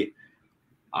the fight.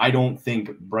 I don't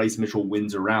think Bryce Mitchell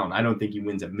wins a round. I don't think he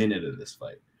wins a minute of this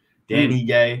fight. Dan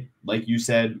Ige, like you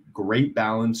said, great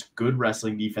balance, good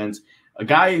wrestling defense. A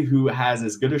guy who has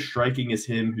as good a striking as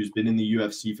him, who's been in the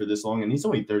UFC for this long, and he's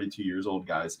only 32 years old,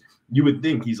 guys. You would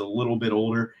think he's a little bit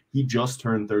older. He just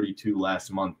turned 32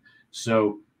 last month.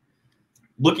 So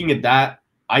looking at that,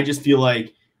 I just feel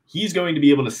like he's going to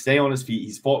be able to stay on his feet.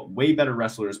 He's fought way better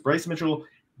wrestlers. Bryce Mitchell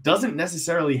doesn't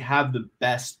necessarily have the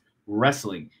best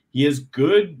wrestling. He has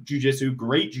good jiu-jitsu,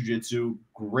 great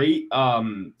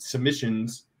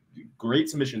submissions, great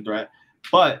submission threat,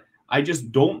 but I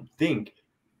just don't think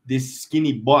this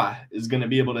skinny boy is going to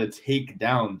be able to take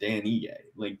down Dan Ige.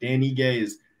 Like, Dan Ige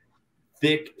is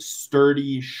thick,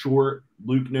 sturdy, short.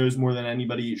 Luke knows more than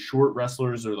anybody. Short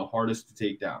wrestlers are the hardest to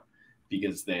take down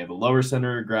because they have a lower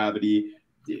center of gravity.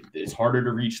 It's harder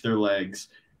to reach their legs.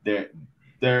 It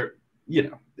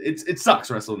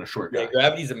sucks wrestling a short guy. Yeah,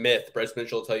 gravity's a myth. Bryce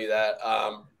Mitchell will tell you that.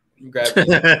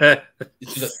 Gravity,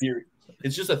 it's just a theory.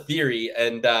 It's just a theory.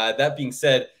 And that being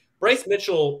said, Bryce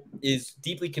Mitchell is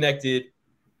deeply connected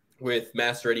with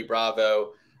Master Eddie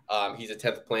Bravo. He's a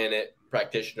 10th Planet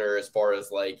practitioner as far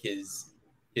as like his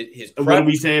what do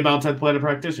we say about 10th Planet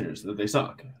practitioners? That they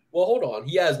suck. Well, hold on.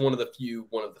 He has one of the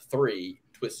 3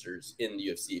 twisters in the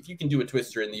UFC. If you can do a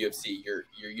twister in the UFC,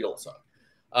 you don't suck.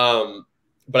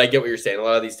 But I get what you're saying. A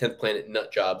lot of these 10th Planet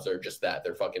nut jobs are just that.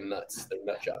 They're fucking nuts. They're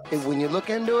nut jobs. When you look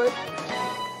into it.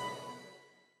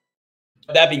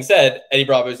 That being said, Eddie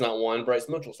Bravo's not one. Bryce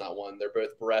Mitchell's not one. They're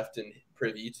both bereft and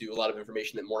privy to a lot of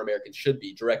information that more Americans should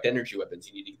be. Direct energy weapons.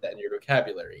 You need to get that in your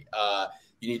vocabulary.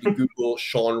 You need to Google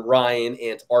Sean Ryan,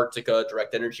 Antarctica,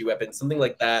 direct energy weapons, something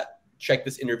like that. Check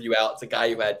this interview out. It's a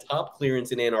guy who had top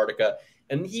clearance in Antarctica,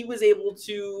 and he was able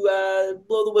to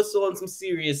blow the whistle on some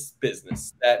serious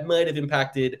business that might have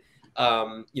impacted,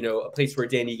 a place where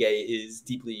Dan Ige is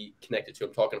deeply connected to.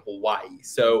 I'm talking Hawaii.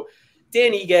 So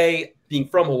Dan Ige being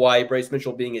from Hawaii, Bryce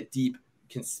Mitchell being a deep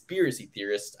conspiracy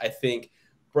theorist, I think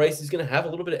Bryce is going to have a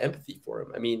little bit of empathy for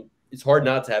him. I mean, it's hard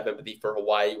not to have empathy for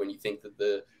Hawaii when you think that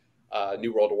the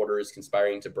New World Order is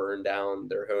conspiring to burn down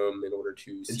their home in order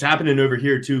to. It's happening over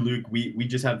here too, Luke. We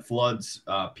just had floods.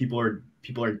 People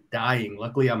are dying.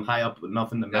 Luckily, I'm high up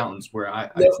enough in the mountains where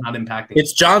it's not impacting.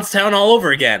 It's Johnstown all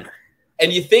over again.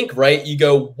 And you think, right? You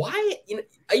go, why?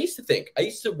 I used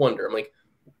to wonder. I'm like,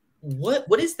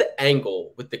 what is the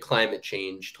angle with the climate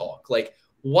change talk? Like,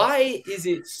 why is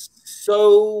it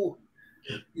so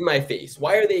in my face?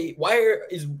 Why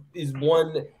is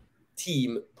one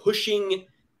team pushing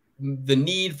the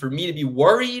need for me to be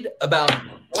worried about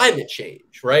climate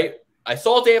change, right? I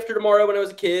saw Day After Tomorrow when I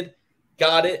was a kid,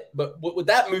 got it. But what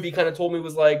that movie kind of told me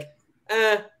was like,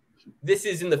 this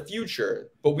is in the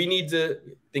future, but we need to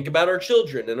think about our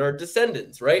children and our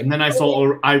descendants, right? And then I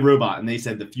saw iRobot, and they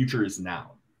said the future is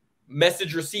now.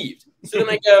 Message received. So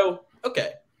then I go,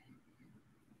 okay.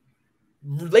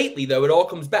 Lately, though, it all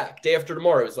comes back. Day After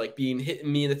Tomorrow is like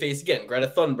hitting me in the face again.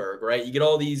 Greta Thunberg, right? You get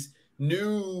all these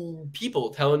new people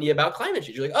telling you about climate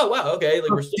change. You're like, oh wow, okay, like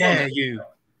we're still on that. You.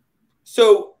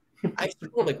 So I'm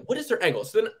like, what is their angle?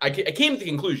 So then I came to the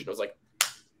conclusion. I was like,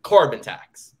 carbon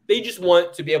tax. They just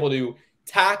want to be able to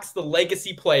tax the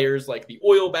legacy players like the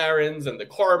oil barons and the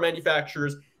car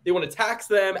manufacturers. They want to tax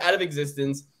them out of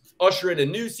existence, usher in a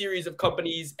new series of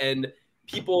companies and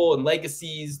people and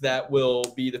legacies that will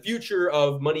be the future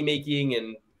of money making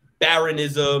and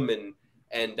baronism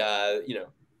and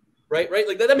right?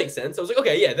 Like that makes sense. I was like,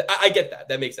 okay, yeah, I get that.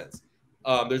 That makes sense.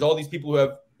 There's all these people who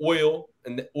have oil,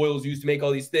 and the oil is used to make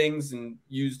all these things and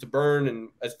used to burn and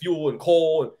as fuel and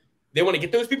coal. And They want to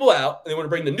get those people out, and they want to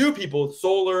bring the new people, the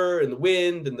solar and the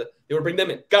wind, and they want to bring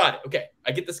them in. Got it. Okay,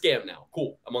 I get the scam now.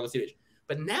 Cool, I'm on the same page.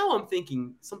 But now I'm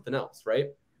thinking something else, right?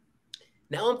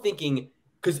 Now I'm thinking,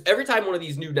 because every time one of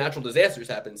these new natural disasters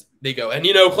happens, they go, and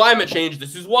climate change,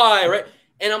 this is why, right?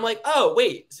 And I'm like, oh,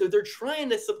 wait, so they're trying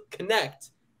to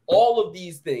connect all of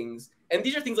these things. And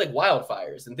these are things like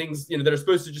wildfires and things, that are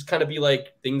supposed to just kind of be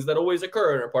like things that always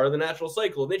occur and are part of the natural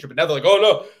cycle of nature. But now they're like,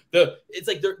 oh no, it's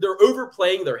like they're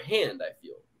overplaying their hand, I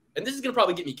feel. And this is going to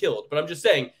probably get me killed, but I'm just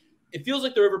saying, it feels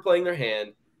like they're overplaying their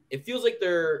hand. It feels like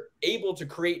they're able to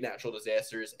create natural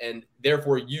disasters and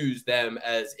therefore use them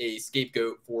as a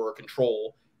scapegoat for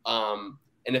control.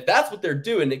 And if that's what they're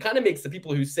doing, it kind of makes the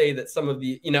people who say that some of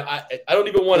the, I don't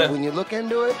even want to. When you look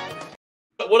into it.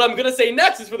 But what I'm going to say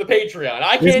next is for the Patreon.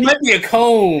 I can't. This might be a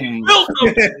comb.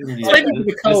 This is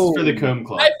for the comb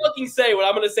club. I fucking say what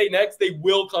I'm going to say next. They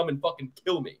will come and fucking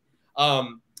kill me.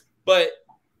 But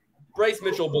Bryce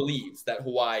Mitchell believes that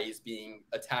Hawaii is being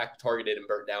attacked, targeted, and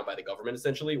burnt down by the government,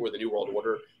 essentially, or the New World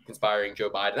Order conspiring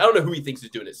Joe Biden. I don't know who he thinks is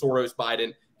doing it. Soros,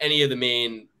 Biden, any of the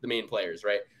main players,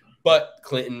 right? But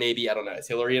Clinton, maybe. I don't know. Is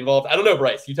Hillary involved? I don't know,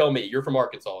 Bryce. You tell me. You're from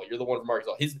Arkansas. You're the one from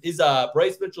Arkansas. His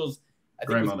Bryce Mitchell's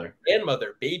grandmother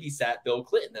babysat Bill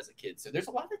Clinton as a kid. So there's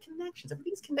a lot of connections.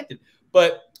 Everything's connected.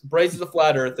 But Bryce is a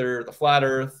flat earther. The flat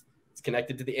earth is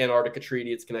connected to the Antarctica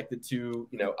Treaty. It's connected to,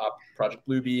 Project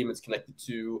Bluebeam. It's connected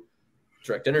to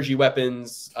direct energy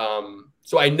weapons.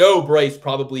 So I know Bryce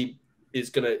probably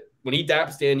is going to, when he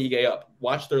daps Dan Ige up,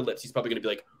 watch their lips. He's probably going to be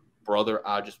like, brother,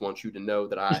 I just want you to know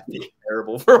that I feel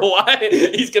terrible for Hawaii.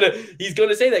 He's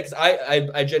gonna say that because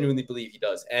I genuinely believe he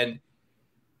does. And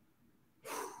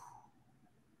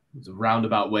it's a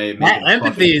roundabout way. That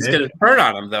empathy is going to turn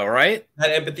on him, though, right?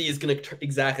 That empathy is going to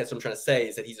exactly that's what I'm trying to say,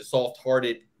 is that he's a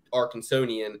soft-hearted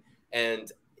Arkansonian,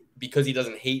 and because he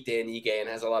doesn't hate Dan Ige and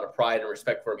has a lot of pride and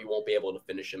respect for him, he won't be able to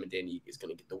finish him, and Dan Ige is going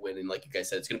to get the win. And like you guys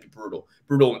said, it's going to be brutal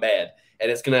and bad. And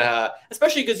it's going to,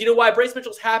 especially because you know why? Bryce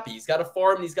Mitchell's happy. He's got a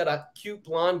farm, and he's got a cute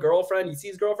blonde girlfriend. You see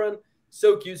his girlfriend?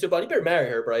 So cute, so blonde. You better marry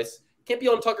her, Bryce. Can't be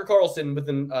on Tucker Carlson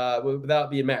without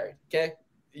being married, okay?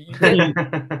 If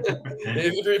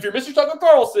you're Mr. Tucker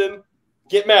Carlson,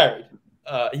 get married.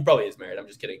 He probably is married. I'm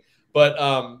just kidding. But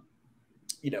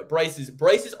Bryce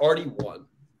is already won,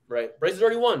 right? Bryce has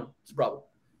already won. It's a problem.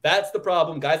 That's the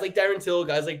problem. Guys like Darren Till,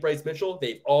 guys like Bryce Mitchell,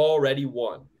 they've already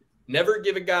won. Never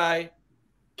give a guy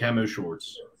camo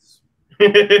shorts.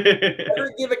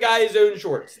 Never give a guy his own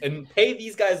shorts, and pay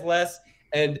these guys less,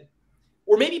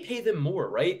 or maybe pay them more,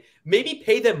 right? Maybe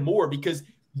pay them more because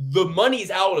the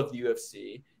money's out of the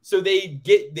UFC, so they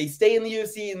stay in the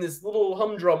UFC in this little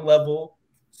humdrum level,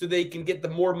 so they can get the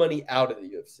more money out of the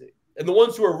UFC. And the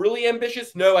ones who are really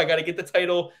ambitious, no, I got to get the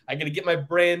title, I got to get my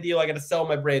brand deal, I got to sell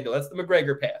my brand deal. That's the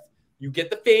McGregor path. You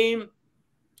get the fame,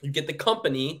 you get the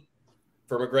company.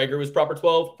 For McGregor, it was Proper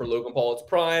 12. For Logan Paul, it's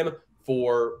Prime.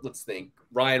 For, let's think,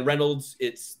 Ryan Reynolds,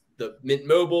 it's the Mint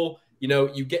Mobile.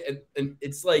 You get, and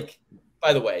it's like,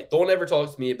 by the way, don't ever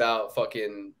talk to me about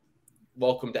fucking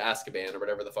Welcome to Azkaban or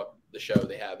whatever the fuck the show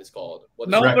they have is called.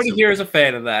 Nobody here is a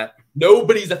fan of that.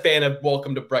 Nobody's a fan of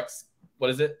Welcome to What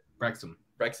is it? Brexit.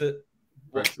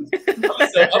 I'm gonna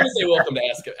say Welcome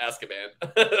to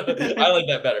Azkaban. I like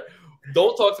that better.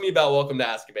 Don't talk to me about Welcome to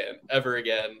Azkaban ever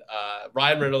again.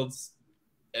 Ryan Reynolds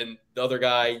and the other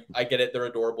guy, I get it. They're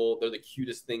adorable. They're the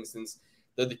cutest thing since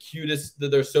they're the cutest.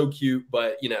 They're so cute.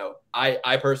 But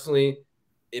I personally,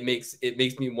 it makes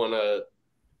me want to.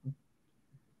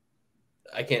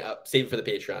 I can't save it for the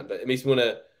Patreon, but it makes me want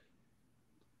to.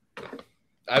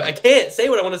 I can't say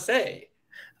what I want to say.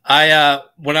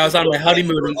 When I was on my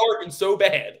honeymoon, so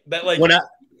bad that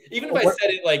even if I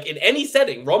said it like in any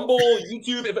setting, Rumble,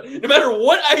 YouTube, no matter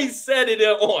what I said it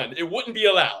on, it wouldn't be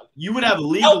allowed. You would have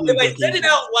legal. If I said it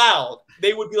out loud,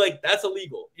 they would be like, "That's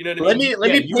illegal." You know what I mean?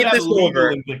 Let me paint this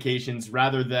over. Implications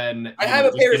rather than I have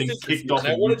a pair of scissors.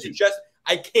 I wanted to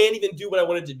I can't even do what I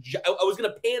wanted to. I was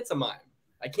gonna pantomime.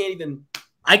 I can't even.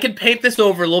 I can paint this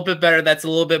over a little bit better. That's a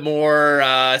little bit more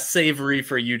savory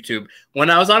for YouTube. When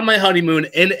I was on my honeymoon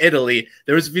in Italy,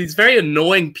 there was these very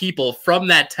annoying people from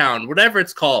that town, whatever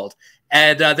it's called.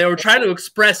 And they were trying to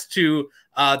express to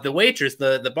the waitress,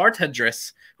 the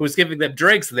bartendress, who was giving them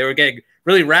drinks, and they were getting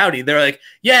really rowdy. They were like,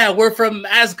 yeah, we're from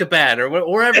Azkaban or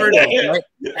wherever it is.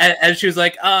 Right? And she was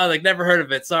like, never heard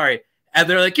of it. Sorry. And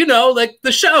they're like, like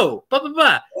the show, blah, blah,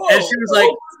 blah. Whoa, and she was like,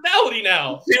 personality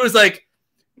now. She was like,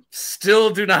 still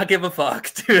do not give a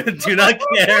fuck. do not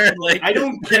care. I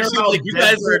don't care. You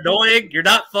guys are annoying. You're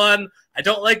not fun. I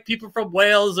don't like people from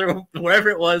Wales or wherever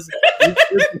it was.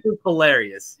 It was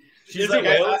hilarious. She's like,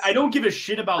 I don't give a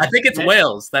shit about. I think it's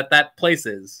Wales that place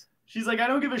is. She's like, I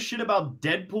don't give a shit about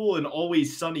Deadpool and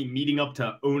Always Sunny meeting up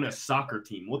to own a soccer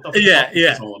team. What the fuck is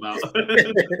this all about?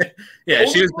 Yeah,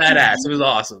 she was badass. It was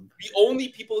awesome. The only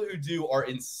people who do are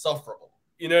insufferable.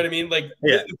 You know what I mean? Like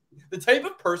the type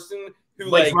of person who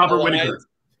like Robert Whittaker,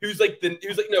 who's like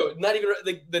no, not even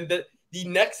like the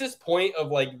nexus point of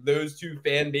like those two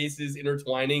fan bases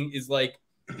intertwining is like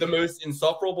the most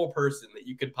insufferable person that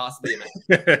you could possibly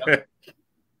imagine.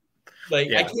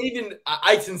 Like I can't even.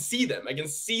 I can see them. I can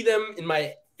see them in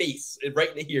my face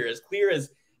right here, as clear as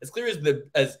the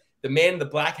man in the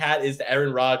black hat is to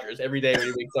Aaron Rodgers every day when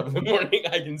he wakes up in the morning.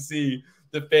 I can see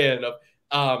the fan of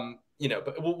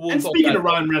But we'll and speaking of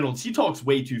Ryan Reynolds, he talks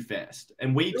way too fast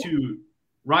and way too.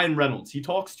 Ryan Reynolds, he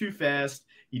talks too fast.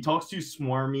 He talks too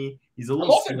swarmy. He's a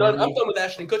little. I'm done with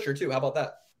Ashton Kutcher too. How about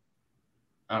that?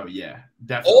 Oh yeah,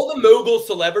 definitely. All the mogul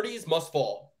celebrities must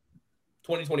fall.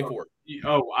 2024.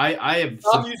 Oh, I have.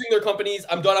 Stop using their companies.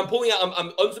 I'm done. I'm pulling out. I'm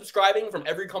unsubscribing from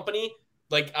every company.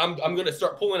 Like I'm gonna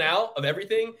start pulling out of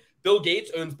everything. Bill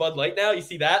Gates owns Bud Light now. You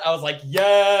see that? I was like,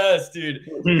 yes, dude.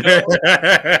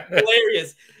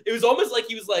 Hilarious. It was almost like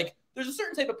he was like, there's a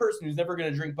certain type of person who's never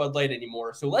gonna drink Bud Light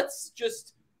anymore. So let's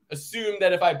just assume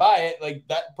that if I buy it, like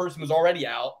that person was already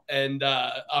out, and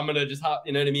I'm gonna just hop.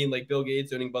 You know what I mean? Like Bill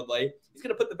Gates owning Bud Light. He's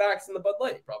gonna put the backs in the Bud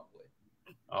Light probably.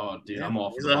 Oh, dude, I'm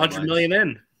off. He's 100 million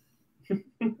in.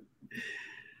 It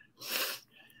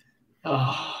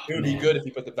would be good if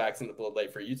you put the backs in the Bud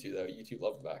Light for you two, though. You two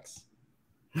love the backs.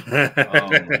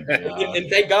 And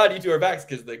thank God you two are backs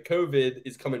because the COVID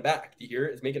is coming back. Do you hear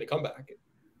it? It's making a comeback.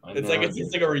 It's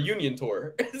like a reunion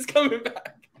tour. It's coming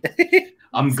back.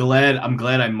 I'm glad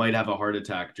I might have a heart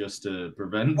attack just to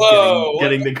prevent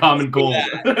getting the common cold.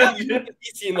 You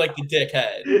seem like the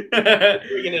dickhead.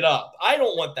 Bringing it up. I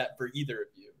don't want that for either of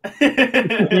you.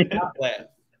 Not laugh.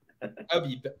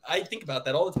 I think about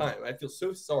that all the time. I feel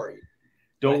so sorry.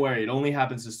 Don't worry. It only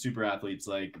happens to super athletes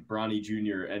like Bronny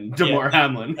Jr. and DeMar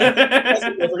Hamlin. You guys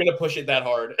are never going to push it that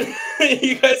hard.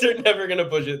 You guys are never going to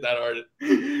push it that hard.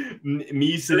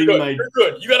 Me sitting in my... You're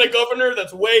good. You got a governor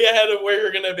that's way ahead of where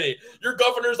you're going to be. Your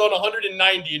governor's on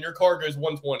 190 and your car goes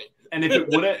 120. And if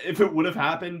it would have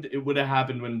happened, it would have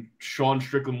happened when Sean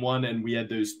Strickland won and we had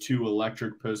those 2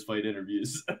 electric post-fight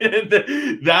interviews.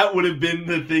 That would have been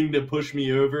the thing to push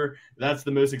me over. That's the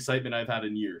most excitement I've had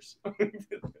in years.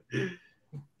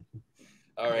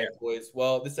 All right, boys.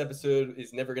 Well, this episode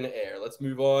is never going to air. Let's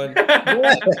move on.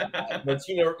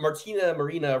 Martina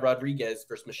Marina Rodriguez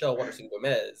versus Michelle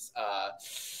Waterson-Gomez.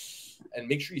 And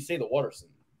make sure you say the Waterson.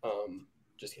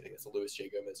 Just kidding. It's a Louis J.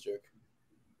 Gomez joke.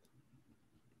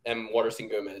 And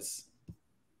Waterson-Gomez.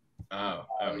 Oh,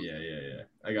 yeah.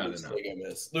 I got it now.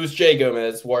 Louis J.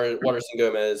 Gomez,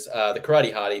 Waterson-Gomez, the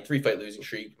Karate Hottie, 3-fight losing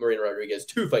streak. Marina Rodriguez,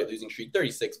 2-fight losing streak,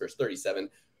 36 versus 37.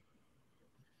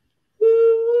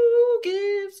 Who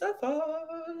gives a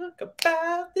fuck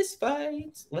about this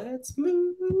fight? Let's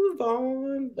move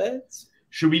on.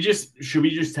 Should we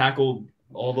just tackle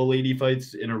all the lady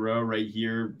fights in a row right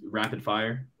here, rapid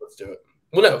fire? Let's do it.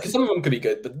 Well, no, because some of them could be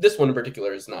good, but this one in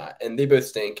particular is not, and they both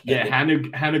stink. Yeah,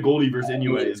 Hannah Goldy versus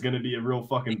Inoue is going to be a real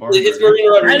fucking bar. That is going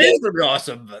to be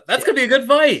awesome. That's going to be a good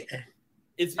fight.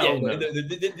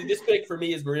 This pick for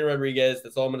me is Marina Rodriguez.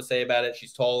 That's all I'm going to say about it.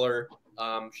 She's taller.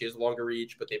 She has longer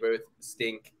reach, but they both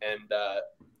stink. And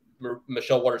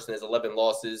Michelle Waterson has 11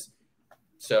 losses.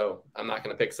 So I'm not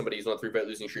going to pick somebody who's on a 3-fight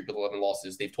losing streak with 11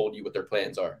 losses. They've told you what their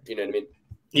plans are. You know what I mean?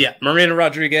 Yeah, Marina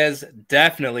Rodriguez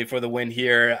definitely for the win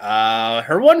here.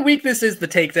 Her one weakness is the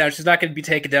takedown. She's not going to be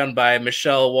taken down by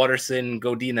Michelle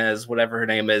Waterson-Gomez, whatever her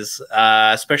name is,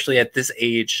 especially at this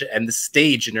age and the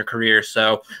stage in her career.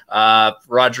 So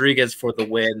Rodriguez for the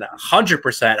win,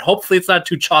 100%. Hopefully it's not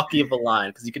too chalky of a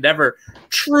line because you can never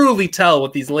truly tell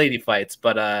with these lady fights,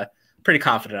 but pretty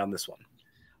confident on this one.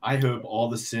 I hope all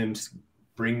the Sims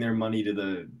bring their money to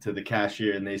the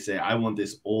cashier and they say, I want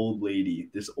this old lady.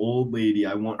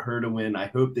 I want her to win. I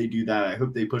hope they do that. I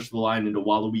hope they push the line into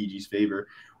Waluigi's favor.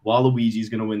 Waluigi's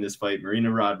going to win this fight.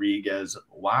 Marina Rodriguez,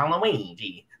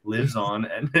 Waluigi, lives on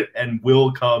and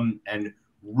will come and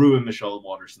ruin Michelle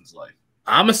Waterson's life.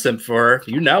 I'm a simp for her.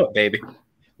 You know it, baby.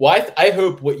 Well, I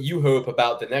hope what you hope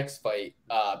about the next fight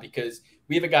because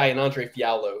we have a guy in Andre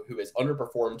Fialho who has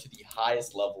underperformed to the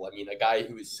highest level. I mean, a guy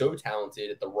who is so talented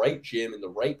at the right gym, in the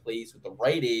right place, with the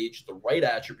right age, the right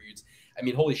attributes. I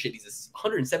mean, holy shit, he's a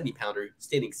 170-pounder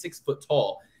standing 6 foot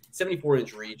tall,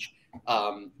 74-inch reach.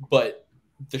 But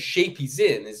the shape he's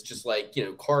in is just like,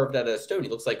 carved out of stone. He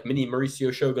looks like mini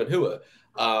Mauricio Shogun Hua,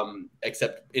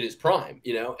 except in his prime,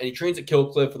 and he trains at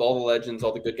Kill Cliff with all the legends,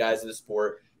 all the good guys of the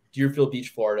sport. Deerfield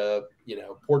Beach, Florida,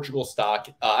 Portugal stock.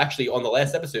 Actually, on the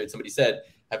last episode, somebody said,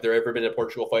 have there ever been a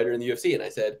Portugal fighter in the UFC? And I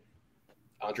said,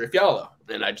 Andre Fialho,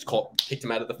 and I just picked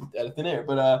him out of thin air.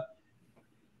 But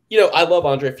I love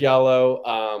Andre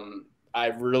Fialho. I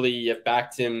really have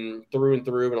backed him through and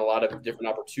through in a lot of different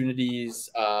opportunities.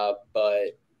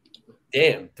 But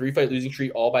damn, 3-fight losing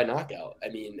streak all by knockout. I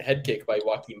mean, head kick by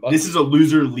Joaquin Buckley. This is a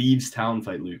loser leaves town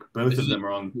fight, Luke. Both of them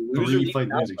are on 3-fight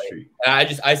losing streak.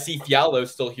 I see Fialho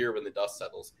still here when the dust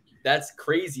settles. That's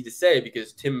crazy to say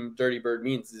because Tim Dirty Bird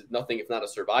Means is nothing if not a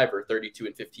survivor.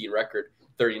 32-15 record,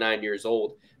 39 years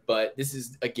old. But this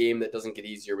is a game that doesn't get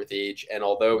easier with age. And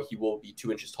although he will be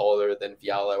 2 inches taller than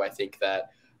Fialho, I think that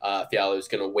Fialho is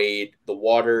going to wade the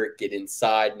water, get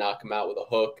inside, knock him out with a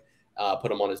hook,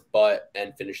 put him on his butt,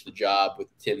 and finish the job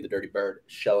with Tim the Dirty Bird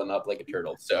shelling up like a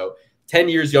turtle. So 10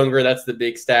 years younger, that's the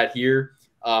big stat here.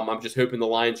 I'm just hoping the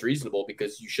line's reasonable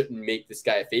because you shouldn't make this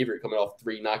guy a favorite coming off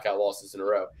 3 knockout losses in a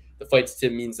row. The fights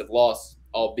Tim Means have lost,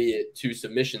 albeit 2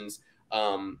 submissions,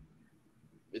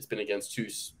 it's been against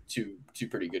two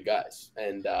pretty good guys.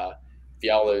 And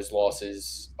Fialho's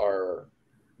losses are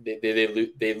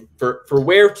they for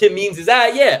where Tim Means is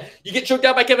at. Yeah, you get choked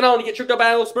out by Kevin Allen, you get choked out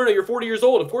by Alex Murno. You're 40 years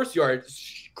old. Of course you are.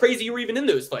 It's crazy you're even in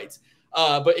those fights.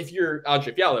 But if you're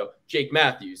Andre Fialho, Jake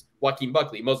Matthews, Joaquin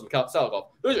Buckley, Muslim Salikov,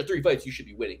 those are 3 fights you should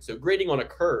be winning. So grading on a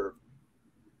curve,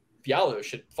 Fialho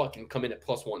should fucking come in at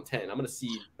plus 110. I'm going to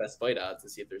see best fight odds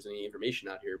and see if there's any information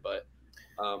out here. But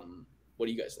what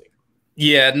do you guys think?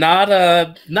 Yeah, not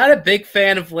a big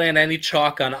fan of laying any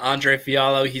chalk on Andre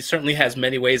Fialho. He certainly has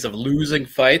many ways of losing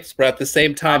fights, but at the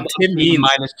same time, Tim Means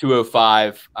minus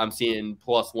 205. I'm seeing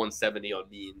plus 170 on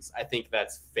Means. I think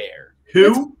that's fair.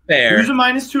 Who? Fair. Who's a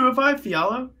minus 205?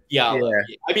 Fialho? Yeah.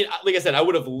 I mean, like I said, I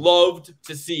would have loved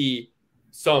to see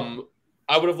some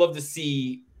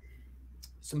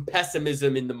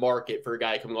pessimism in the market for a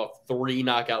guy coming off 3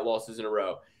 knockout losses in a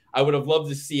row. I would have loved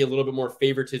to see a little bit more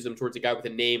favoritism towards a guy with a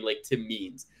name like Tim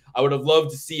Means. I would have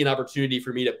loved to see an opportunity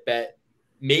for me to bet.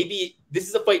 Maybe this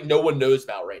is a fight no one knows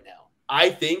about right now. I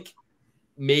think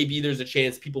maybe there's a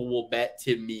chance people will bet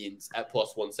Tim Means at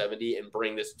plus 170 and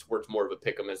bring this towards more of a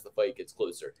pick 'em as the fight gets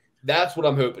closer. That's what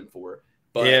I'm hoping for.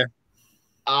 But yeah.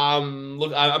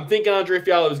 Look, I'm thinking Andre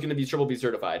Fialho is going to be Triple B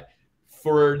certified.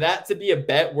 For that to be a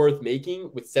bet worth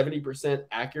making with 70%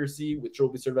 accuracy with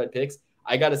Triple B certified picks,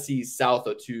 I got to see south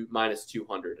of minus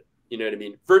 200. You know what I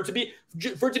mean? For it to be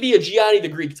a Gianni the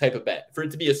Greek type of bet, for it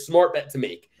to be a smart bet to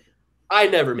make. I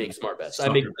never make smart bets. I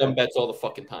make dumb bets all the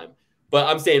fucking time. But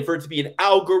I'm saying for it to be an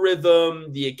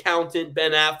algorithm, the accountant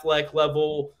Ben Affleck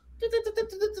level,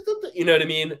 you know what I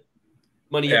mean?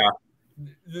 Money. Yeah.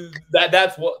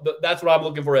 That's what I'm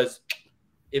looking for as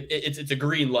it's a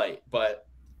green light, but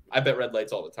I bet red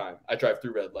lights all the time. I drive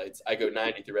through red lights. I go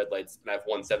 90 through red lights, and I've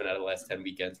won 7 out of the last 10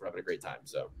 weekends. We're having a great time.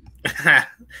 So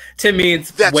Tim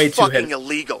Means That's way too fucking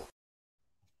illegal.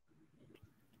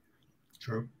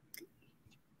 True.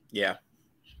 Yeah,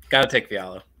 gotta take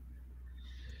Fialho.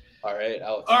 All right,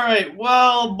 Alex. All right.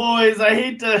 Well, boys, I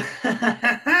hate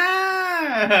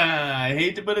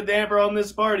to put a damper on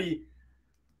this party,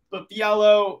 but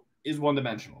Fialho is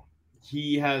one-dimensional.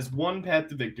 He has one path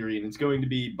to victory, and it's going to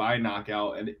be by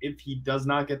knockout. And if he does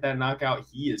not get that knockout,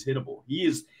 he is hittable.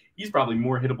 He's probably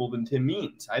more hittable than Tim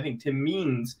Means. I think Tim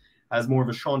Means has more of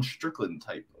a Sean Strickland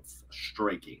type of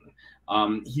striking.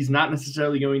 He's not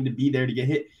necessarily going to be there to get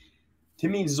hit.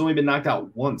 Tim Means has only been knocked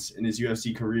out once in his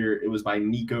UFC career. It was by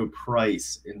Nico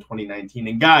Price in 2019.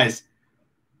 And guys,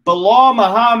 Bilal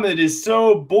Muhammad is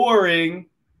so boring.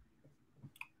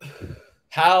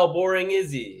 How boring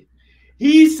is he?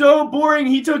 He's so boring.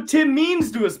 He took Tim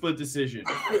Means to a split decision.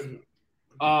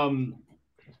 Bilal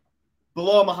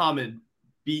Muhammad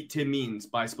beat Tim Means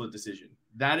by split decision.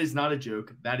 That is not a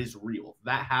joke. That is real.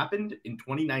 That happened in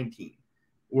 2019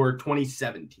 or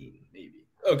 2017, maybe.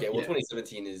 Okay, well,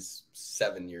 2017 is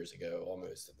 7 years ago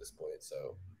almost at this point.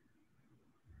 So,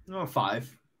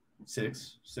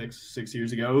 6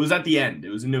 years ago. It was at the end. It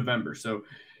was in November. So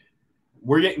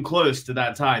we're getting close to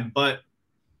that time. But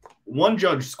one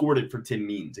judge scored it for Tim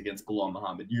Means against Bilal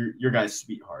Muhammad. Your guy's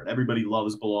sweetheart. Everybody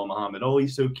loves Bilal Muhammad. Oh,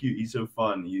 he's so cute. He's so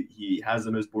fun. He has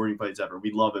the most boring fights ever.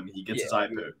 We love him. He gets his eye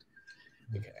poked.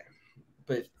 Okay.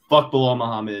 But fuck Bilal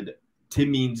Muhammad. Tim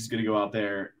Means is going to go out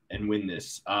there and win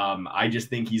this. I just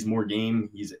think he's more game.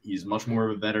 He's much more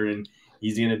of a veteran.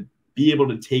 He's going to be able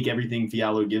to take everything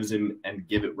Fialho gives him and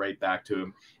give it right back to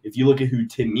him. If you look at who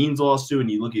Tim Means lost to and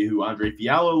you look at who Andre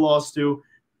Fialho lost to,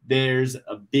 there's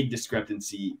a big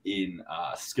discrepancy in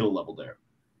skill level there.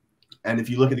 And if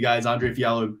you look at the guys Andre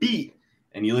Fialho beat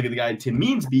and you look at the guy Tim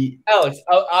Means beat. Alex,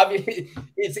 obviously,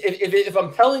 if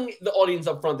I'm telling the audience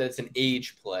up front that it's an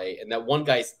age play and that one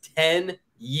guy's 10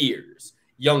 years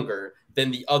younger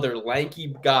than the other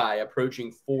lanky guy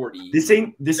approaching 40. This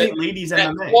ain't ladies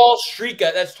MMA.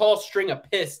 That's tall string of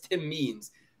piss Tim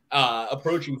Means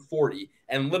approaching 40,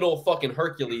 and little fucking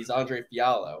Hercules Andre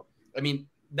Fialho. I mean,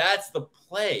 that's the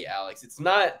play, Alex. It's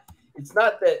not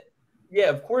that. Yeah,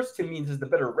 of course Tim Means has the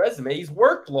better resume. He's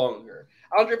worked longer.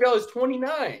 Andre Fialho is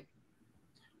 29.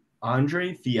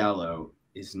 Andre Fialho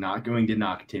is not going to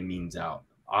knock Tim Means out.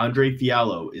 Andre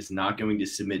Fialho is not going to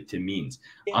submit Tim Means.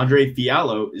 Andre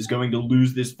Fialho is going to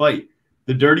lose this fight.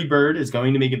 The Dirty Bird is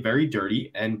going to make it very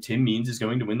dirty, and Tim Means is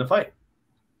going to win the fight.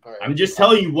 All right. I'm just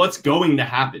telling you what's going to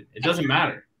happen. It doesn't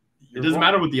matter. It doesn't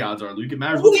matter what the odds are, Luke. It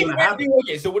matters what's going to happen.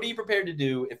 Okay, so what are you prepared to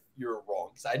do if you're wrong?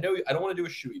 Because I know I don't want to do a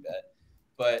shoey bet,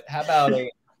 but how about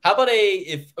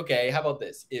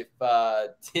this? If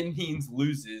Tim Means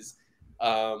loses,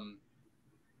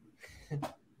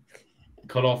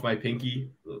 cut off my pinky.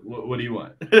 What do you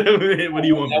want? What do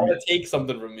you want? I want to take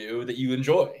something from you that you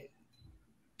enjoy.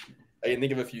 I can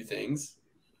think of a few things.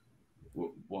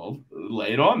 Well,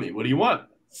 lay it on me. What do you want?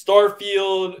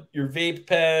 Starfield, your vape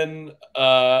pen.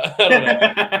 I don't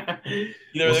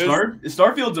know.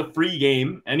 Starfield's a free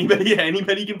game. Anybody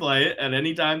can play it at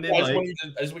any time they like.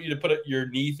 I just want you to put your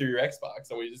knee through your Xbox.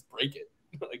 I want you to just break it.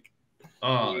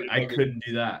 I couldn't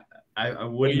do that. I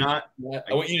would not.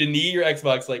 I want you to knee your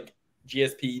Xbox like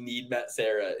GSP kneed Matt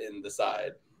Serra in the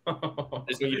side. I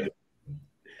just want you to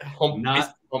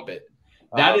hump it.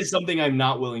 That is something I'm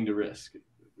not willing to risk.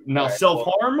 Now,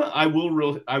 self-harm, I will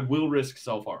risk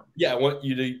self-harm. Yeah, I want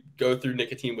you to go through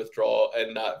nicotine withdrawal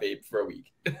and not vape for a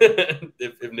week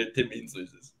if Tim Means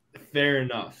loses. Fair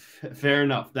enough.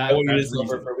 But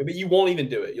you won't even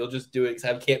do it. You'll just do it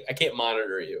because I can't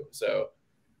monitor you. So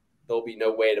there'll be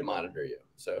no way to monitor you.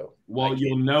 So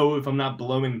you'll know if I'm not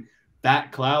blowing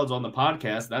bat clouds on the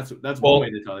podcast. That's one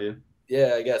way to tell you.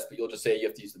 Yeah, I guess, but you'll just say you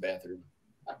have to use the bathroom.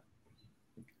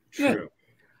 True.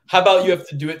 How about you have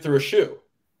to do it through a shoe?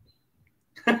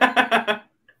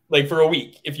 Like for a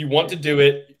week. If you want to do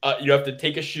it, you have to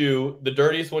take a shoe, the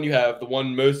dirtiest one you have, the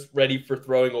one most ready for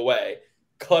throwing away,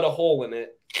 cut a hole in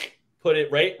it, put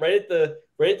it right at the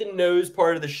nose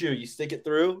part of the shoe. You stick it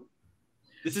through.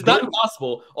 This is not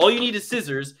impossible. All you need is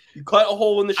scissors. You cut a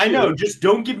hole in the shoe. I know. Just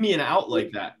don't give me an out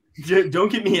like that.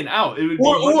 Don't give me an out. It would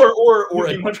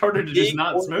be much harder to just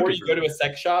not smoke. Or you go to a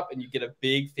sex shop and you get a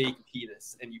big fake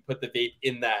penis and you put the vape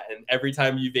in that, and every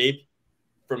time you vape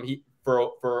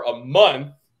for a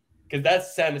month, because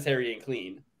that's sanitary and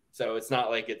clean, so it's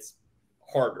not like it's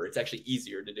harder. It's actually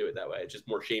easier to do it that way. It's just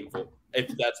more shameful if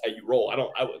that's how you roll.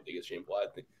 I wouldn't think it's shameful.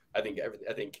 I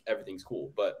think everything's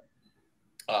cool, but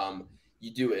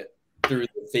you do it through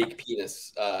the fake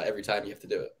penis every time you have to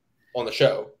do it on the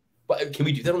show. But can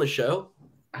we do that on the show?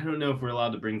 I don't know if we're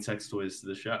allowed to bring sex toys to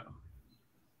the show.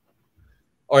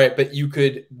 All right, but you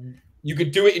could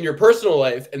do it in your personal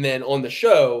life, and then on the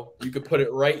show, you could put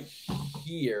it right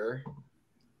here.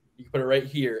 You could put it right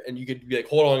here, and you could be like,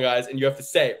 "Hold on, guys," and you have to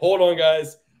say, "Hold on,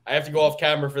 guys, I have to go off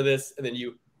camera for this," and then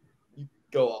you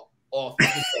go off.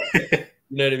 You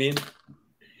know what I mean?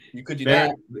 You could do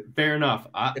that. Fair enough.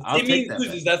 I'll take that.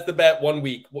 Loses, that's the bet. 1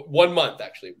 week, 1 month,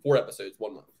 actually, 4 episodes,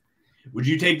 1 month. Would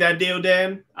you take that deal,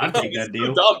 Dan? I'd take that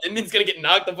deal. Dumb. Indian's gonna get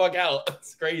knocked the fuck out.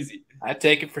 It's crazy. I'd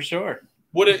take it for sure.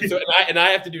 And I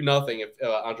have to do nothing if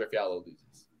Andre Fialho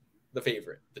loses. The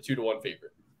favorite, the 2-1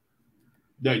 favorite.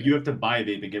 No, you have to buy a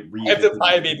vape and get I have to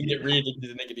buy a vape and get re-addicted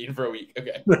to nicotine for a week.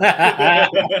 Okay.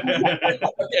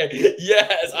 Okay.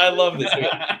 Yes, I love this.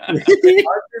 If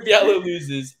Andre Fialho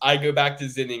loses, I go back to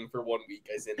zinning for 1 week.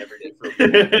 I zin every day for a week,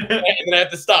 and then I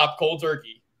have to stop cold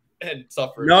turkey and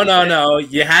suffer. No.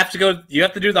 You have to go. You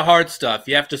have to do the hard stuff.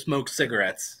 You have to smoke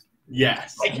cigarettes.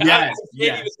 Yes. I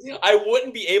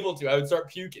wouldn't be able to. I would start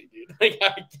puking, dude. Like,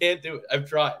 I can't do it. I've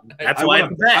tried. That's why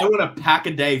I want a pack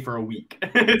a day for a week.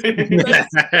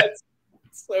 that's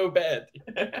so bad.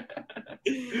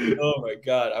 Oh my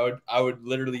god, I would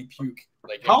literally puke.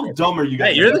 Like, how dumb are you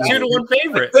guys? Hey, you're the 2-1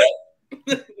 favorite.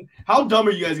 How dumb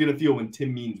are you guys gonna feel when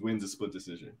Tim Means wins a split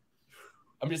decision?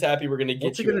 I'm just happy we're gonna get.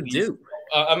 What's he gonna do?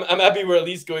 I'm happy we're at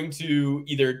least going to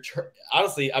either.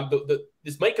 Honestly,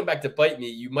 this might come back to bite me.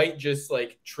 You might just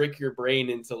like trick your brain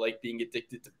into like being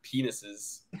addicted to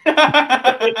penises. You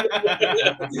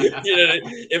know,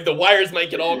 if the wires might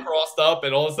get all crossed up,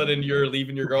 and all of a sudden you're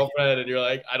leaving your girlfriend, and you're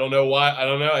like, I don't know why, I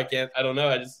don't know, I can't, I don't know,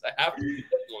 I have to. Do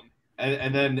one.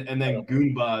 And then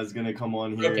Goomba is gonna come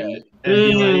on here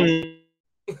and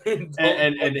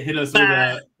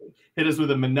hit us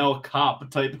with a Manel Cop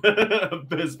type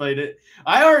fist fight.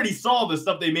 I already saw the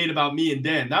stuff they made about me and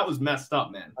Dan. That was messed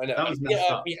up, man. I know. That was messed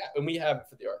up. We have it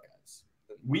for the archives.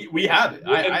 We have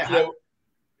it.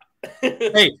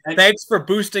 Hey, thanks for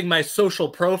boosting my social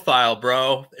profile,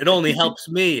 bro. It only helps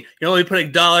me. You're only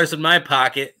putting dollars in my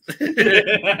pocket.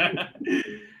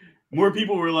 More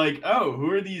people were like, oh,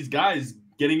 who are these guys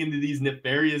getting into these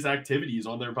nefarious activities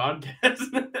on their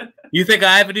podcast? You think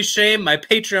I have any shame? My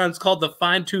Patreon's called the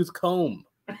Fine Tooth Comb.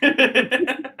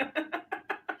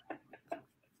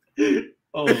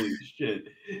 Holy shit.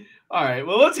 All right,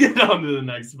 well, let's get on to the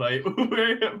next fight.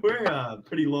 We're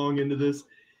pretty long into this.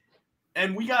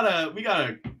 And we got a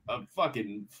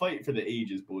fucking fight for the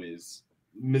ages, boys.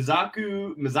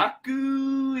 Malkoun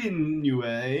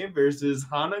Inoue versus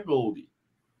Hana Goldy.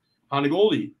 Hana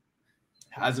Goldy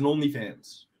has an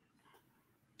OnlyFans.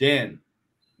 Dan,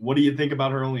 what do you think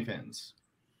about her OnlyFans?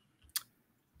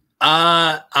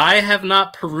 I have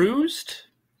not perused.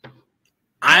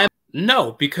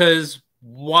 No, because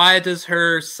why does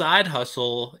her side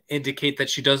hustle indicate that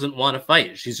she doesn't want to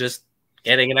fight? She's just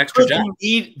getting an extra job.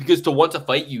 Because to want to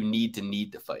fight, you need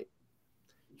to fight.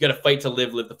 You got to fight to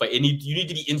live the fight. And you need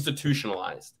to be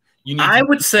institutionalized. I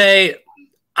would say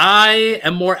I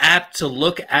am more apt to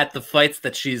look at the fights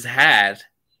that she's had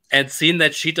and seen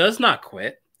that she does not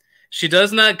quit. She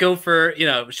does not go for, she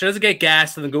doesn't get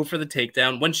gassed and then go for the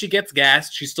takedown. When she gets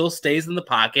gassed, she still stays in the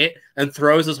pocket and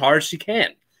throws as hard as she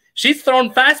can. She's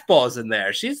throwing fastballs in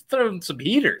there. She's throwing some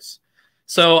heaters.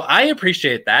 So I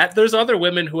appreciate that. There's other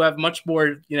women who have much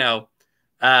more,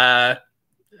 how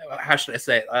should I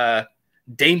say,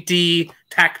 dainty,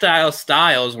 tactile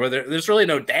styles where there's really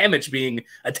no damage being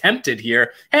attempted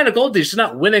here. Hana Goldy, she's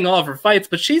not winning all of her fights,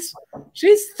 but she's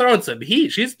throwing some heat.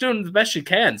 She's doing the best she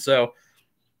can. So,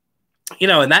 in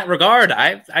that regard,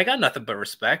 I got nothing but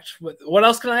respect. What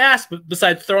else can I ask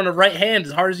besides throwing a right hand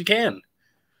as hard as you can?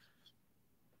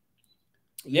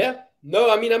 Yeah.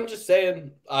 No, I mean, I'm just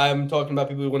saying, I'm talking about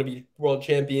people who want to be world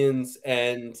champions.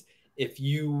 And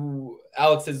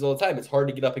Alex says all the time, it's hard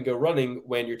to get up and go running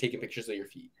when you're taking pictures of your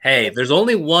feet. Hey, there's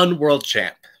only one world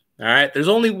champ. All right. There's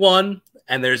only one,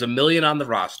 and there's 1 million on the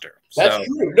roster. That's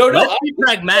true. Let's be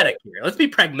pragmatic here. Let's be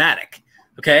pragmatic.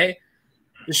 Okay.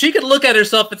 She could look at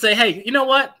herself and say, hey, you know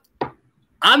what?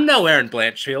 I'm no Aaron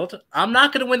Blanchfield. I'm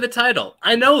not going to win the title.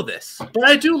 I know this, but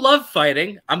I do love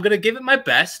fighting. I'm going to give it my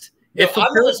best. No, it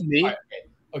fulfills me. Right,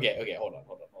 okay. Hold on.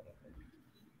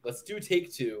 Let's do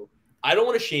take two. I don't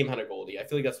want to shame Hana Goldy. I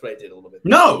feel like that's what I did a little bit.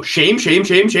 No, shame. She's a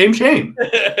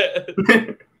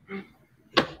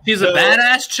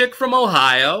badass chick from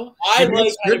Ohio. She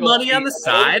makes good money on the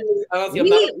side.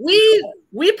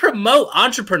 We promote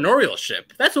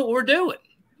entrepreneurship. That's what we're doing.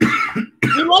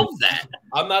 We love that.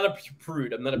 I'm not a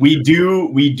prude. We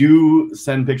do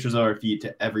send pictures of our feet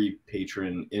to every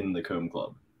patron in the Comb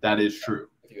Club. That is true.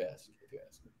 If you ask.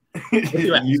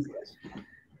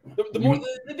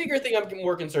 The bigger thing I'm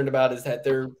more concerned about is that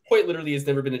there quite literally has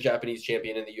never been a Japanese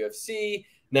champion in the UFC.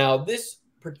 Now, this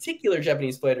particular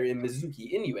Japanese fighter in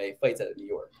Mizuki Inoue fights out of New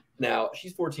York. Now,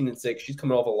 she's 14-6. She's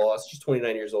coming off a loss. She's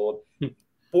 29 years old.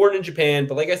 Born in Japan,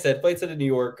 but like I said, fights out of New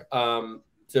York.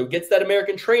 So gets that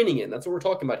American training in. That's what we're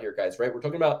talking about here, guys, right? We're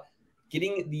talking about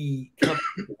getting the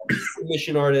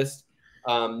submission artist.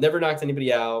 Never knocked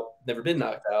anybody out. Never been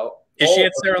knocked out. Is she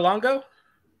at Serra-Longo?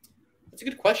 That's a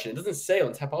good question. It doesn't say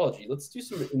on Tapology. Let's do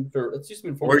some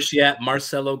information. Or is she at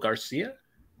Marcelo Garcia?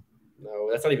 No,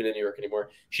 that's not even in New York anymore.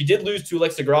 She did lose to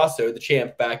Alexa Grasso, the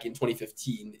champ, back in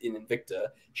 2015 in Invicta.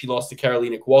 She lost to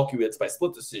Karolina Kowalkiewicz by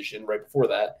split decision right before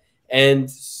that. And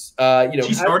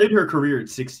she started her career at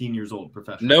 16 years old,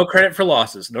 professional. No credit for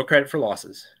losses.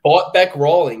 Fought Beck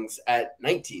Rawlings at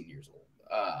 19 years old,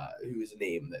 who is a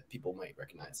name that people might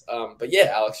recognize. But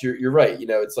yeah, Alex, you're right.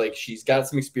 It's like she's got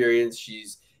some experience.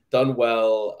 She's done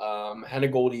well. Hana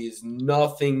Goldy is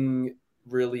nothing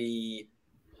really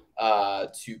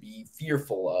to be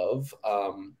fearful of.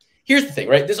 Here's the thing,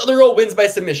 right? This other girl wins by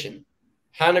submission.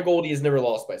 Hana Goldy has never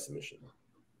lost by submission.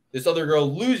 This other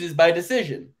girl loses by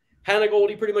decision. Hana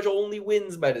Goldy pretty much only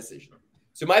wins by decision.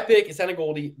 So my pick is Hana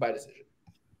Goldy by decision.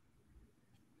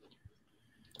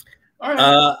 All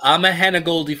right. I'm a Hana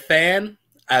Goldy fan.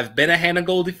 I've been a Hana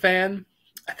Goldy fan.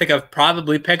 I think I've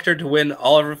probably picked her to win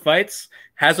all of her fights.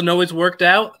 Hasn't always worked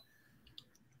out,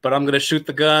 but I'm going to shoot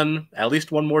the gun at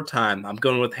least one more time. I'm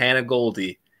going with Hana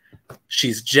Goldy.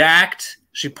 She's jacked.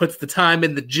 She puts the time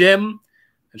in the gym,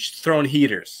 and she's throwing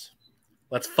heaters.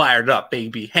 Let's fire it up,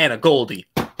 baby. Hana Goldy.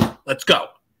 Let's go.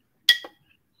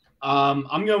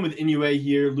 I'm going with Inoue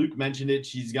here. Luke mentioned it.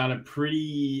 She's got a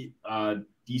pretty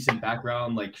decent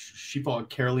background. Like, she fought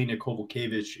Karolina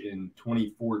Kowalkiewicz in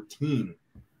 2014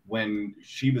 when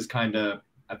she was kind of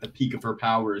at the peak of her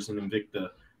powers in Invicta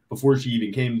before she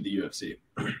even came to the UFC.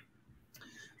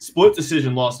 Split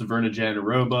decision loss to Verna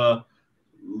Janaroba.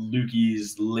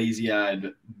 Lukey's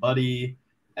lazy-eyed buddy.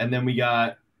 And then we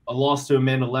got a loss to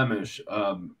Amanda Lemos,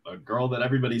 a girl that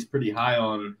everybody's pretty high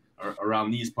on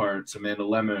around these parts. Amanda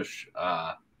Lemos,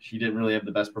 she didn't really have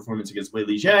the best performance against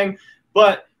Weili Zhang,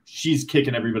 but she's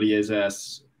kicking everybody's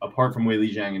ass apart from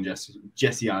Weili Zhang and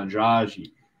Jessie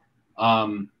Andrade.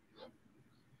 I'm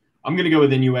going to go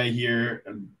with Inoue here.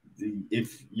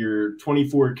 If you're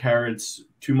 24 carats,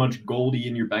 too much Goldy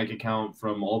in your bank account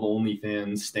from all the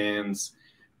OnlyFans stands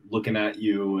looking at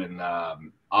you and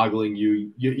ogling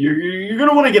you, you're going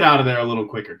to want to get out of there a little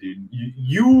quicker, dude.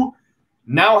 You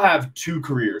now have two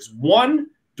careers. One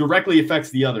directly affects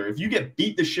the other. If you get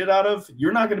beat the shit out of,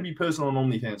 you're not going to be posting on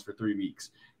OnlyFans for 3 weeks.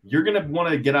 You're going to want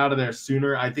to get out of there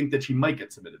sooner. I think that she might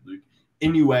get submitted, Luke.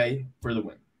 Inoue for the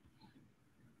win.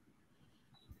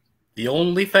 The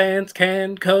OnlyFans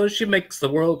can, cause she makes the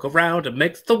world go round and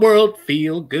makes the world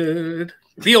feel good.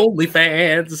 The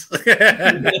OnlyFans.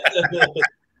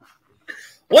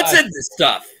 What's in this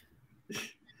stuff?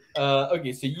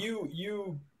 Okay, so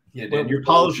you yeah, dude, you're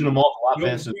polishing them off a lot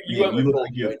faster. You look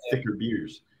like you have thicker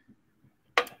beers.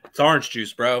 It's orange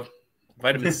juice, bro.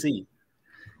 Vitamin C.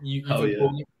 Oh yeah.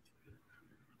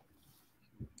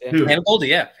 Hannah Goldy,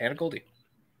 yeah, Hannah Goldy.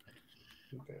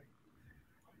 Okay.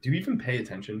 Do you even pay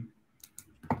attention?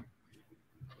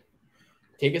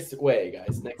 Take us away,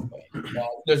 guys. Next way.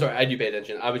 No, sorry, I do pay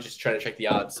attention. I was just trying to check the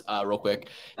odds real quick.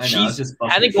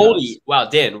 Hannah Goldy. Wow,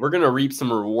 Dan, we're gonna reap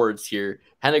some rewards here.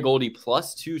 Hannah Goldy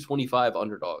plus 225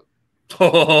 underdog.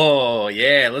 Oh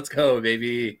yeah, let's go,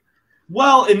 baby.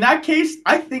 Well, in that case,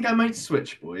 I think I might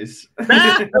switch, boys.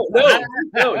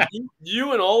 No.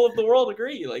 You and all of the world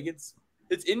agree. Like it's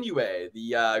Inoue,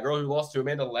 the girl who lost to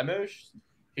Amanda Lemos,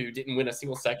 who didn't win a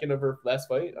single second of her last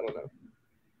fight. I don't know.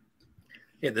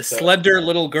 Yeah, the slender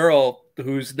little girl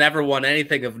who's never won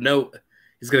anything of note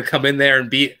is going to come in there and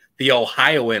beat the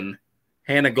Ohioan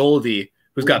Hannah Goldy,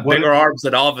 who's got bigger arms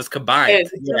than all of us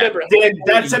combined. Yeah.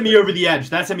 That sent me over the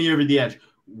edge.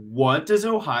 What does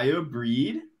Ohio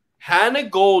breed? Hannah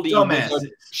Goldy,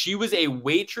 she was a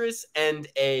waitress and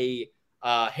a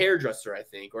hairdresser, I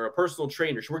think, or a personal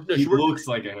trainer. She looks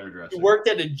like a hairdresser. She worked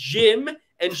at a gym,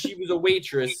 and she was a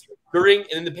waitress and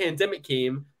then the pandemic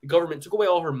came. The government took away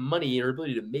all her money and her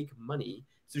ability to make money,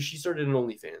 so she started an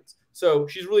OnlyFans. So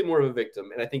she's really more of a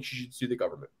victim, and I think she should sue the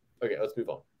government. Okay, let's move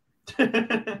on.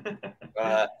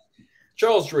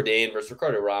 Charles Jourdain versus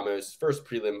Ricardo Ramos,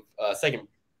 second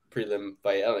prelim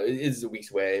fight. I don't know. It is a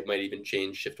week's away. It might even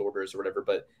change shift orders or whatever,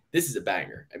 but this is a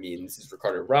banger. I mean, this is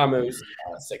Ricardo Ramos,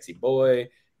 sexy boy,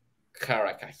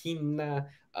 Caracajina,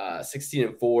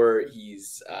 16-4.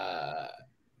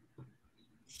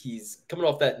 He's coming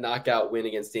off that knockout win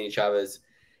against Danny Chavez,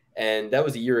 and that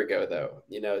was a year ago, though.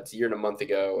 You know, it's a year and a month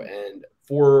ago, and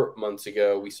 4 months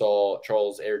ago, we saw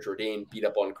Charles Jourdain beat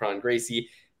up on Kron Gracie.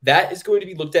 That is going to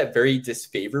be looked at very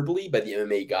disfavorably by the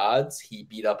MMA gods. He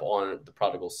beat up on the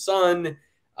prodigal son.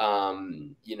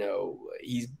 You know,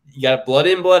 you got blood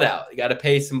in, blood out. You got to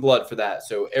pay some blood for that.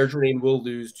 So Jourdain will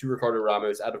lose to Ricardo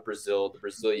Ramos out of Brazil. The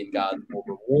Brazilian gods will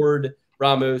reward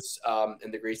Ramos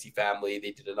and the Gracie family. They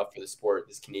did enough for the sport.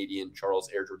 This Canadian Charles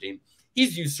Jourdain,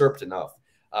 he's usurped enough.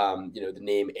 You know, the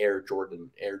name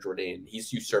Jourdain,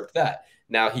 he's usurped that.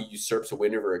 Now he usurps a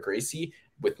win over a Gracie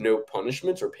with no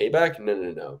punishments or payback.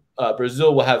 No.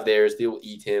 Brazil will have theirs. They will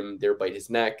eat him. They'll bite his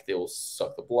neck. They will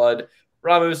suck the blood.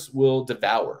 Ramos will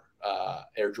devour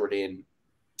Jourdain.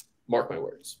 Mark my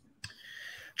words.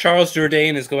 Charles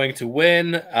Jourdain is going to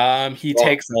win. He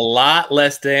takes a lot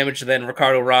less damage than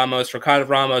Ricardo Ramos. Ricardo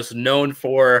Ramos known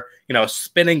for, you know,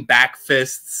 spinning back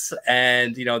fists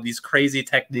and, you know, these crazy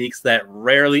techniques that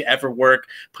rarely ever work,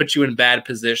 put you in bad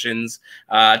positions.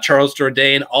 Charles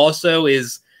Jourdain also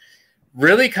is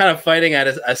really kind of fighting at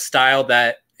a style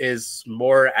that is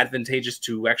more advantageous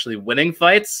to actually winning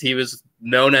fights. He was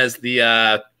known as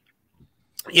the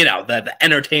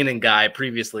entertaining guy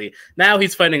previously. Now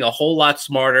he's fighting a whole lot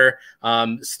smarter,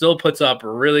 still puts up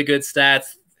really good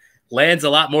stats, lands a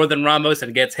lot more than Ramos,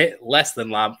 and gets hit less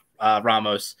than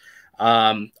Ramos.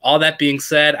 All that being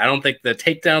said, I don't think the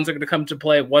takedowns are going to come to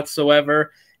play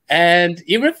whatsoever. And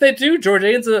even if they do,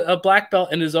 Jourdain's a black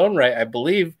belt in his own right, I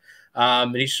believe.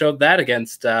 And he showed that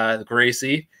against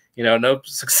Gracie. You know, no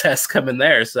success coming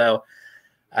there. So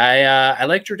I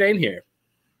like Jourdain here.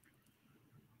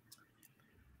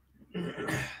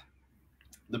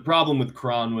 The problem with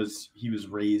Kron was he was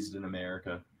raised in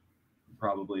America,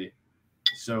 probably.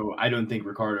 So I don't think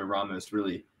Ricardo Ramos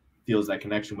really feels that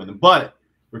connection with him. But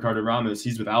Ricardo Ramos,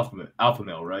 he's with Alpha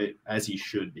Male, right? As he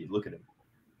should be. Look at him.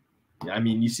 Yeah, I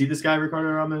mean, you see this guy, Ricardo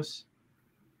Ramos?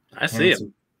 I see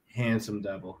him. Handsome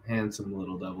devil. Handsome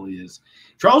little devil he is.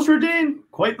 Charles Jourdain,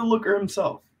 quite the looker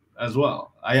himself as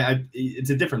well. It's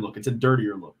a different look. It's a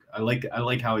dirtier look. I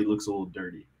like how he looks a little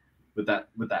dirty with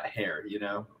that hair, you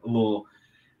know? A little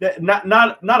not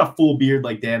a full beard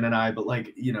like Dan and I, but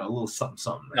like, you know, a little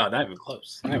something. No, not even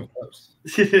close. Not even close.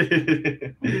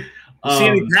 You see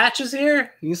any patches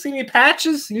here? You see any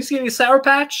patches? You see any Sour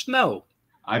Patch? No.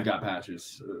 I've got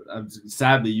patches.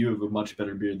 Sadly, you have a much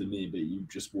better beard than me, but you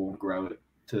just won't grow it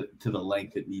to the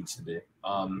length it needs to be.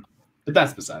 But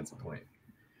that's besides the point.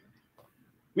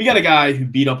 We got a guy who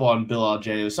beat up on Bill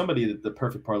Algeo, somebody that the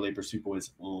perfect parlay pursuit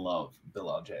boys love. Bill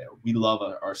Algeo. We love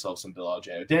ourselves some Bill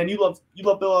Algeo. Dan, you love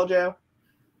Bill Algeo?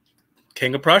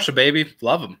 King of Prussia, baby.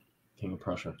 Love him. King of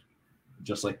Prussia.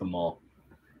 Just like the mall.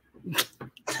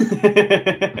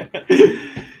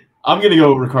 I'm going to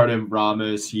go Ricardo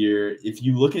Ramos here. If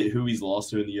you look at who he's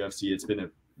lost to in the UFC, it's been a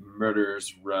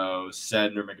Murderers Row,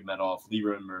 Sedner, Nurmagomedov,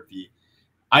 Leroy Murphy.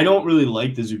 I don't really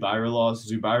like the Zubaira loss.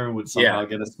 Zubaira would somehow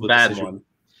get a split decision. One.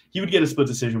 He would get a split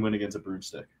decision win against a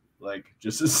broomstick. Like,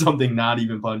 just something not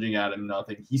even punching at him,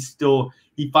 nothing. He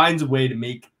finds a way to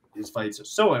make his fights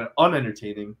so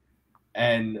unentertaining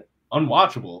and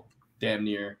unwatchable, damn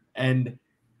near, and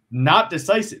not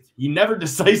decisive. He never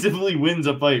decisively wins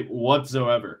a fight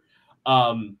whatsoever.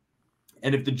 And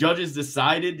if the judges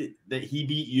decided that he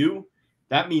beat you,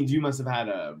 that means you must have had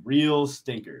a real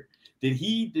stinker. Did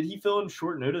he fill in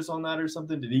short notice on that or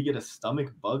something? Did he get a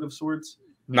stomach bug of sorts?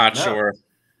 Not sure.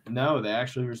 No, they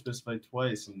actually were supposed to fight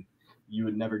twice, and you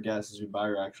would never guess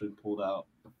Zubair actually pulled out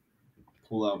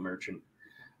Merchant.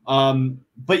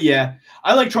 But yeah,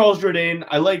 I like Charles Jourdain.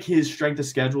 I like his strength of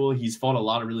schedule. He's fought a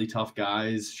lot of really tough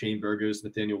guys: Shane Burgos,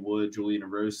 Nathaniel Wood, Julian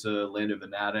Erosa, Lando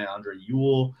Venata, Andre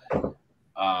Ewell.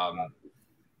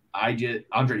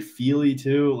 Andre Feely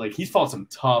too. Like, he's fought some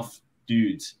tough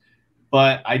dudes,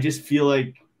 but I just feel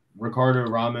like Ricardo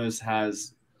Ramos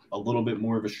has a little bit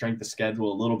more of a strength of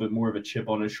schedule, a little bit more of a chip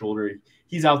on his shoulder.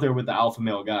 He's out there with the alpha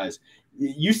male guys.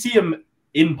 You see him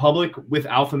in public with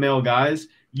alpha male guys,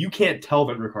 you can't tell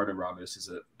that Ricardo Ramos is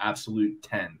an absolute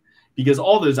 10 because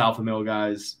all those alpha male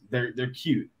guys, they're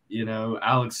cute. You know,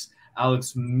 Alex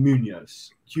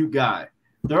Munoz, cute guy.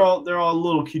 They're all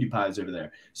little cutie pies over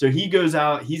there. So he goes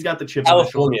out, he's got the chip on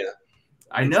his shoulder.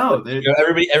 I know. You know,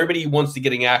 everybody wants to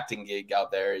get an acting gig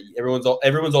out there. Everyone's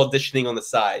auditioning on the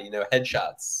side, you know,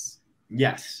 headshots.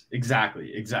 Yes,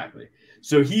 exactly.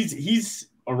 So he's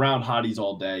around hotties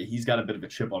all day. He's got a bit of a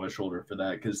chip on his shoulder for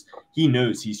that because he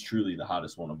knows he's truly the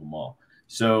hottest one of them all.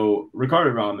 So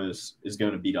Ricardo Ramos is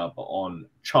going to beat up on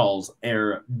Charles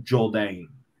Jourdain.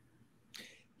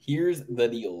 Here's the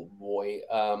deal, boy.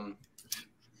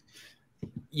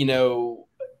 You know,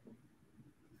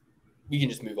 we can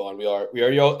just move on. We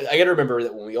already all. I got to remember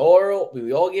that when we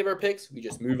all gave our picks, we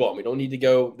just move on. We don't need to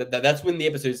go. That's when the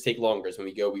episodes take longer. Is when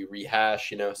we go, we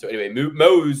rehash. You know. So anyway,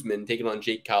 Mo Usman taking on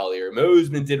Jake Collier. Mo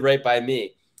Usman did right by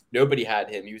me. Nobody had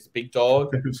him. He was a big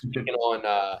dog.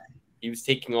 He was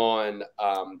taking on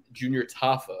Junior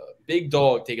Tafa. Big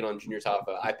dog taking on Junior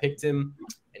Tafa. I picked him,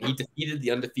 and he defeated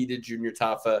the undefeated Junior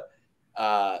Tafa.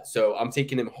 So I'm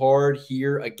taking him hard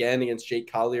here again against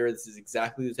Jake Collier. This is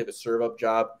exactly the type of serve-up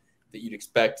job that you'd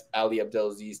expect Ali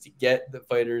Abdelaziz to get the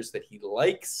fighters that he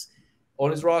likes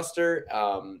on his roster.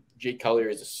 Jake Collier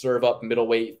is a serve-up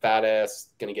middleweight, fat ass,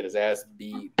 going to get his ass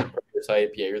beat.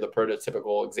 Prototype. Yeah, you're the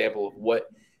prototypical example of what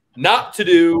not to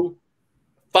do.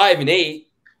 5-8.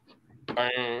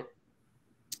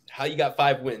 How you got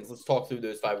 5 wins? Let's talk through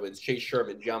those 5 wins. Chase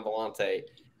Sherman, Gian Vellante.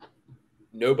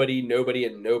 Nobody,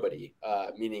 and nobody.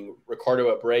 Meaning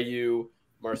Ricardo Abreu,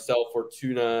 Marcel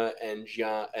Fortuna, and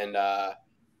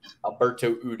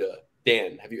Alberto Uda.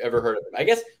 Dan, have you ever heard of him? I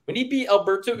guess when he beat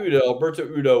Alberto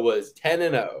Uda was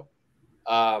 10-0.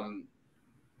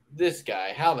 This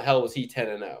guy, how the hell was he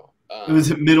 10-0? It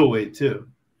was at middleweight too.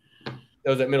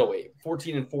 That was at middleweight.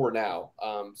 14-4 now.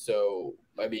 So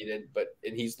I mean,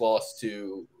 and he's lost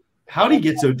to. How'd he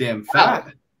get so damn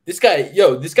fat? This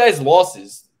guy's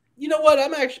losses. You know what?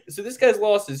 This guy's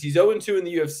losses. He's 0-2 in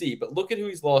the UFC, but look at who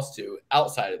he's lost to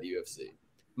outside of the UFC.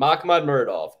 Makhmud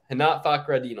Muradov, Hanat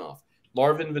Fakhretdinov,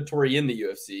 Marvin Vettori in the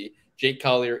UFC, Jake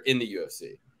Collier in the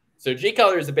UFC. So Jake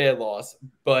Collier is a bad loss,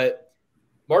 but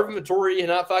Marvin Vettori,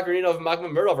 Hanat Fakhretdinov, and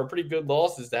Makhmud Muradov are pretty good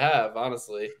losses to have,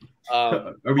 honestly.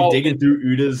 Are we digging through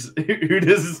Uda's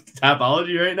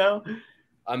tapology right now?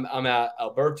 I'm at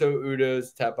Alberto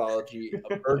Uda's tapology.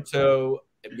 Alberto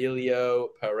Emilio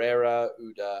Pereira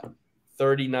Uda,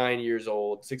 39 years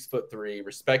old, 6'3".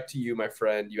 Respect to you, my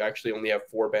friend. You actually only have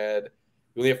 4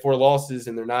 losses,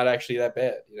 and they're not actually that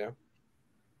bad, you know?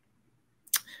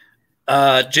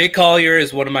 Jake Collier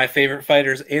is one of my favorite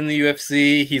fighters in the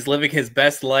UFC. He's living his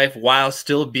best life while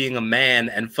still being a man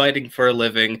and fighting for a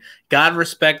living. God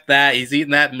respect that. He's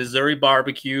eating that Missouri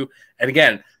barbecue. And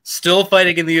again, still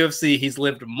fighting in the UFC. He's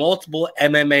lived multiple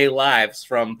MMA lives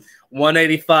from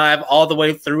 185 all the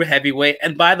way through heavyweight.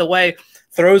 And by the way,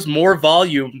 throws more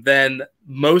volume than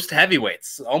most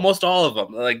heavyweights. Almost all of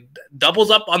them. Like doubles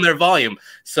up on their volume.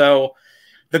 So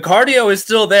the cardio is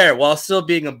still there while still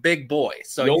being a big boy.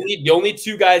 So the only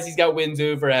two guys he's got wins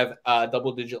over have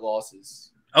double-digit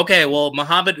losses. Okay, well,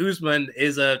 Muhammad Usman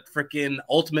is a freaking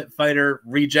Ultimate Fighter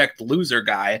reject loser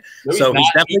guy, No, so he's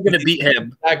not. definitely going to beat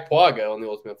him. Zach Pwaga on the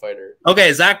Ultimate Fighter.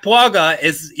 Okay, Zach Pwaga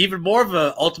is even more of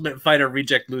an Ultimate Fighter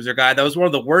reject loser guy. That was one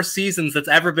of the worst seasons that's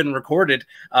ever been recorded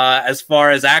as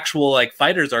far as actual like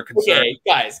fighters are concerned. Okay,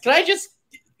 guys, can I just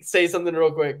say something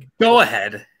real quick? Go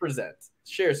ahead. Present.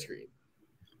 Share screen.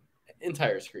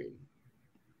 Entire screen.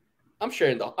 I'm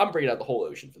bringing out the whole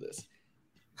ocean for this.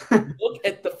 Look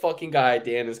at the fucking guy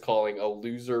Dan is calling a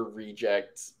loser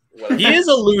reject. Whatever. He is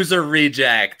a loser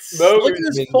reject. Look at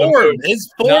his form.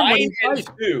 His form. 9-2,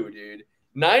 dude.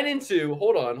 9-2.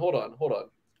 Hold on.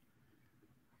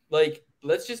 Like,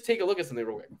 let's just take a look at something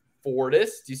real quick.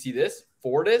 Fortis. Do you see this?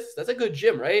 Fortis. That's a good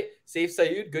gym, right? Saif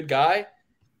Saud, good guy.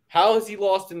 How has he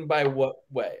lost and by what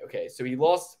way? Okay, so he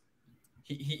lost.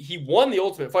 He won the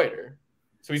Ultimate Fighter,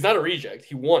 so he's not a reject.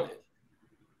 He won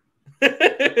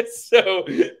it. So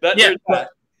that.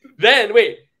 Then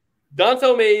wait,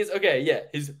 Dontel Mays. Okay, yeah,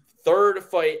 his fourth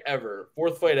fight ever.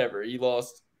 He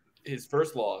lost his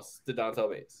first loss to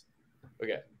Dontel Mays.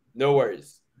 Okay, no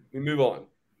worries. We move on.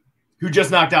 Who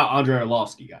just knocked out Andre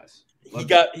Arlovsky, guys?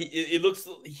 It looks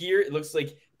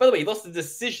like. By the way, he lost the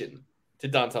decision to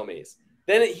Dontel Mays.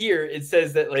 Then here it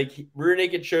says that like rear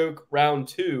naked choke round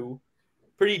 2.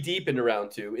 Pretty deep into round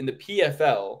 2 in the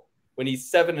PFL when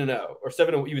he's 7-0 or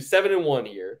 7. He was 7-1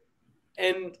 here,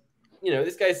 and you know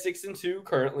this guy's 6-2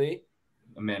 currently.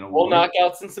 A man of all war.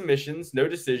 knockouts and submissions, no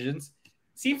decisions.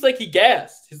 Seems like he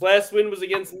gassed. His last win was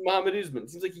against Muhammad Usman.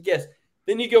 Seems like he gassed.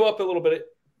 Then you go up a little bit.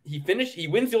 He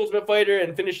wins the Ultimate Fighter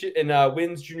and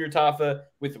wins Junior Tafa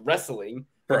with wrestling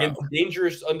against a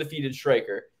dangerous undefeated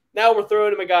striker. Now we're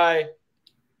throwing him a guy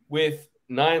with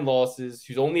 9 losses,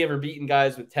 who's only ever beaten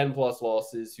guys with 10+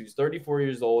 losses, who's 34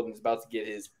 years old and is about to get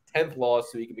his 10th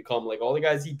loss so he can become like all the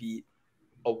guys he beat,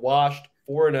 a washed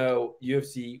 4-0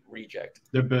 UFC reject.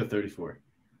 They're both 34.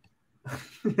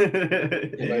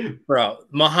 Bro,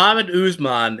 Muhammad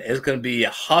Usman is going to be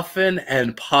huffing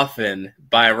and puffing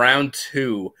by round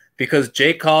 2 because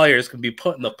Jake Collier is going to be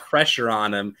putting the pressure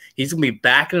on him. He's going to be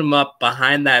backing him up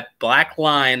behind that black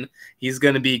line. He's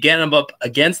going to be getting him up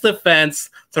against the fence,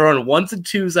 throwing 1s and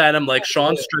 2s at him like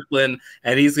Sean Strickland,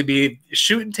 and he's going to be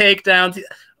shooting takedowns.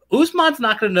 Usman's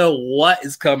not going to know what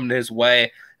is coming his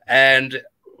way. And,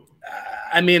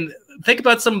 I mean, think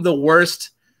about some of the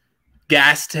worst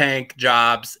gas tank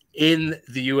jobs in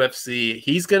the UFC.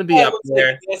 He's going to be up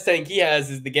there. The gas tank he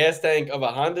has is the gas tank of a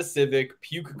Honda Civic,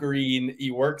 puke green. He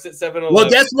works at 7-Eleven. Well,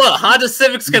 guess what? Honda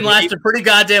Civics can last a pretty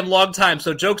goddamn long time.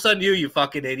 So joke's on you, you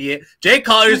fucking idiot. Jake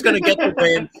Collier's going to get the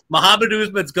win. Muhammad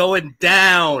Usman's going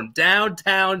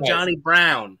downtown Johnny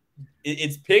Brown.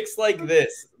 It's picks like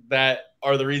this that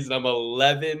are the reason I'm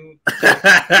 11.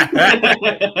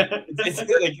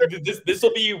 This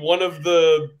will be one of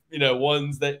the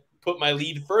ones that put my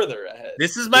lead further ahead.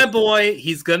 This is my boy.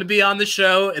 He's going to be on the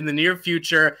show in the near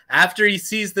future after he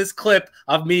sees this clip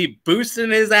of me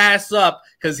boosting his ass up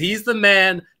because he's the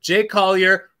man. Jake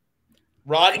Collier.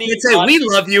 Rodney, I can say we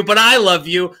love you, but I love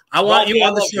you. I want you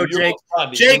on the show, Jake.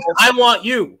 Jake, I want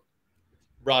you.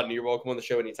 Rodney, you're welcome on the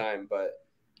show anytime, but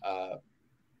I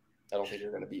don't think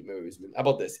you're going to beat Mo Usman. How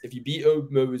about this? If you beat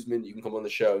Mo Usman, you can come on the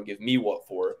show and give me what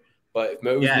for. But if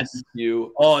Mo Usman beats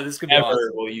you, this could be awesome.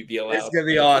 Will you be allowed? This is gonna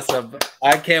be awesome.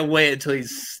 I can't wait until he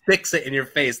sticks it in your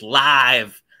face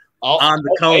live on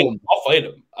the comb. I'll fight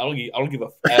him. I don't give a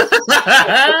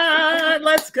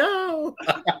Let's go.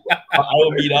 I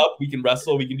will meet up. We can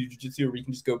wrestle. We can do jiu-jitsu. Or we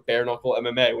can just go bare knuckle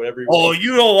MMA. Whatever.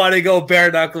 You don't want to go bare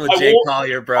knuckle with Jake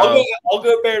Collier, bro. I'll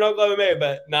go bare knuckle MMA,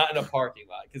 but not in a parking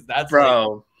lot because that's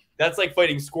that's like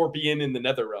fighting Scorpion in the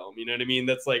Netherrealm. You know what I mean?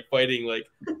 That's like fighting like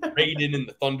Raiden in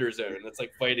the Thunder Zone. That's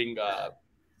like fighting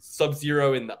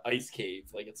Sub-Zero in the Ice Cave.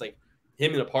 Like it's like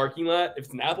him in a parking lot. If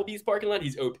it's an Applebee's parking lot,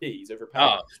 he's OP. He's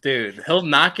overpowered. Oh, dude, he'll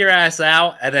knock your ass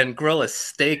out and then grill a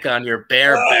steak on your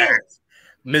bare back,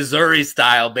 Missouri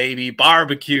style, baby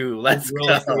barbecue. Let's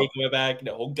go. Steak in my back.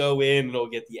 He'll go in and he'll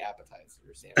get the appetizer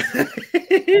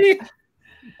sandwich.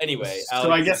 Anyway, Alex,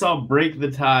 so I guess I'll break the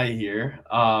tie here.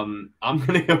 I'm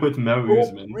gonna go with Mo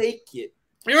Usman. Break it.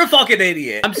 You're a fucking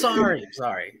idiot. I'm sorry.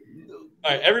 All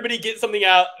right, everybody get something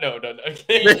out. No.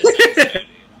 Okay.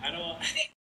 I don't.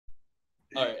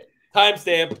 All right,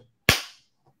 timestamp.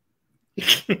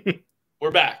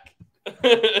 We're back.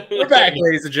 We're back,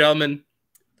 ladies and gentlemen.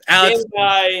 Alex and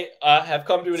I have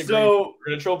come to an agreement. So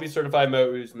we're gonna trophy certify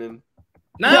Mo Usman.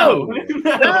 No.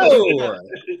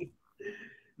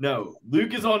 No,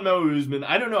 Luke is on Mo Usman.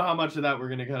 I don't know how much of that we're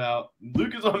going to cut out.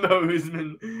 Luke is on Mo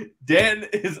Usman. Dan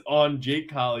is on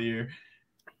Jake Collier.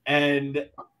 And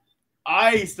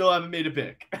I still haven't made a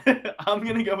pick. I'm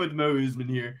going to go with Mo Usman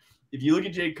here. If you look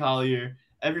at Jake Collier,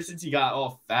 ever since he got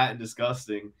all fat and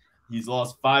disgusting, he's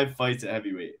lost 5 fights at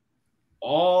heavyweight.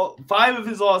 All 5 of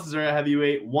his losses are at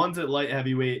heavyweight. 1's at light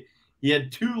heavyweight. He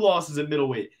had 2 losses at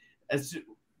middleweight.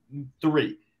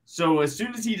 3. So as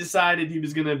soon as he decided he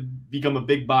was going to become a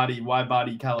big body, wide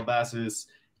body Calabasas,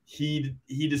 he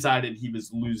decided he was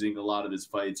losing a lot of his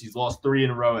fights. He's lost 3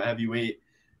 in a row at heavyweight.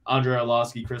 Andre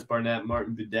Arlovsky, Chris Barnett,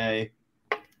 Martin Vidal.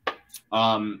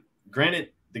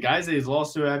 Granted, the guys that he's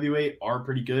lost to at heavyweight are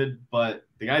pretty good, but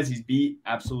the guys he's beat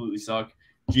absolutely suck.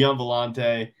 Gian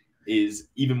Vellante is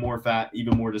even more fat,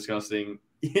 even more disgusting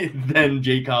than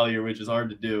Jake Collier, which is hard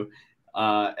to do.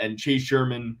 And Chase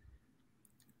Sherman,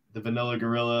 the Vanilla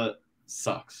Gorilla,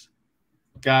 sucks.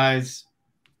 Guys,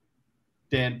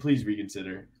 Dan, please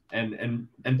reconsider and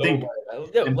think.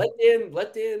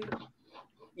 Let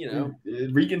Dan,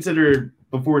 reconsider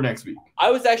before next week.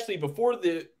 I was actually before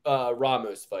the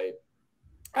Ramos fight.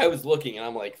 I was looking and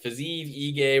I'm like Fiziev,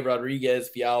 Ige, Rodriguez,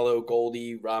 Fialho,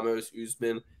 Goldy, Ramos,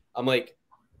 Usman. I'm like,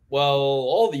 well,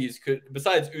 all these could,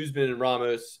 besides Usman and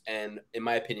Ramos, and in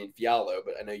my opinion, Fialho,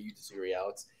 but I know you disagree,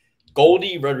 Alex.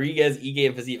 Goldy, Rodriguez, Ige,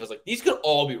 and Fiziev. I was like, these could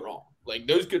all be wrong. Like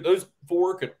those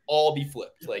 4 could all be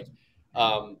flipped. Like,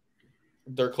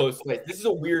 they're close fights. This is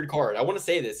a weird card. I want to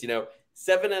say this.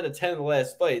 7 out of 10 of the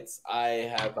last fights I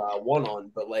have won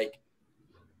on, but like,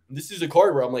 this is a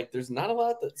card where I'm like, there's not a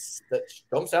lot that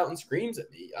jumps out and screams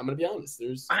at me. I'm gonna be honest.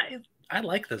 I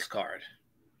like this card.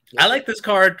 Yeah. I like this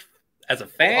card as a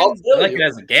fan. I like it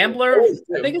as a gambler.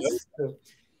 I think it's.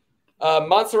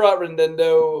 Montserrat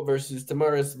Rendon versus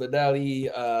Tamaris Vidali.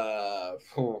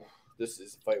 This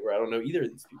is a fight where I don't know either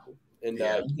of these people. And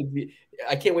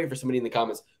I can't wait for somebody in the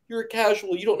comments. You're a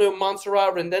casual. You don't know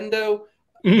Montserrat Rendon?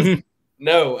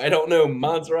 No, I don't know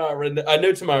Montserrat Rendon. I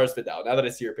know Tamaris Vidal. Now that I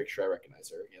see her picture, I recognize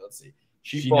her. Okay, let's see.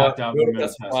 She fought Ramona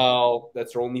Pascual.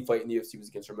 That's her only fight in the UFC was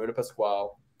against Ramona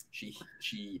Pascual. She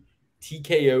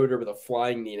TKO'd her with a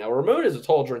flying knee. Now, Ramona is a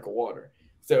tall drink of water.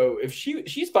 So if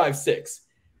she's 5'6",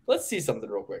 let's see something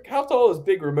real quick. How tall is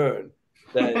Big Ramon?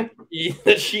 Big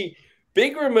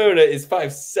Ramona is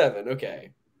 5'7".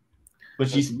 Okay, but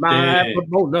she's my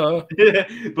Ramona.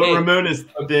 But Ramona's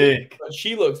thick. But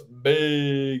she looks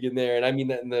big in there, and I mean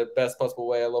that in the best possible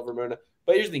way. I love Ramona.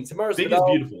 But here's the thing: Tamaris Vidal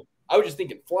is beautiful. I was just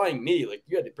thinking flying knee. Like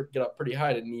you had to get up pretty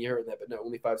high to knee her in that, but no,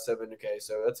 only 5'7". Okay,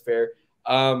 so that's fair.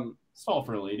 Tall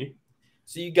for a lady.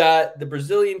 So you got the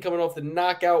Brazilian coming off the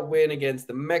knockout win against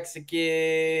the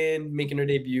Mexican, making her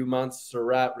debut,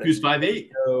 Montserrat. Who's 5'8".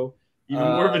 Even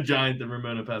more of a giant than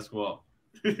Ramona Pascual.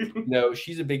 No,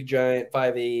 she's a big giant,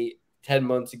 5'8". 10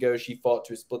 months ago, she fought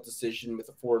to a split decision with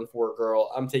a 4-4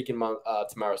 girl. I'm taking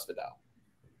Tamaris Vidal.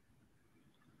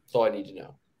 That's all I need to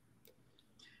know.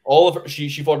 All of her, she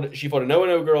fought a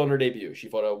 0-0 girl in her debut. She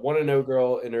fought a 1-0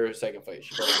 girl in her second fight.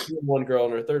 She fought a 2-1 girl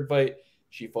in her third fight.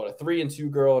 She fought a 3-2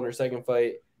 girl in her second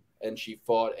fight, and she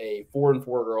fought a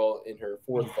 4-4 girl in her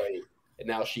fourth fight. And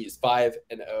now she is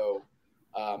 5-0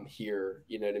 here.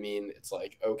 You know what I mean? It's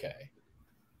like, okay,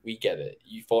 we get it.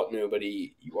 You fought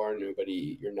nobody. You are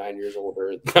nobody. You're 9 years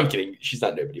older. I'm kidding. She's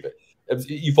not nobody, but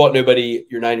you fought nobody.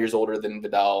 You're 9 years older than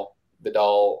Vidal.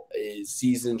 Vidal is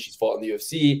seasoned. She's fought in the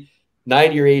UFC.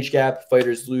 9-year age gap.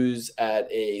 Fighters lose at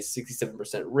a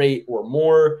 67% rate or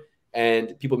more.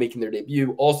 And people making their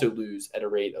debut also lose at a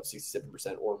rate of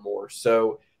 67% or more.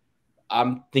 So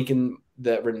I'm thinking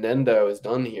that Rendon is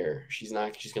done here. She's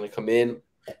going to come in,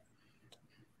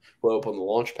 blow up on the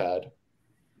launch pad.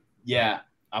 Yeah,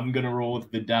 I'm going to roll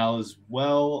with Vidal as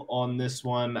well on this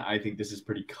one. I think this is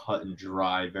pretty cut and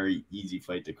dry. Very easy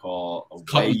fight to call.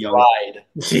 Cut and dried.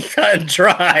 Cut and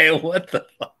dry. What the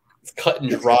fuck? It's cut and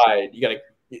dried. You got to.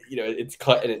 It's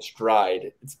cut and it's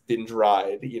dried. It's been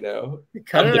dried,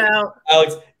 Cut it out.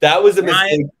 Alex, that was a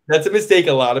mistake. That's a mistake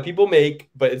a lot of people make,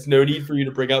 but it's no need for you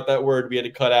to bring out that word we had to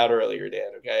cut out earlier,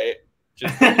 Dan, okay?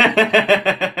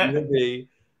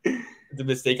 It's a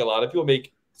mistake a lot of people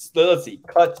make. So let's see.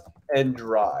 Cut and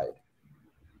dried.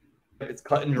 It's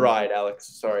cut and dried, Alex.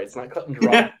 Sorry, it's not cut and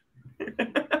dried.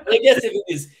 I guess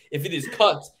if it is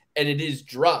cut and it is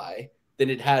dry, then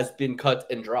it has been cut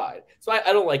and dried. So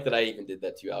I don't like that I even did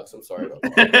that to you, Alex. I'm sorry about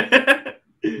that.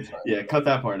 Yeah, cut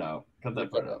that part out. Cut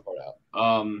that part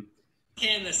out.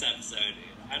 In this episode,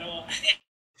 dude. I don't.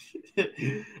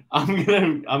 I'm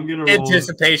gonna roll.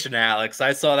 Anticipation, Alex.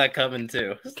 I saw that coming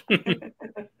too.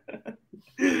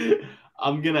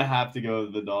 I'm gonna have to go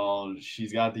with Vidal.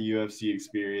 She's got the UFC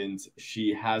experience.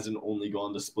 She hasn't only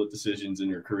gone to split decisions in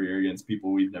her career against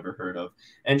people we've never heard of,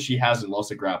 and she hasn't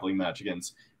lost a grappling match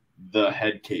against the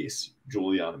head case,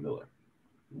 Juliana Miller,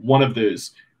 one of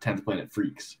those 10th Planet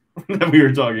freaks that we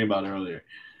were talking about earlier.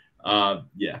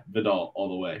 Yeah, Vidal all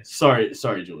the way. Sorry,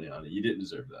 Juliana, you didn't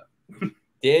deserve that.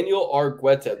 Daniel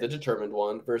Argueta, the determined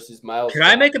one, versus Miles. Can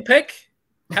I make a pick?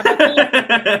 How about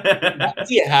that?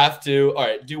 Do you have to? All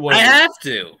right, do one. I have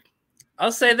to.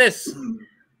 I'll say this.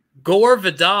 Gore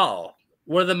Vidal,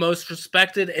 one of the most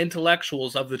respected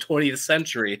intellectuals of the 20th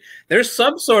century. There's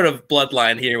some sort of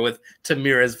bloodline here with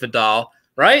Tamirez Vidal,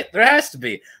 right? There has to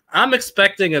be. I'm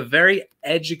expecting a very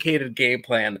educated game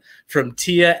plan from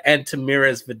Tia and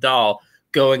Tamirez Vidal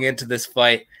going into this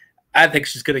fight. I think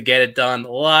she's going to get it done.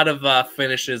 A lot of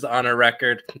finishes on her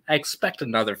record. I expect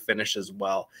another finish as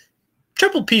well.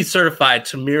 Triple P certified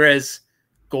Tamirez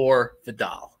Gore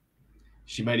Vidal.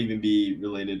 She might even be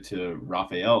related to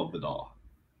Rafael Vidal.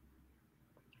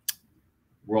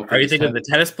 Are you thinking of the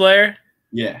tennis player?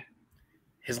 Yeah.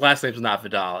 His last name's not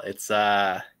Vidal. It's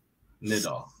Nadal.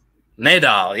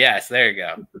 Nadal. Yes, there you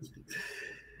go.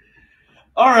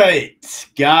 All right,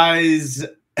 guys.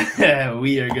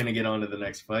 We are going to get on to the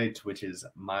next fight, which is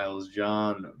Miles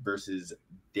John versus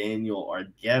Daniel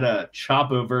Argueta.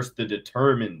 Chapo versus the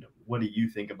Determined. What do you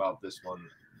think about this one,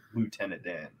 Lieutenant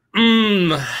Dan?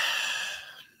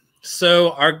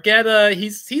 So Argueta,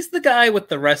 he's the guy with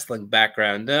the wrestling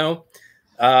background, no?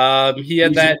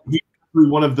 He's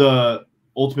one of the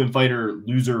Ultimate Fighter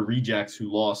loser rejects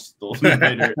who lost the Ultimate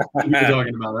Fighter we were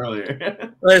talking about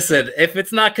earlier. Listen, if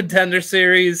it's not Contender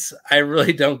Series, I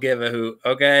really don't give a hoot,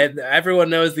 okay? Everyone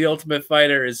knows the Ultimate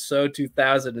Fighter is so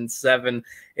 2007.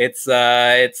 It's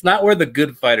not where the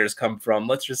good fighters come from.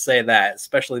 Let's just say that,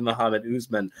 especially Muhammad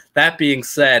Usman. That being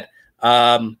said,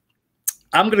 I'm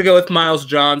going to go with Miles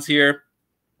Johns here.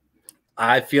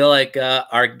 I feel like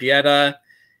Argueta,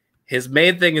 his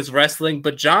main thing is wrestling,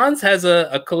 but Johns has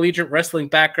a collegiate wrestling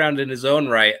background in his own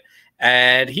right,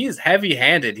 and he's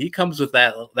heavy-handed. He comes with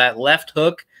that left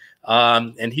hook,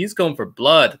 and he's going for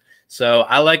blood. So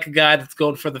I like a guy that's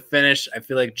going for the finish. I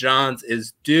feel like Johns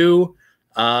is due.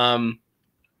 I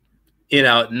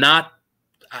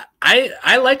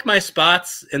like my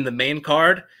spots in the main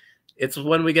card. It's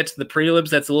when we get to the prelims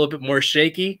that's a little bit more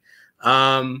shaky.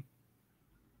 That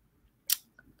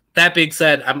being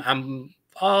said,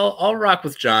 I'll rock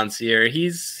with Johns here.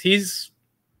 He's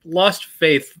lost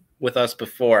faith with us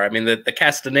before. I mean, the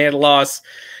Castaneda loss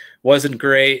wasn't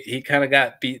great. He kind of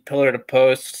got beat pillar to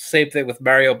post. Same thing with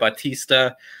Mario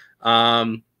Bautista.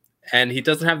 And he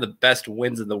doesn't have the best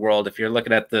wins in the world. If you're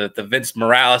looking at the Vince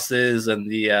Moraleses and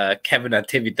the Kevin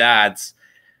Natividads.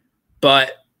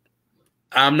 But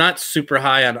I'm not super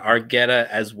high on Argueta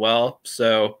as well.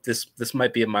 So this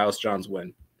might be a Miles Johns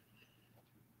win.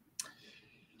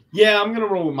 Yeah, I'm going to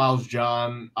roll with Miles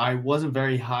John. I wasn't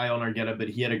very high on Argueta, but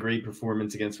he had a great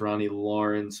performance against Ronnie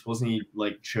Lawrence. Wasn't he,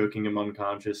 choking him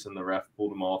unconscious and the ref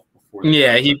pulled him off before?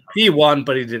 Yeah, he won,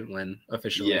 but he didn't win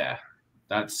officially. Yeah,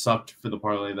 that sucked for the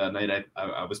parlay that night.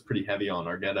 I was pretty heavy on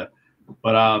Argueta.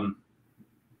 But I'm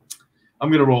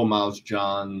going to roll Miles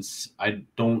Johns. I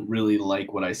don't really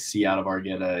like what I see out of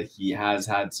Argueta. He has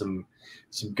had some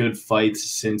good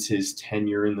fights since his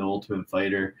tenure in the Ultimate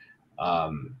Fighter.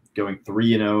 Going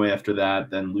 3-0 after that,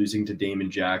 then losing to Damon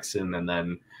Jackson, and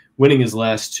then winning his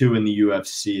last two in the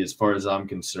UFC. As far as I'm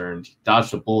concerned, he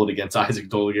dodged a bullet against Isaac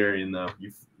Dolgarian, though.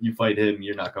 You fight him,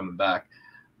 you're not coming back.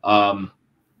 I'm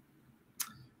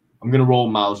going to roll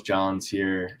Miles Johns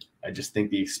here. I just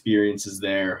think the experience is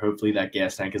there. Hopefully that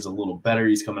gas tank is a little better.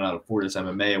 He's coming out of Fortis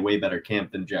MMA, a way better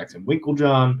camp than Jackson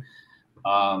Winklejohn.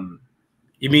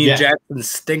 You mean Jackson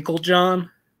Stinklejohn?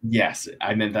 Yes,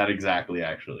 I meant that exactly,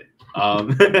 actually.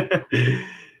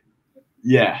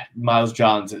 Yeah, Miles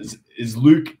Johns. Is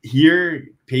Luke here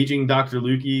paging Dr.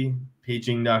 Lukey,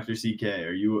 paging Dr. CK?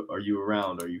 Are you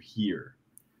around? Are you here?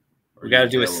 We got to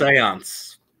do a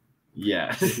seance.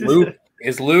 Yeah.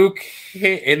 Is Luke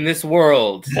in this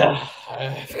world?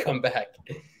 I've come back.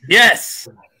 Yes.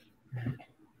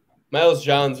 Miles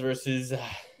Johns versus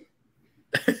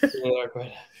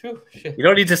You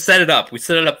don't need to set it up. We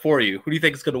set it up for you. Who do you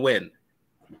think is going to win?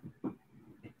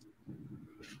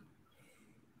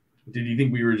 Did you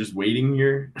think we were just waiting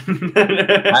here?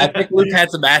 I think Luke had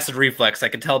some acid reflux. I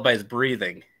can tell by his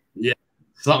breathing. Yeah,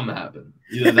 something happened.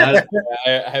 Either that.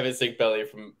 I have a sick belly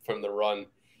from the run.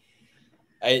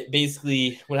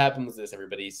 Basically what happened was this,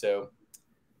 everybody. So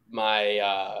my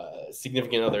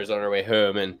significant other is on our way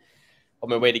home, and on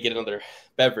my way to get another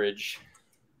beverage,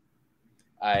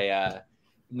 I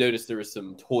noticed there was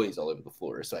some toys all over the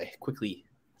floor. So I quickly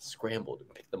scrambled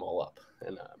and picked them all up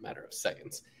in a matter of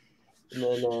seconds. And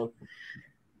then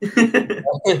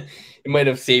it might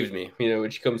have saved me. You know,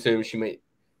 when she comes home, she might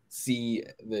see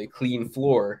the clean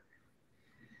floor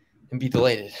and be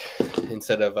delighted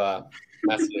instead of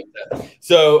massively upset.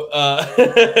 So,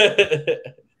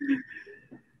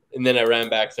 and then I ran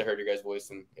back, so I heard your guys' voice,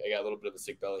 and I got a little bit of a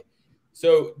sick belly.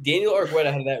 So Daniel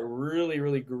Argueta had that really,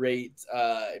 really great,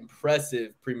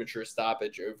 impressive premature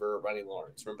stoppage over Ronnie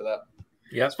Lawrence. Remember that?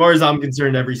 Yeah. As far as I'm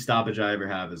concerned, every stoppage I ever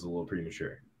have is a little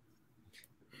premature.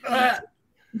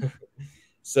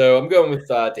 So I'm going with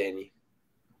Danny.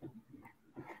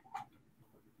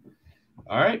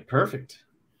 All right, perfect.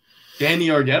 Danny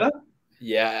Argueta?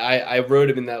 Yeah, I rode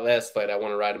him in that last fight. I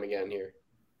want to ride him again here.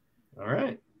 All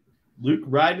right. Luke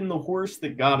riding the horse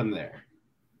that got him there.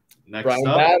 Next Brian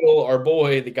up, Battle, our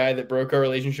boy, the guy that broke our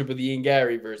relationship with Ian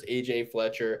Gary versus AJ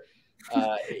Fletcher.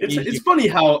 It's funny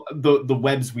how the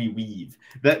webs we weave.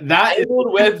 That is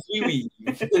webs we weave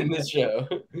in this show.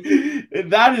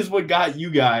 That is what got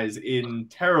you guys in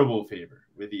terrible favor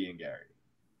with Ian Gary.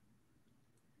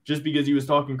 Just because he was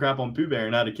talking crap on Pooh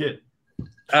Bear, not a kid.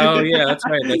 Oh yeah, that's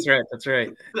right.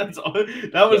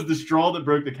 That was the straw that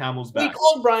broke the camel's back. He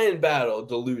called Brian Battle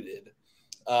deluded,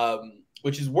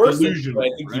 which is worse than what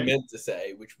I think he meant to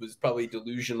say, which was probably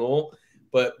delusional.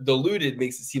 But deluded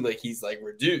makes it seem like he's like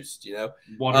reduced, you know,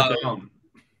 watered down.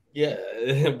 Yeah,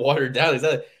 watered down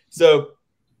exactly. So,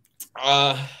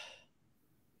 yeah,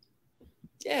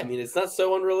 I mean, it's not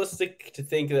so unrealistic to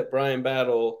think that Brian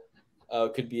Battle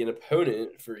could be an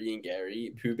opponent for Ian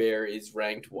Gary. Pooh Bear is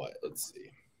ranked what? Let's see.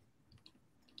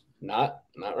 Not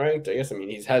ranked. I guess. I mean,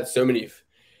 he's had so many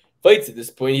fights at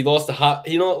this point. He lost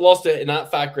to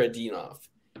not Fat Gradinov,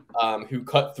 who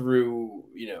cut through,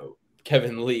 you know,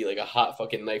 Kevin Lee like a hot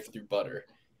fucking knife through butter.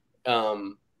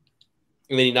 And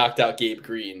then he knocked out Gabe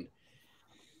Green.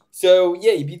 So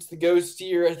yeah, he beats the Ghost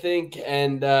here, I think,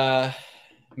 and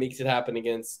makes it happen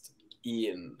against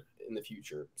Ian in the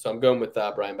future. So I'm going with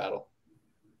Brian Battle.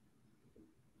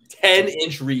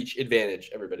 10-inch reach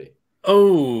advantage, everybody.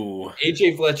 Oh,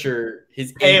 AJ Fletcher,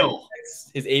 his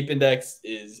ape index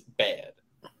is bad.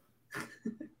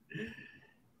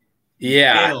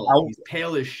 Yeah, he's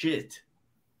pale as shit.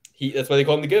 That's why they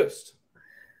call him the Ghost.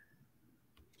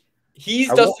 He's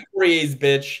Dustin Poirier's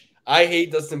bitch. I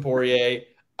hate Dustin Poirier.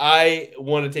 I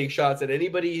want to take shots at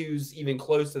anybody who's even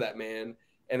close to that man,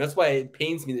 and that's why it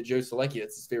pains me that Joe Solecki,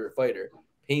 that's his favorite fighter,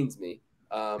 pains me.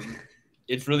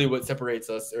 It's really what separates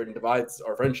us or divides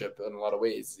our friendship in a lot of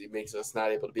ways. It makes us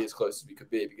not able to be as close as we could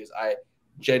be because I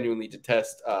genuinely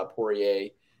detest Poirier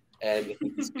and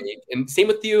he's fake. And same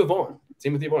with Theo Vaughn.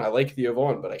 I like Theo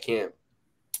Vaughn, but I can't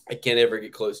ever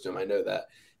get close to him. I know that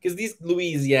because these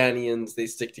Louisianians, they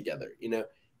stick together, you know.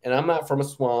 And I'm not from a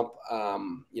swamp,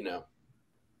 you know.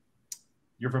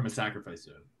 You're from a sacrifice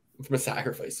zone. I'm from a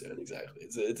sacrifice zone, exactly.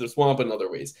 It's a swamp in other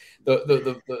ways.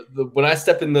 The when I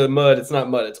step in the mud, it's not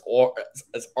mud. It's oil.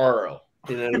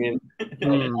 You know what I mean? I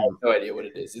have no idea what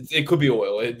it is. It could be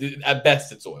oil. At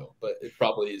best, it's oil, but it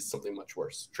probably is something much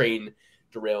worse. Train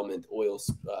derailment, oil,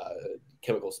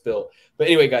 chemical spill. But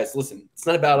anyway, guys, listen. It's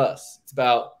not about us. It's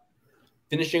about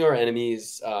finishing our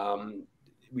enemies.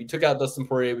 We took out Dustin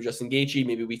Poirier with Justin Gaethje.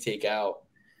 Maybe we take out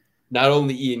not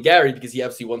only Ian Gary because he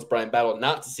obviously wants Brian Battle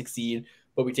not to succeed,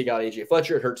 but we take out AJ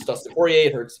Fletcher. It hurts Dustin Poirier.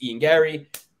 It hurts Ian Gary.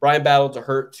 Brian Battle to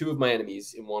hurt two of my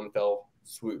enemies in one fell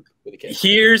swoop with a kick.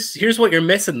 Here's what you're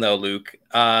missing though, Luke.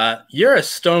 You're a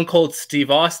Stone Cold Steve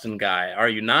Austin guy, are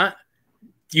you not?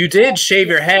 You did shave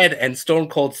your head and Stone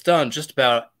Cold stun just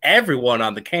about everyone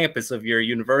on the campus of your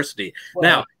university. Wow.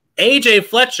 Now, AJ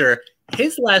Fletcher,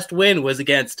 his last win was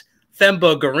against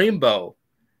Themba Gorimbo.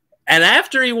 And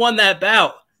after he won that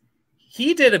bout,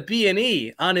 he did a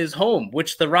B&E on his home,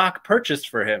 which The Rock purchased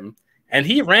for him, and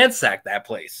he ransacked that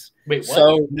place. Wait, what?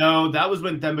 So, no, that was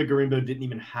when Themba Gorimbo didn't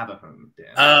even have a home, Dan.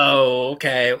 Oh,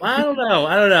 okay. Well, I don't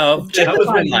know. Check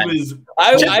the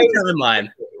timeline.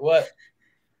 What?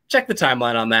 Check the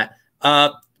timeline on that.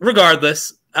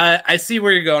 Regardless, I see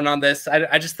where you're going on this.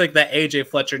 I just think that AJ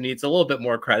Fletcher needs a little bit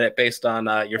more credit based on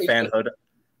your fanhood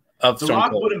of Stone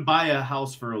Rock Cold. Wouldn't buy a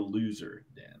house for a loser,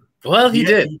 Dan. Well, he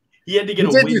did. He had to get a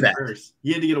win first.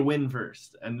 He had to get a win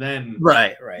first, and then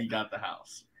right. He got the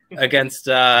house against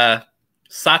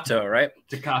Sato, right?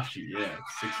 Takashi, yeah,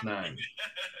 6'9".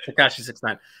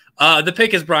 Takashi 6'9". The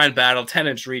pick is Brian Battle.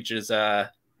 10-inch reaches.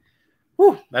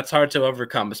 That's hard to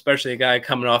overcome, especially a guy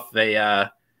coming off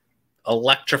a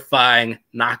electrifying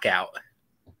knockout.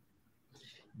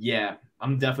 Yeah,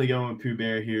 I'm definitely going with Pooh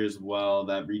Bear here as well.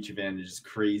 That reach advantage is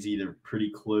crazy. They're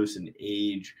pretty close in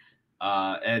age.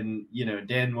 And, you know,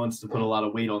 Dan wants to put a lot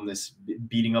of weight on this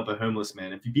beating up a homeless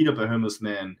man. If you beat up a homeless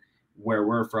man where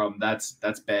we're from, that's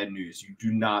bad news. You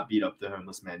do not beat up the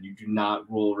homeless man. You do not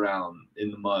roll around in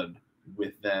the mud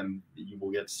with them. You will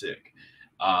get sick.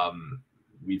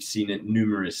 We've seen it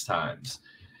numerous times,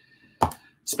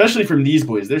 especially from these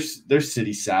boys. They're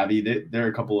city savvy. They're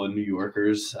a couple of New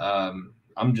Yorkers.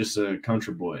 I'm just a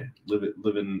country boy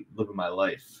living my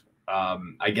life.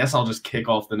 I guess I'll just kick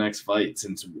off the next fight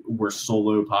since we're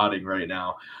solo potting right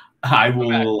now. I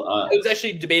will. I was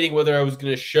actually debating whether I was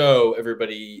going to show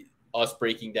everybody us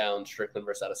breaking down Strickland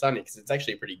versus Adesanya because it's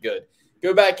actually pretty good.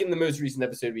 Go back in the most recent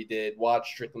episode we did, watch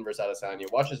Strickland versus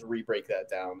Adesanya, watch us re-break that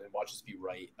down, and watch us be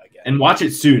right again. And watch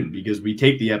it soon because we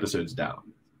take the episodes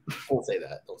down. Don't say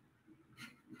that.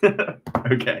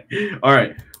 Okay. All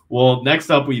right. Well,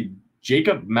 next up, we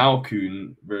Jacob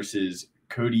Malkoun versus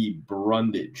Cody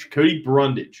Brundage. Cody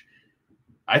Brundage.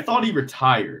 I thought he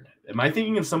retired. Am I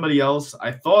thinking of somebody else?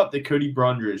 I thought that Cody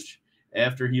Brundage,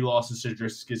 after he lost to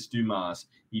Jourdain,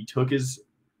 he took his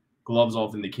gloves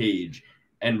off in the cage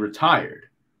and retired.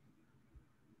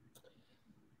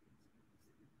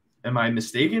 Am I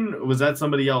mistaken? Or was that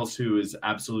somebody else who is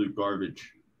absolute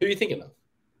garbage? Who are you thinking of?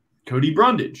 Cody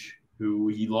Brundage, who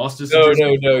he lost his. No,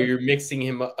 you're mixing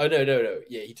him up. Oh, no.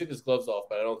 Yeah, he took his gloves off,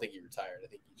 but I don't think he retired. I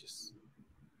think he just,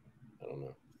 I don't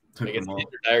know. I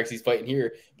guess he's fighting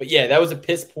here. But yeah, that was a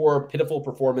piss-poor, pitiful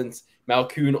performance.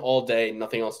 Malkoun all day,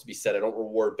 nothing else to be said. I don't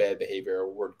reward bad behavior. I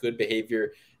reward good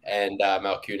behavior. And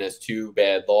Malkoun has 2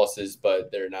 bad losses,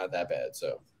 but they're not that bad.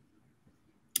 So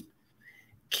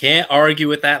can't argue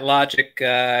with that logic.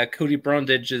 Cody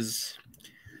Brundage is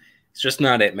just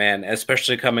not it, man.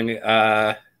 Especially coming,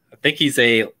 I think he's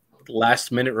a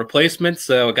last-minute replacement.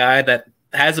 So a guy that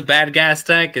has a bad gas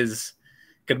tank is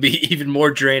going to be even more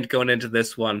drained going into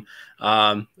this one.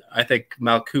 I think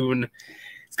Malkoun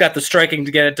has got the striking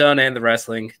to get it done and the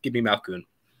wrestling. Give me Malkoun.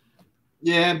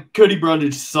 Yeah, Cody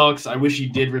Brundage sucks. I wish he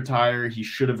did retire. He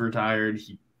should have retired.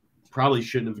 He probably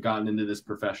shouldn't have gotten into this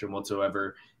profession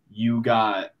whatsoever. You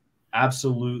got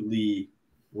absolutely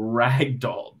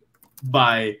ragdolled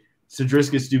by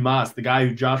Jourdain, the guy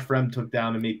who Josh Frem took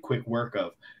down and made quick work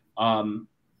of.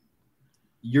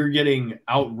 You're getting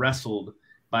out-wrestled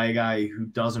by a guy who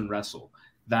doesn't wrestle.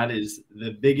 That is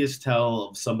the biggest tell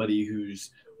of somebody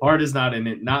whose heart is not in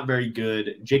it, not very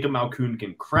good. Jacob Malkoun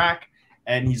can crack,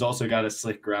 and he's also got a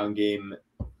slick ground game.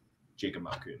 Jacob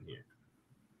Malkoun here.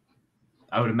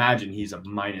 I would imagine he's a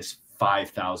minus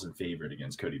 5,000 favorite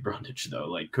against Cody Brundage, though.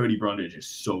 Like, Cody Brundage is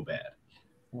so bad.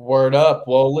 Word up.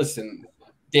 Well, listen,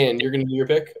 Dan, you're going to do your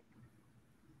pick?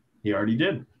 He already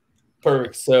did.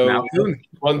 Perfect. So Malkoun.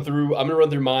 I'm going to run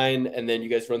through mine, and then you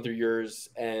guys run through yours,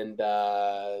 and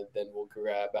then we'll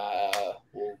grab.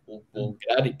 We'll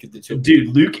get out of here. Dude,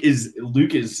 Luke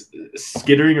is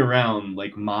skittering around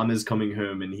like mom is coming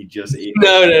home, and he just ate.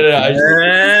 No.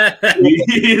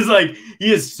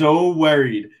 He is so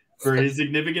worried for his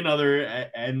significant other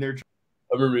and their.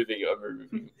 I'm removing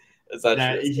it. It's not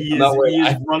true. He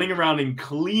is running around and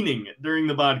cleaning during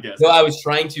the podcast. No,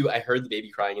 I heard the baby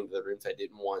crying into the room, so I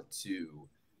didn't want to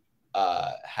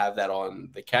have that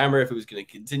on the camera. If it was going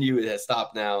to continue, it has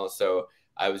stopped now. So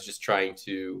I was just trying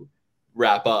to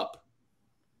wrap up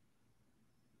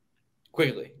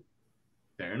quickly.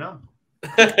 Fair enough.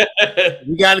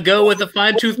 You got to go with the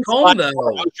fine-tooth comb, though.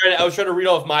 I was trying to read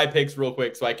off my picks real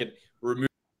quick so I could remove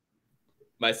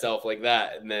myself like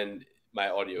that, and then my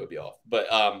audio would be off. But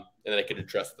and then I could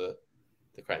address the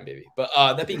crying baby. But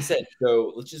that being said,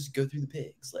 so let's just go through the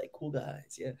picks like cool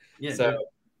guys. Yeah. So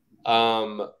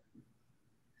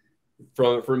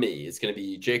for me, it's gonna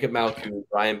be Jacob Malkoun,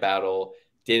 Ryan Battle,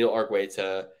 Daniel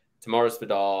Argueta, Tamaris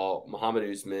Vidal, Muhammad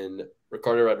Usman,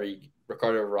 Ricardo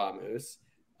Ramos,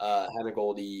 Hannah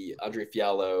Goldy, Andre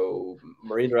Fialho,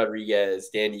 Marina Rodriguez,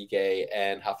 Dan Ige,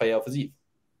 and Rafael Fiziev.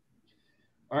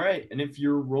 All right, and if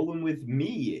you're rolling with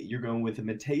me, you're going with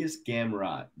Mateus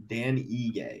Gamrot, Dan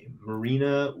Ige,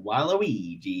 Marina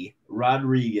Waluigi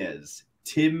Rodriguez,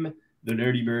 Tim the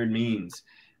Dirty Bird Means,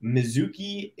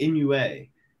 Mizuki Inoue,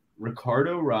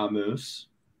 Ricardo Ramos,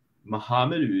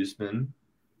 Muhammad Usman,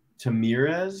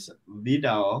 Tamirez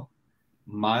Vidal,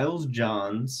 Miles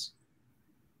Johns,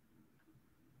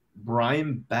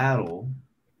 Brian Battle,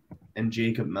 and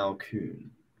Jacob Malkoun.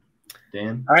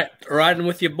 Dan? All right, riding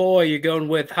with your boy. You're going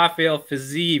with Rafael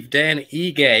Fiziev, Dan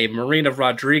Ige, Marina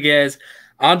Rodriguez,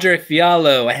 Andre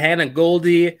Fialho, Hannah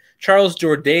Goldy, Charles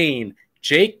Jourdain,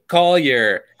 Jake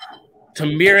Collier,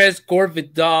 Tamirez, Gore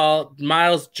Vidal,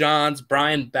 Miles Johns,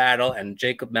 Brian Battle, and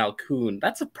Jacob Malkoun.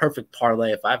 That's a perfect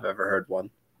parlay if I've ever heard one.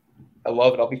 I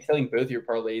love it. I'll be telling both your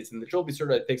parlays, and the Triple B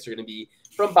certified picks are going to be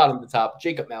from bottom to top.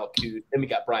 Jacob Malkoun, then we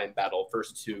got Brian Battle.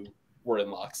 First two were in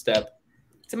lockstep.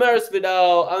 Tamaris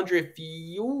Vidal, Andre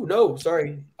Fialho. No,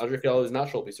 sorry. Andre Fialho is not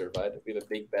Triple B certified. We have a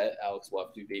big bet. Alex will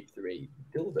have to vape through a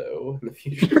dildo in the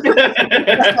future.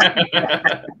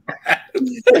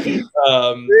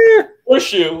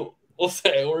 Horseshoe. We'll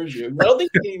say horseshoe. I don't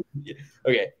think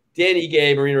okay. Danny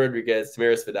Gay, Marina Rodriguez,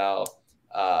 Tamaris Vidal,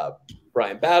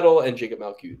 Brian Battle, and Jacob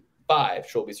Malkoun. 5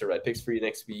 Triple B certified picks for you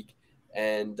next week.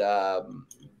 And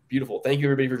beautiful. Thank you,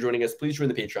 everybody, for joining us. Please join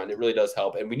the Patreon. It really does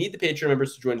help. And we need the Patreon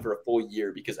members to join for a full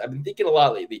year because I've been thinking a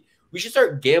lot lately. We should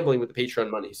start gambling with the Patreon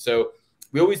money. So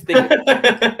we always think if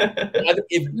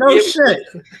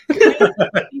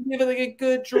we have like a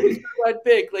good Triple B certified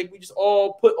pick, like we just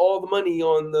all put all the money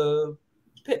on the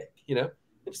pick, and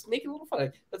just make it a little fun.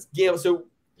 Like, let's gamble. So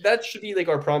that should be like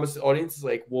our promise to audience is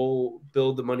like we'll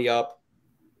build the money up,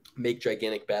 make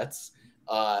gigantic bets.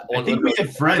 I think we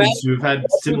have friends who have had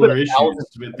similar issues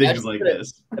with things like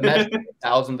this. Imagine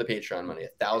 1,000 of the Patreon money,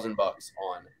 $1,000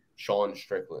 on Sean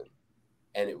Strickland,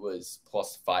 and it was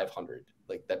plus 500.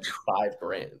 Like that'd be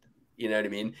 $5,000. You know what I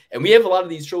mean? And we have a lot of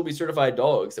these Triple B certified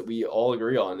dogs that we all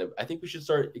agree on. I think we should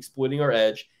start exploiting our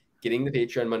edge, getting the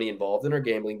Patreon money involved in our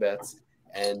gambling bets.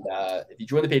 And if you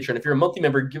join the Patreon, if you're a monthly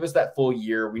member, give us that full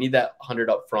year. We need that 100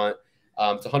 up front.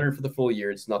 It's 100 for the full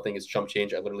year. It's nothing. It's chump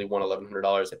change. I literally won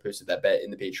 $1,100. I posted that bet in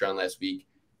the Patreon last week.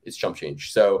 It's chump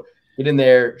change. So get in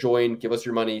there, join, give us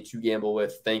your money to gamble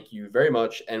with. Thank you very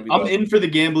much. And I'm in for the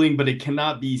gambling, but it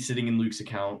cannot be sitting in Luke's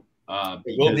account.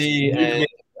 It will be.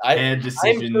 And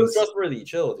decisions. I'm so trustworthy.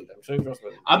 Chill, dude. I'm so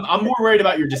trustworthy. I'm more worried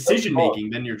about your decision making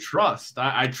than your trust.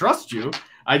 I trust you.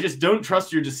 I just don't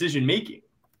trust your decision making.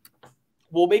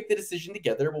 We'll make the decision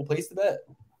together. We'll place the bet.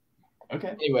 Okay.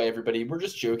 Anyway, everybody, we're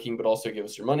just joking, but also give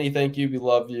us your money. Thank you. We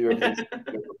love you.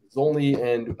 Only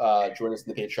and join us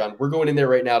in the Patreon. We're going in there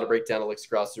right now to break down Alexa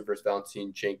Grasso versus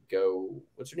Valentinenko.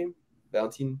 What's her name?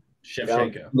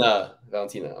 Shevchenko.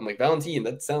 Valentina. I'm like, Valentine.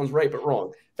 That sounds right, but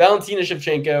wrong. Valentina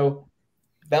Shevchenko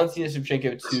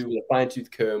 2 with a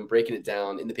fine-tooth comb, breaking it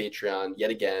down in the Patreon yet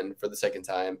again for the second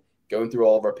time, going through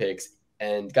all of our picks.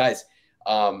 And guys,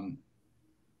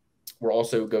 we're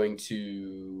also going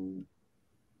to.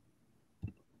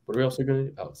 What are we also going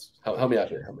to do? Alex, help me out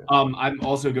here. I'm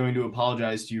also going to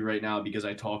apologize to you right now because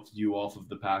I talked you off of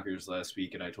the Packers last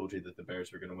week, and I told you that the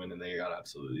Bears were going to win, and they got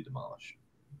absolutely demolished.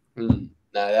 Nah,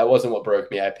 that wasn't what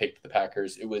broke me. I picked the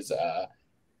Packers. It was,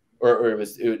 it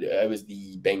was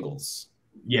the Bengals.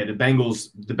 Yeah, the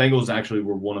Bengals actually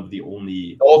were one of the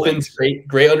only Dolphins.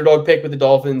 Great underdog pick with the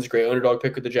Dolphins. Great underdog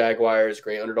pick with the Jaguars.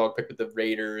 Great underdog pick with the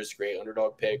Raiders. Great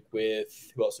underdog pick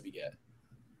with who else did we get?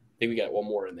 I think we got one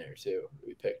more in there too.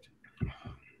 We picked.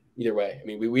 Either way, I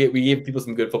mean, we gave people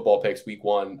some good football picks week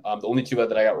one. The only two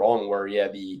that I got wrong were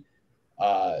the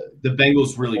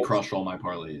Bengals really crushed all my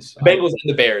parlays. The Bengals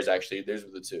and the Bears actually. Those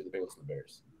were the two. The Bengals and the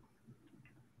Bears.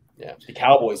 Yeah, the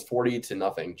Cowboys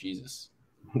 40-0. Jesus.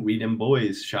 We them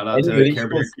boys. Shout out to Care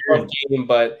Bears. Game,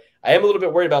 but I am a little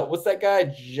bit worried about what's that guy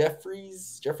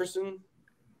Jefferson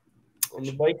on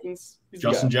the Vikings.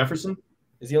 Justin Jefferson.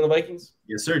 Is he on the Vikings?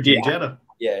 Yes, sir. Jay Jetta.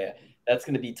 Yeah. That's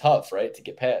going to be tough, right, to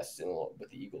get past with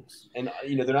the Eagles. And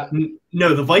they're not.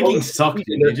 No, the Vikings sucked.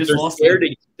 They just lost.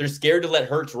 They're scared to let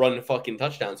Hurts run fucking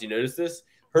touchdowns. You notice this?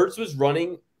 Hurts was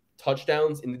running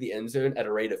touchdowns into the end zone at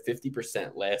a rate of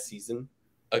 50% last season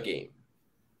a game.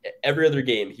 Every other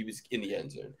game, he was in the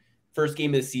end zone. First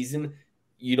game of the season,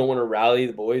 you don't want to rally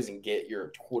the boys and get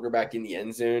your quarterback in the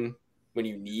end zone when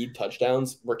you need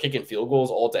touchdowns. We're kicking field goals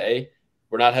all day.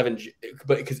 We're not having –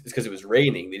 but because it was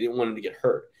raining. They didn't want him to get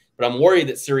hurt. But I'm worried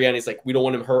that Sirianni's like, we don't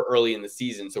want him hurt early in the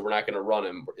season, so we're not going to run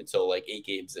him until like 8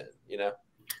 games in,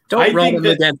 Don't run him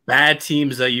against bad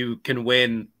teams that you can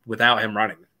win without him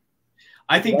running.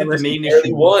 I think that the main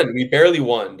issue we barely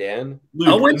won, Dan. Luke,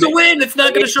 a win's a win. It's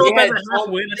not going to show up as a half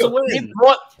win. It's a win.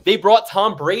 They brought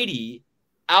Tom Brady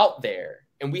out there,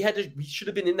 and we should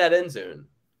have been in that end zone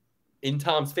in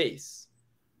Tom's face.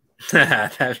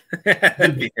 That'd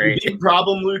be great. The big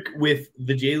problem, Luke, with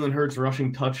the Jalen Hurts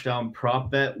rushing touchdown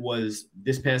prop bet was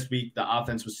this past week the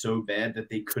offense was so bad that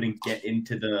they couldn't get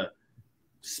into the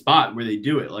spot where they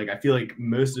do it. Like I feel like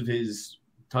most of his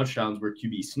touchdowns were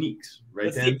QB sneaks, right?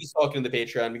 Let's take these talking to the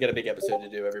Patreon. We got a big episode to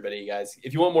do, everybody, guys.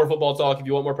 If you want more football talk, if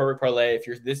you want more perfect parlay, if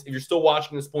you're still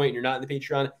watching this point and you're not in the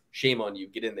Patreon, shame on you.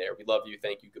 Get in there. We love you.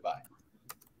 Thank you. Goodbye.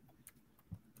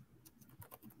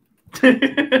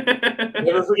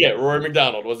 Never forget, Rory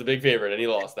McDonald was a big favorite and he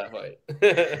lost that fight.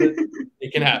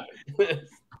 It can happen.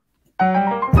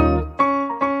 Bye.